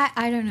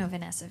don't know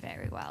Vanessa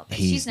very well. But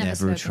He's she's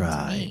never never spoken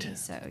tried. to me,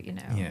 so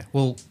Yeah.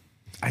 Well,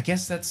 I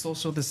guess that's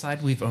also the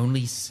side we've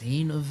only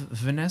seen of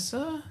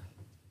Vanessa.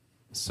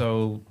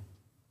 So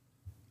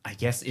I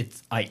guess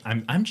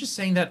I'm just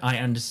saying that I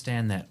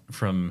understand that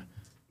from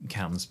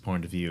Callum's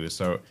point of view.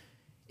 So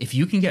if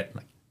you can get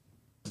like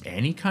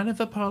any kind of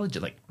apology,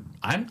 like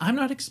I'm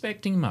not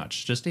expecting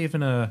much, just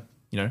even a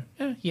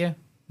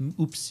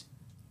oops,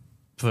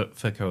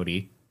 for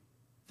Cody,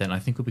 then I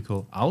think it'll be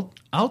cool. I'll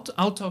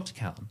talk to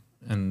Callum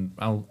and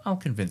I'll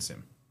convince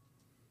him.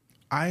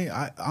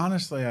 I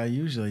honestly, I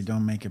usually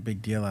don't make a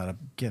big deal out of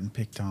getting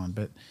picked on,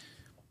 but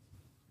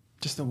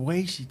just the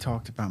way she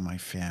talked about my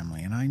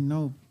family, and I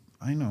know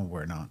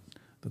we're not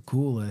the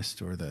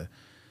coolest or the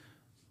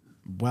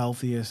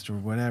wealthiest or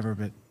whatever,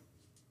 but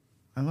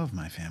I love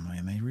my family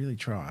and they really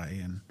try.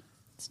 And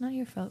It's not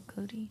your fault,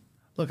 Cody.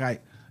 look, I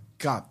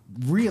got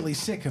really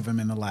sick of him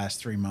in the last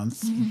 3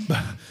 months,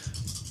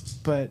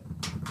 but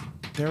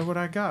they're what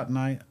I got, and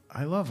I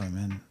love him,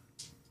 and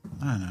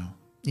I don't know.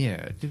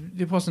 Yeah,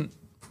 it wasn't,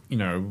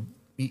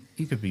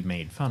 you could be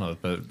made fun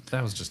of, but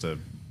that was just a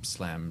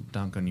slam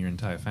dunk on your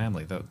entire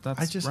family.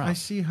 That's I rough.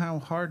 see how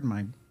hard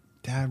my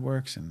dad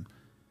works and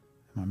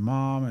my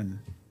mom and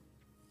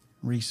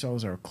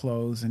resews our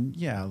clothes, and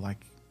yeah, like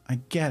I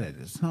get it.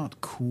 It's not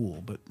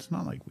cool, but it's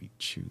not like we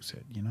choose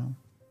it,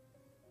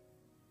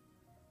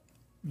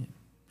 Yeah.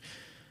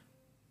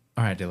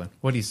 All right, Dylan,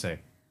 what do you say?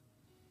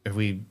 Have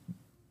we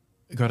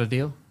got a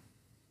deal?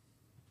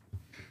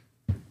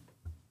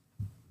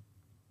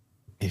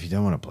 If you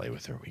don't want to play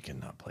with her, we can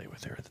not play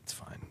with her. That's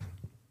fine.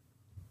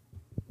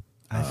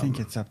 I think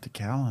it's up to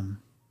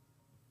Callum.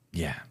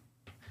 Yeah.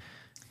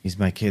 He's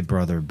my kid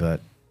brother, but,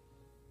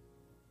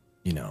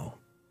 All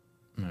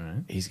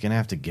right. he's going to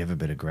have to give a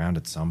bit of ground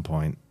at some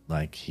point.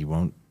 Like, he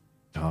won't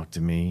talk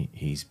to me.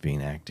 He's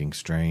been acting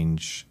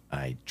strange.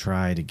 I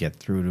try to get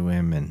through to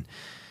him, and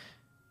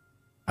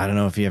I don't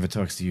know if he ever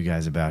talks to you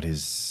guys about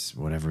his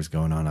whatever's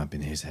going on up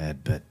in his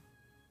head, but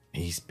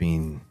he's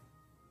been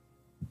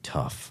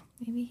tough.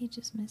 Maybe he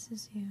just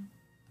misses you.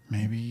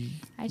 Maybe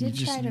I did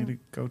you just try to need to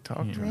go talk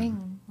to him.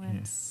 Ring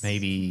once.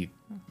 Maybe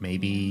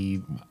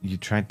You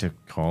tried to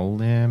call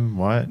him?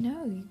 What?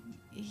 No,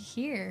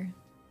 here.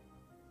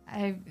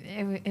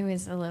 It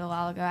was a little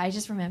while ago. I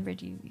just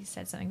remembered you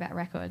said something about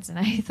records, and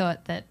I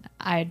thought that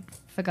I'd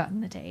forgotten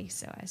the day,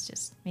 so I was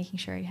just making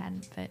sure he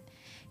hadn't. But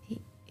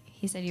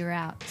he said you were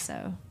out,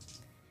 so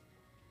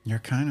You're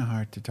kind of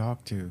hard to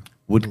talk to.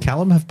 Would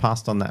Callum have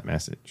passed on that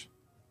message?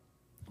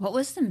 What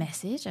was the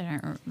message? I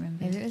don't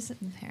remember. maybe it was the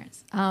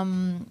parents.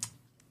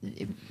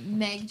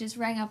 Meg just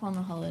rang up on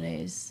the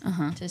holidays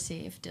to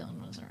see if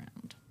Dylan was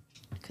around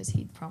because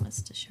he'd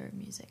promised to show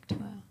music to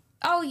her.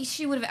 Oh,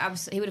 he would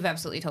have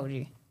absolutely told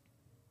you.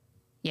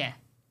 Yeah.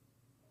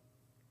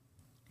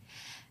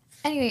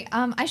 Anyway,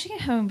 I should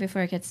get home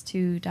before it gets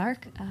too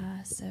dark.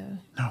 So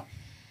No.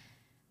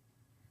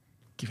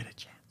 Give it a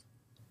chance.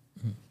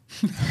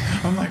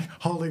 I'm like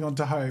holding on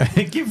to hope.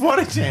 Give what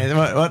a chance.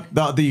 What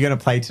that you're going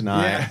to play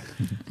tonight? Yeah.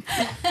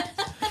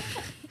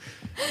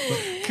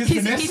 Because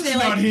He's Vanessa's there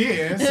not like-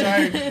 here, so,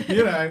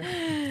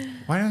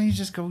 why don't you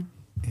just go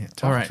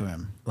talk all right. to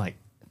him? like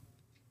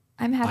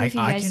I'm happy for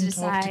you I guys can to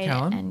talk to decide,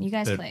 Callum, and you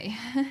guys but- play.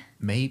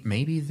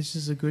 maybe this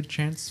is a good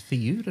chance for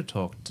you to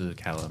talk to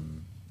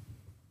Callum.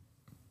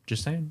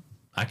 Just saying,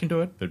 I can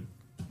do it, but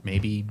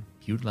maybe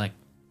you'd like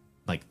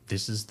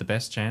this is the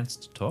best chance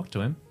to talk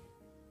to him.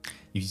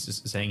 He's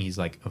just saying he's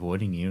like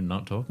avoiding you and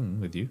not talking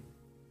with you.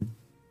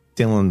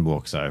 Dylan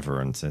walks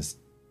over and says,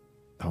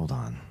 "Hold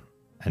on,"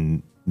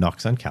 and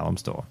knocks on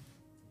Callum's door.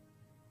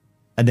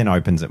 And then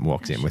opens it and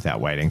walks in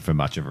without waiting for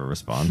much of a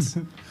response.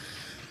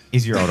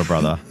 He's your older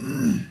brother.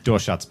 Door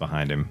shuts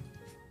behind him.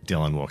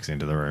 Dylan walks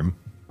into the room.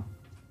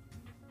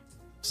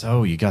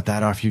 So, you got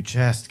that off your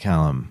chest,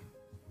 Callum?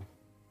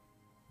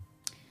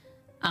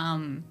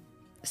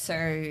 So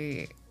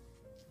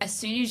as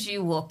soon as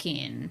you walk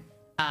in,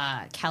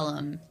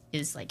 Callum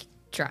is like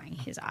drying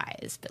his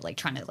eyes, but like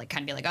trying to like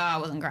kind of be like, "Oh, I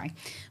wasn't crying,"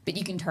 but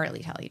you can totally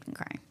tell he'd been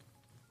crying.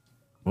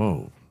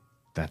 Whoa.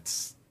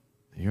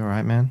 You all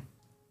right, man?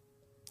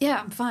 Yeah,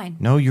 I'm fine.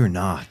 No, you're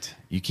not.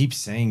 You keep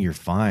saying you're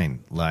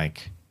fine.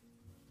 Like,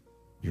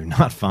 you're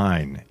not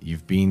fine.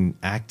 You've been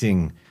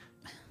acting...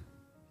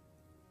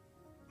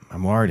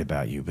 I'm worried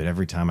about you, but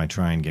every time I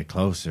try and get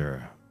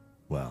closer,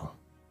 well,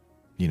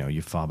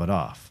 you fob it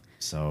off.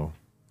 So...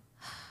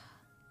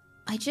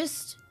 I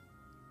just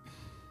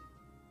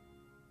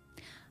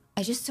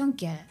don't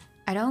get it.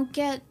 I don't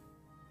get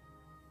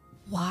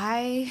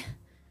why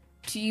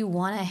do you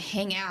want to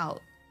hang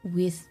out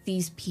with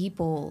these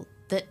people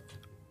that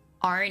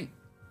aren't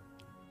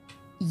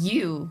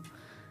you?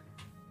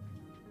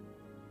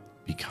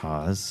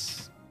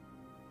 Because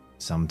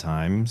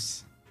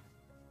sometimes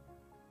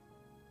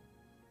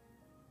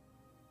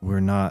we're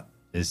not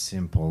as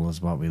simple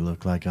as what we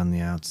look like on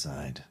the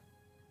outside.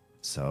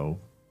 So,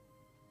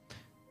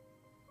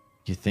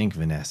 you think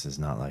Vanessa's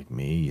not like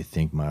me, you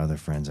think my other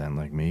friends aren't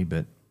like me,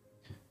 but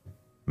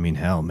I mean,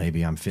 hell,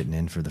 maybe I'm fitting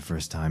in for the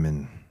first time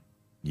in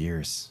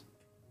years.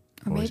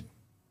 Or Always-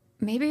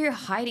 maybe you're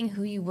hiding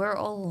who you were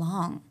all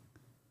along.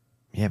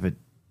 Yeah, but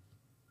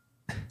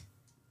there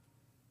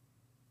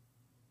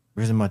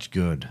isn't much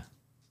good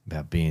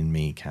about being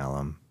me,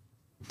 Callum.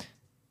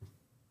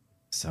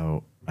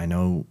 So I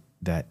know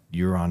that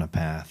you're on a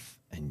path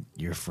and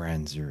your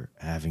friends are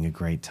having a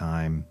great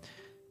time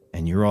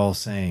and you're all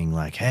saying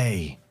like,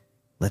 hey,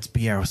 let's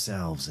be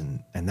ourselves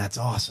and that's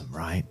awesome,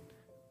 right?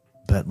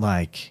 but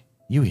like,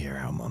 you hear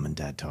how mom and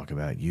dad talk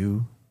about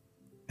you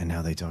and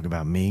how they talk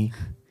about me.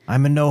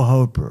 I'm a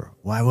no-hoper.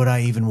 Why would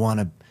I even want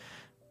to?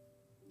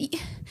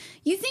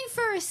 You think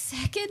for a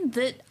second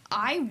that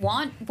I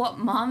want what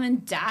mom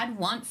and dad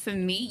want for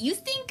me? You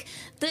think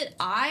that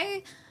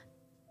I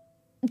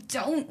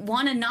don't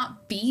want to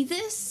not be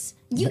this?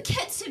 You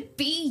get to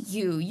be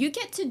you. You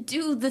get to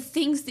do the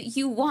things that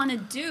you want to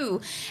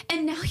do.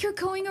 And now you're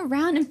going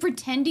around and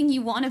pretending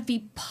you want to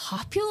be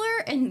popular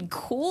and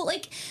cool.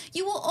 Like,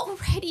 you were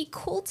already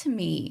cool to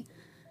me.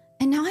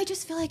 And now I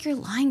just feel like you're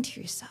lying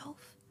to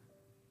yourself.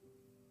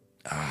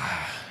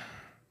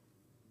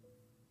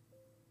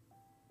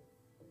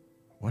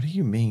 What do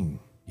you mean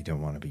you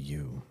don't want to be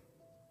you?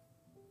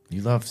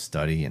 You love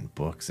study and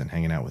books and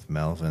hanging out with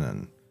Melvin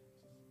and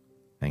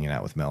hanging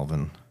out with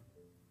Melvin.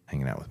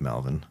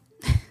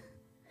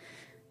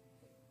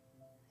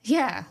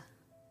 Yeah,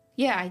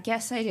 I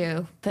guess I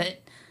do,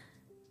 but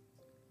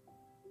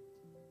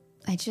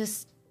I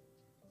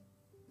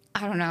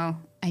don't know.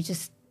 I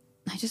just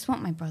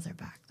want my brother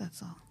back,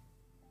 that's all.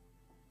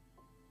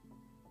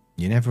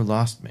 You never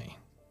lost me.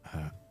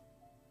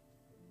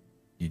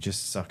 You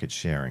just suck at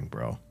sharing,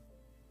 bro.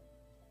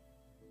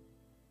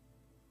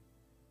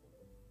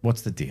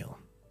 What's the deal?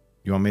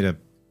 You want me to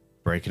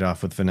break it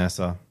off with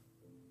Vanessa?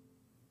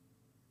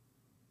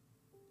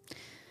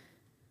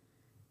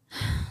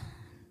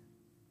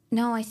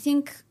 No, I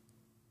think...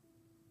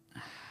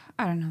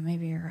 I don't know,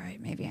 maybe you're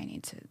right. Maybe I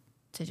need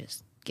to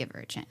just give her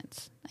a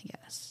chance, I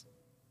guess.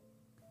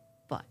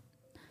 But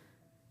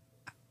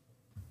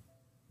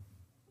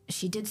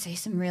she did say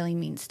some really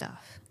mean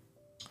stuff.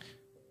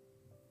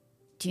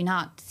 Do you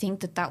not think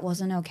that that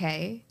wasn't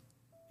okay?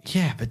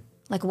 Yeah, but...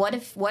 Like, what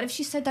if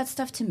she said that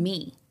stuff to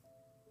me?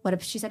 What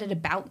if she said it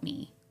about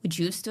me? Would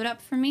you have stood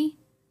up for me?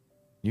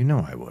 You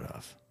know I would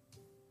have.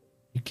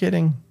 You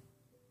kidding?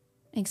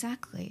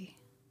 Exactly.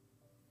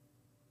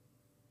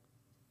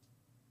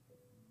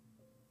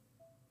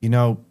 You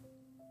know,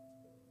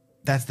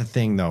 that's the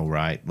thing though,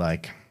 right?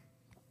 Like,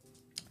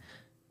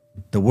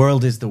 the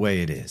world is the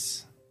way it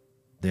is.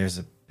 There's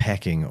a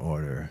pecking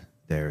order.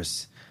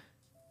 There's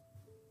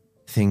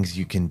things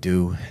you can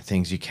do,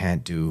 things you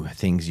can't do,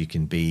 things you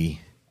can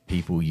be,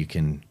 people you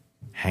can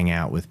hang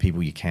out with,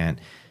 people you can't.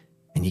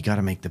 And you got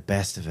to make the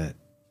best of it.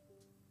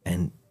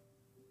 And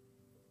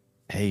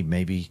hey,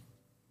 maybe,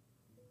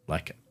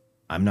 like,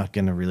 I'm not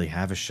going to really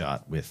have a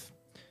shot with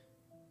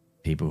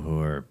people who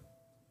are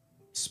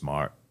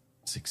smart,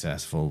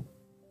 successful,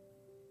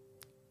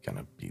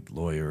 gonna be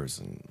lawyers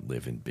and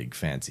live in big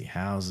fancy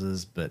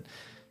houses. But,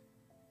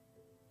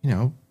 you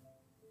know,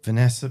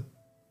 Vanessa,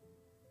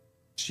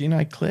 she and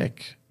I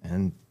click.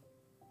 And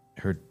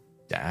her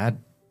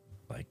dad,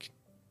 like,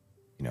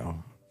 you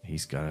know,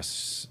 he's got a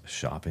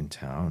shop in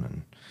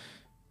town.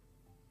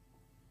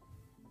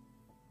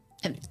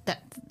 And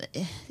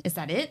is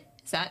that it?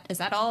 Is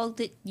that all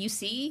that you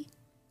see?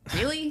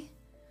 Really?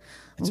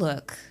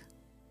 Look,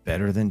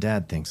 Better than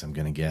Dad thinks I'm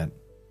gonna get.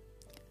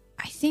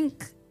 I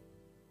think,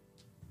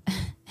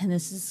 and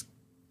this is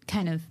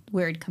kind of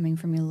weird coming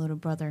from your little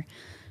brother,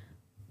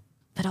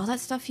 but all that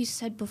stuff you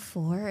said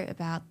before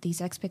about these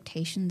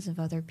expectations of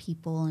other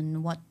people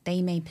and what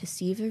they may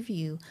perceive of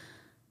you,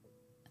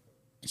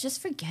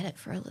 just forget it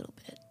for a little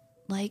bit.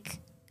 Like,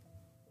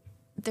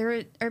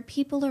 there are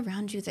people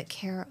around you that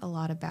care a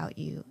lot about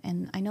you,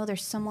 and I know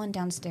there's someone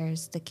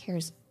downstairs that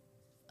cares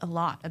a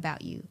lot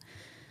about you.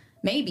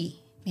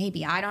 Maybe,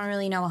 I don't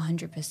really know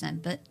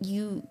 100%, but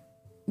you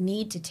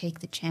need to take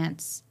the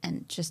chance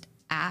and just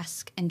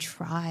ask and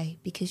try,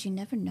 because you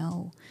never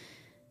know.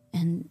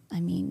 And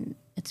I mean,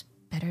 it's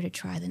better to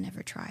try than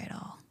never try at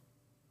all.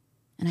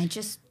 And I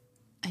just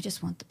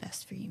want the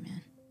best for you,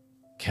 man.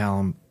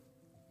 Callum,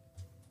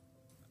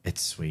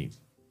 it's sweet.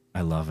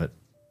 I love it.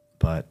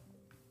 But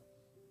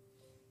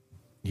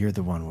you're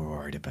the one we're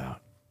worried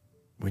about.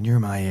 When you're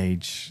my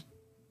age,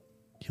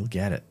 you'll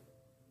get it.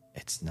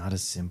 It's not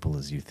as simple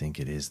as you think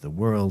it is. The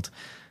world,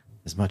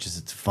 as much as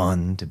it's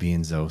fun to be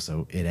in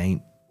Zoso, it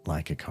ain't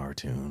like a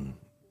cartoon.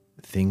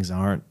 Things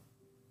aren't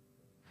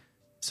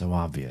so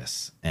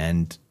obvious.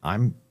 And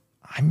I'm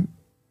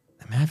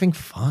having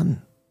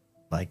fun.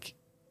 Like,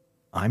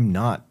 I'm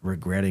not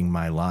regretting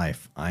my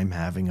life. I'm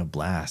having a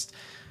blast.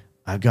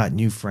 I've got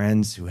new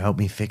friends who help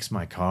me fix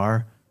my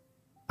car.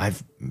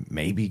 I've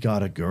maybe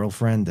got a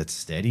girlfriend that's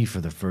steady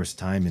for the first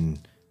time in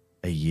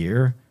a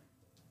year.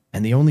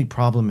 And the only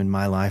problem in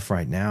my life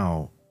right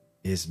now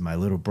is my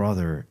little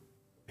brother,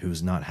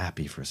 who's not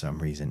happy for some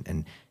reason.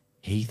 And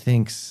he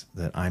thinks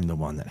that I'm the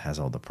one that has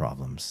all the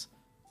problems.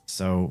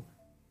 So,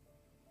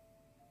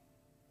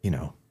 you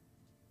know,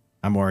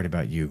 I'm worried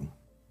about you.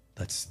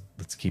 Let's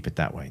keep it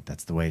that way.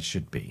 That's the way it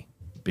should be.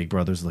 Big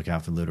brothers look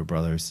out for little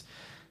brothers.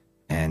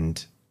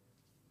 And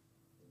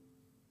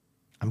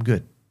I'm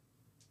good.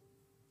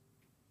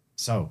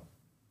 So,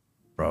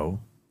 bro,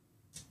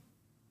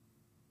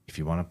 if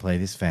you want to play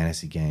this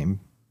fantasy game,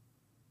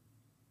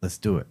 let's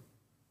do it.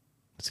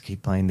 Let's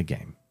keep playing the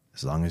game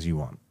as long as you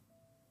want.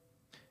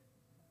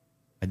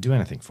 I'd do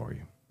anything for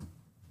you.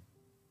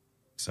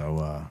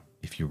 So,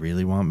 if you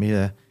really want me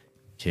to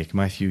kick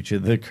my future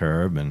to the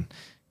curb and,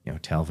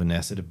 tell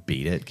Vanessa to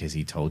beat it because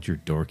he told your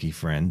dorky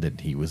friend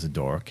that he was a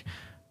dork,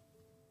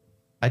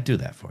 I'd do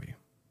that for you.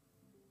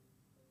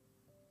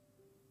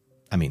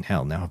 I mean,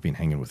 hell, now I've been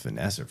hanging with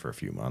Vanessa for a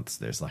few months.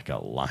 There's like a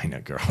line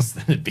of girls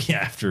that'd be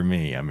after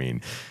me. I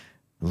mean,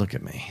 look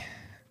at me.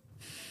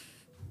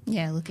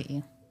 Yeah, look at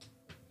you.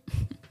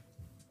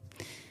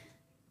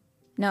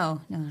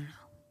 No.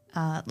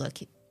 Look,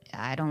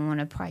 I don't want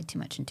to pry too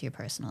much into your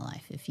personal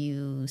life. If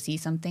you see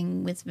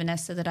something with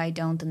Vanessa that I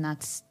don't, then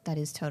that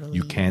is totally...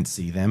 You can't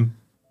see them?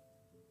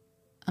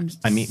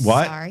 I mean,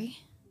 what? Sorry.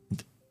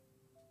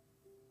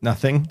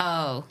 Nothing?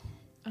 Oh.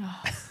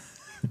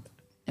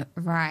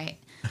 Right.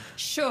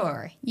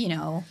 Sure.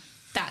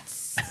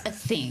 That's a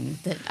thing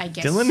that I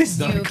guess Dylan is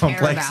not you a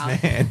complex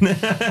care about.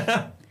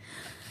 man.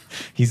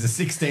 He's a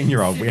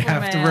 16-year-old. We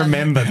have to Superman.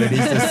 remember that he's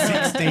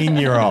a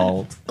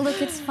 16-year-old.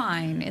 Look, it's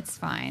fine. It's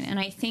fine. And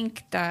I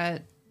think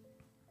that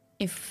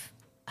if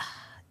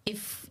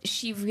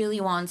she really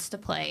wants to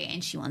play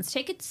and she wants to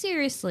take it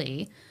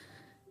seriously,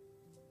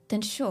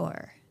 then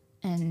sure.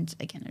 And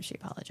again, if she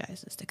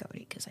apologizes to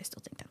Cody, because I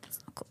still think that's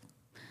not cool.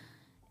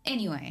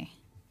 Anyway,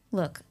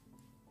 look,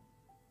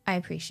 I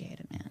appreciate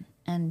it, man.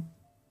 And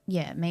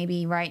yeah,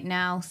 maybe right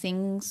now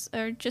things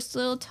are just a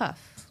little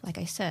tough, like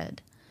I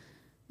said.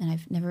 And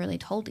I've never really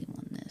told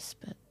anyone this,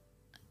 but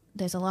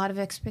there's a lot of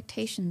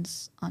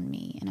expectations on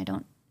me, and I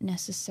don't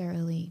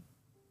necessarily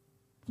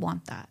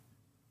want that.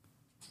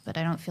 But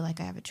I don't feel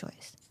like I have a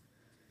choice.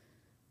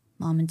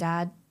 Mom and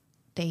Dad,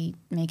 they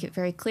make it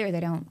very clear they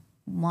don't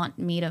want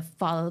me to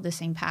follow the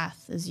same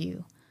path as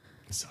you.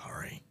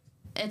 Sorry.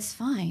 It's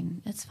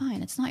fine. It's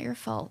fine. It's not your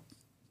fault.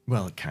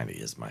 Well, it kind of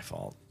is my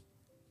fault.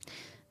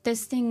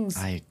 There's things...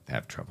 I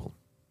have trouble,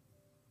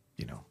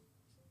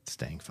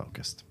 staying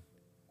focused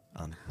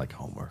on, like,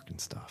 homework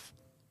and stuff.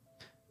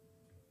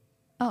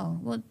 Oh,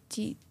 well,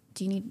 do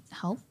you need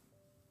help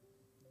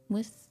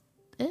with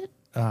it?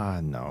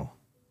 No.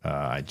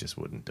 I just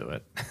wouldn't do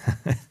it.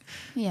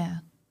 Yeah,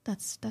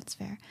 that's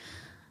fair.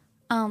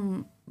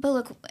 But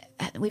look,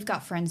 we've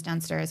got friends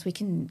downstairs. We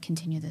can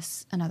continue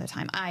this another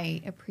time.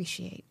 I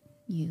appreciate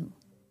you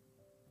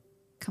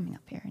coming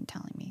up here and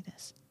telling me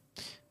this.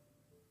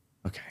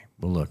 Okay.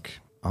 Well, look,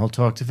 I'll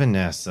talk to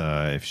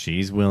Vanessa if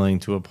she's willing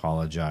to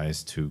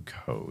apologize to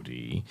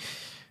Cody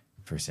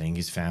for saying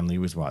his family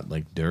was what,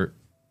 like dirt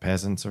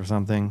peasants or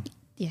something?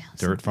 Yeah.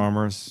 Dirt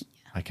farmers?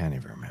 Yeah. I can't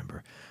even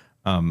remember.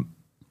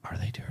 Are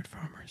they dirt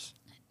farmers?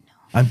 No.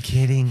 I'm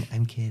kidding.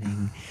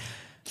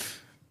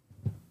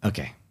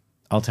 Okay.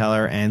 I'll tell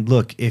her. And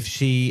look, if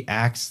she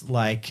acts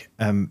like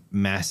a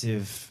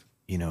massive,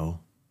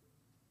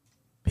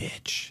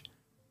 bitch,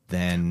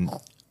 then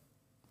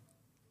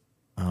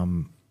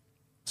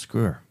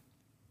screw her.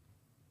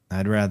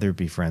 I'd rather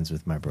be friends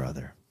with my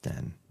brother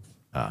than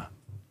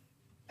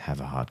have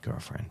a hot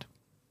girlfriend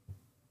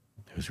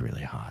who's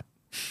really hot.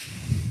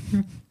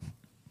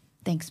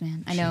 Thanks,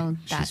 man. I know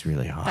she's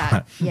really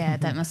hot.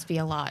 That must be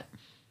a lot.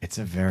 It's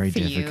a very For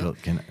you. difficult.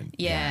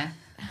 Yeah.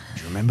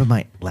 Do you remember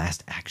my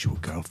last actual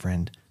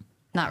girlfriend?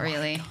 Not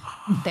really.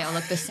 They all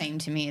look the same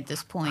to me at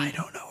this point. I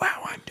don't know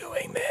how I'm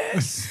doing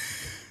this.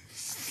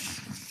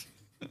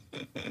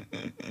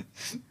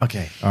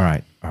 Okay. All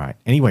right.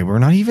 Anyway, we're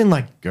not even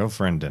like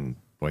girlfriend and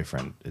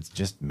boyfriend. It's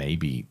just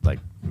maybe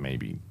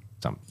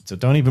some. So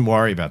don't even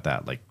worry about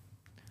that. Like,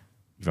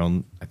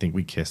 I think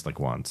we kissed like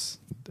once.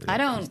 I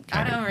don't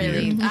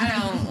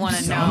want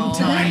to know.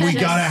 Sometime we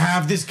gotta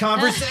have this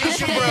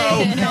conversation,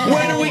 bro.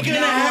 When are we gonna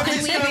have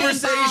this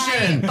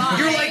conversation? Bye.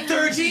 You're like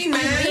 13, man.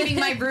 I'm leaving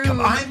my room.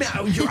 Come on,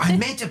 I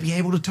meant to be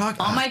able to talk.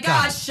 Oh my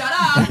gosh, shut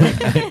up.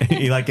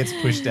 He like gets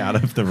pushed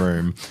out of the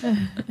room.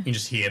 You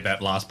just hear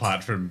that last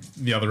part from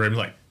the other room,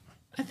 like,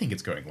 I think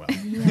it's going well.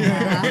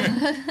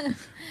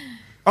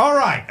 All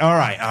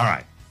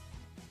right.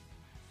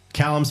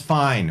 Callum's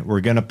fine.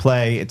 We're gonna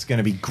play. It's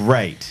gonna be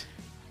great.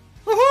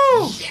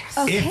 Woohoo! Yes.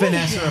 Okay. If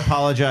Vanessa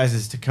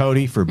apologizes to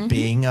Cody for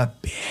being a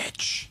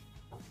bitch.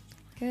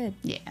 Good.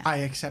 Yeah. I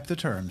accept the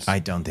terms. I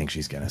don't think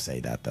she's gonna say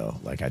that though.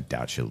 Like, I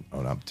doubt she'll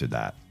own up to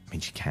that. I mean,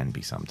 she can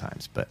be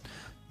sometimes, but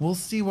We'll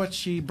see what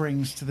she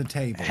brings to the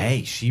table.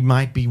 hey, she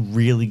might be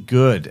really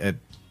good at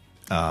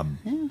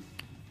Acting.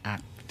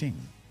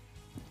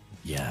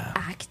 yeah.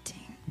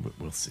 Acting.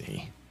 We'll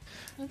see.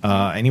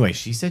 Anyway,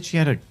 she said she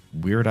had a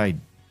weird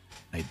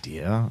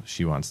idea.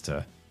 She wants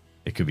to.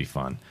 It could be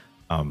fun.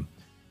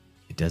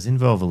 It does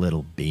involve a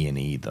little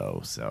B&E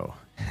though. So,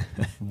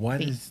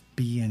 What is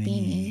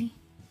B&E?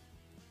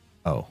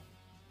 oh,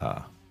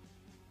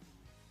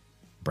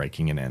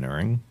 breaking and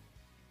entering.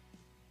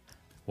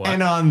 What?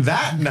 And on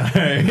that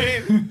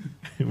note,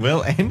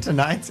 we'll end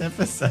tonight's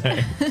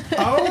episode.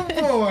 Oh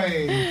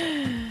boy.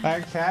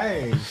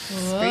 Okay.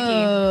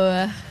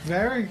 Whoa.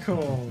 Very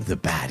cool. The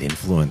bad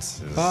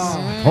influences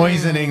Oh.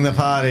 poisoning the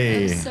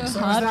party. So So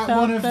hot is that out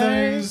one of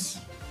there. those?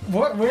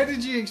 Where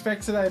did you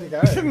expect today to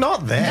go?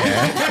 Not there.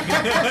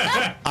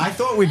 I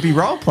thought we'd be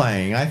role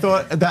playing. I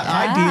thought that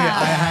idea,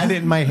 I had it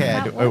in my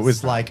head. That It was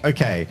was like,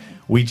 okay,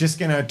 we're just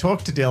going to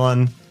talk to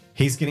Dylan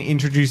he's going to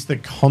introduce the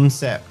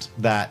concept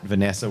that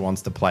Vanessa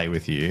wants to play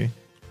with you.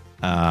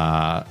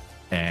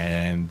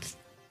 And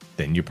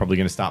then you're probably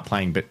going to start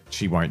playing, but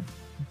she won't.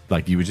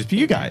 Like, you would just be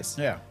you guys.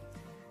 Yeah.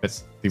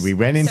 But we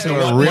went into So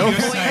a what real, you're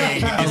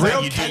saying a is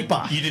real that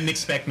caper. you didn't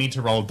expect me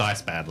to roll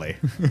dice badly.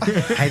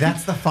 Hey,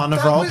 that's the fun of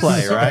That was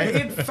roleplay, so- right?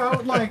 It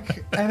felt like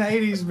an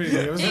 80s movie.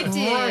 It was It great.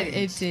 did.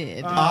 It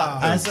did.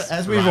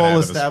 As we've right all out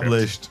of the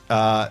established,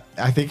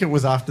 I think it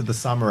was after the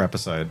summer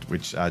episode,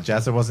 which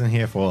Jazza wasn't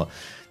here for,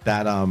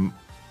 that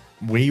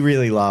we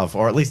really love,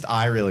 or at least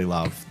I really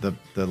love,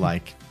 the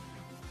like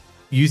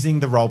using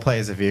the roleplay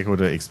as a vehicle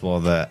to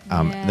explore the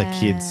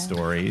kids'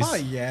 stories. Oh,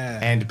 yeah.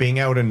 And being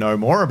able to know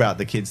more about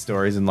the kids'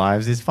 stories and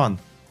lives is fun.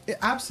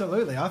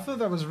 Absolutely. I thought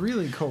that was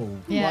really cool.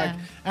 Yeah. Like,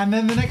 and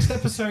then the next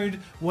episode,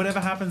 whatever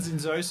happens in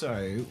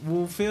Zoso,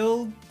 will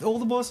feel all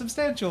the more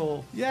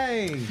substantial.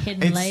 Yay.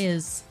 Hidden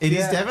layers. It is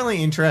Yeah.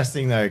 definitely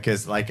interesting though,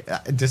 because like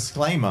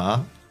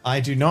disclaimer, I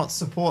do not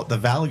support the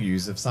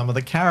values of some of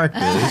the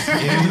characters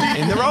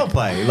in the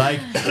roleplay.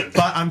 Like,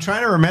 but I'm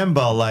trying to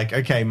remember, like,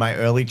 okay, my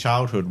early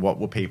childhood, what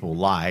were people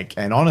like?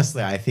 And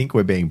honestly, I think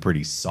we're being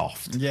pretty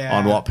soft Yeah.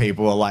 on what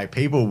people were like.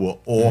 People were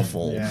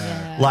awful.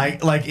 Yeah.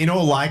 Like in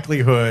all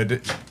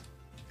likelihood,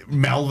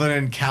 Melvin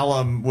and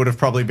Callum would have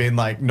probably been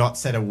like not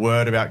said a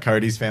word about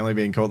Cody's family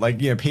being called. Like,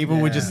 you know, people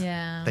were just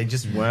Yeah. they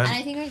just weren't. And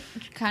I think I'm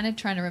kind of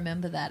trying to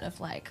remember that of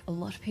like a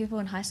lot of people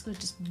in high school are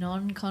just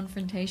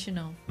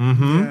non-confrontational.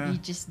 Yeah. You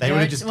just They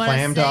would've don't just wanna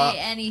clammed say up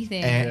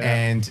anything.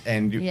 and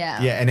Yeah.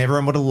 and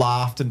everyone would have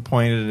laughed and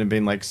pointed and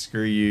been like,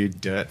 "Screw you,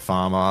 dirt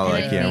farmer!" And I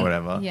Like, think-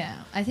 whatever. Yeah,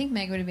 I think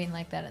Meg would have been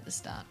like that at the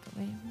start, but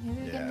maybe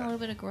we're getting a little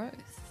bit of growth.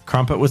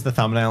 Crumpet was the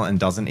thumbnail and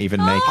doesn't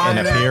even make Oh, an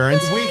no.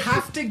 appearance. We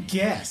have to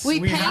guess.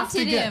 We have to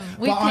painted guess. him.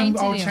 We But painted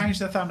I'll him. change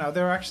the thumbnail.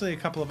 There are actually a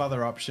couple of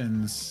other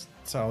options.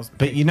 So I was,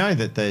 But you know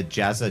that the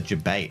Jazza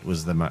debate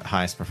was the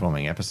highest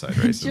performing episode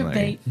recently.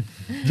 Debate.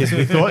 Because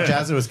we thought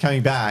Jazza was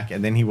coming back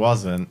and then he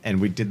wasn't,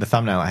 and we did the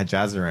thumbnail that had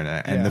Jazza in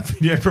it, and Yeah. the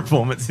video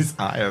performance is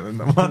higher than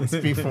the ones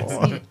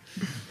before.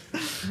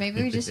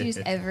 Maybe we just use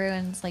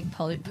everyone's like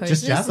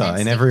poses Jazza and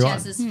in stick everyone.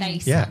 Jazz's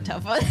face Yeah. on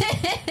top of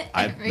it.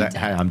 Every Hey,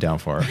 time. I'm down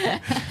for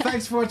it.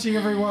 thanks for watching,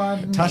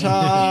 everyone.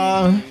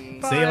 Ta-ta!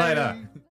 See you later.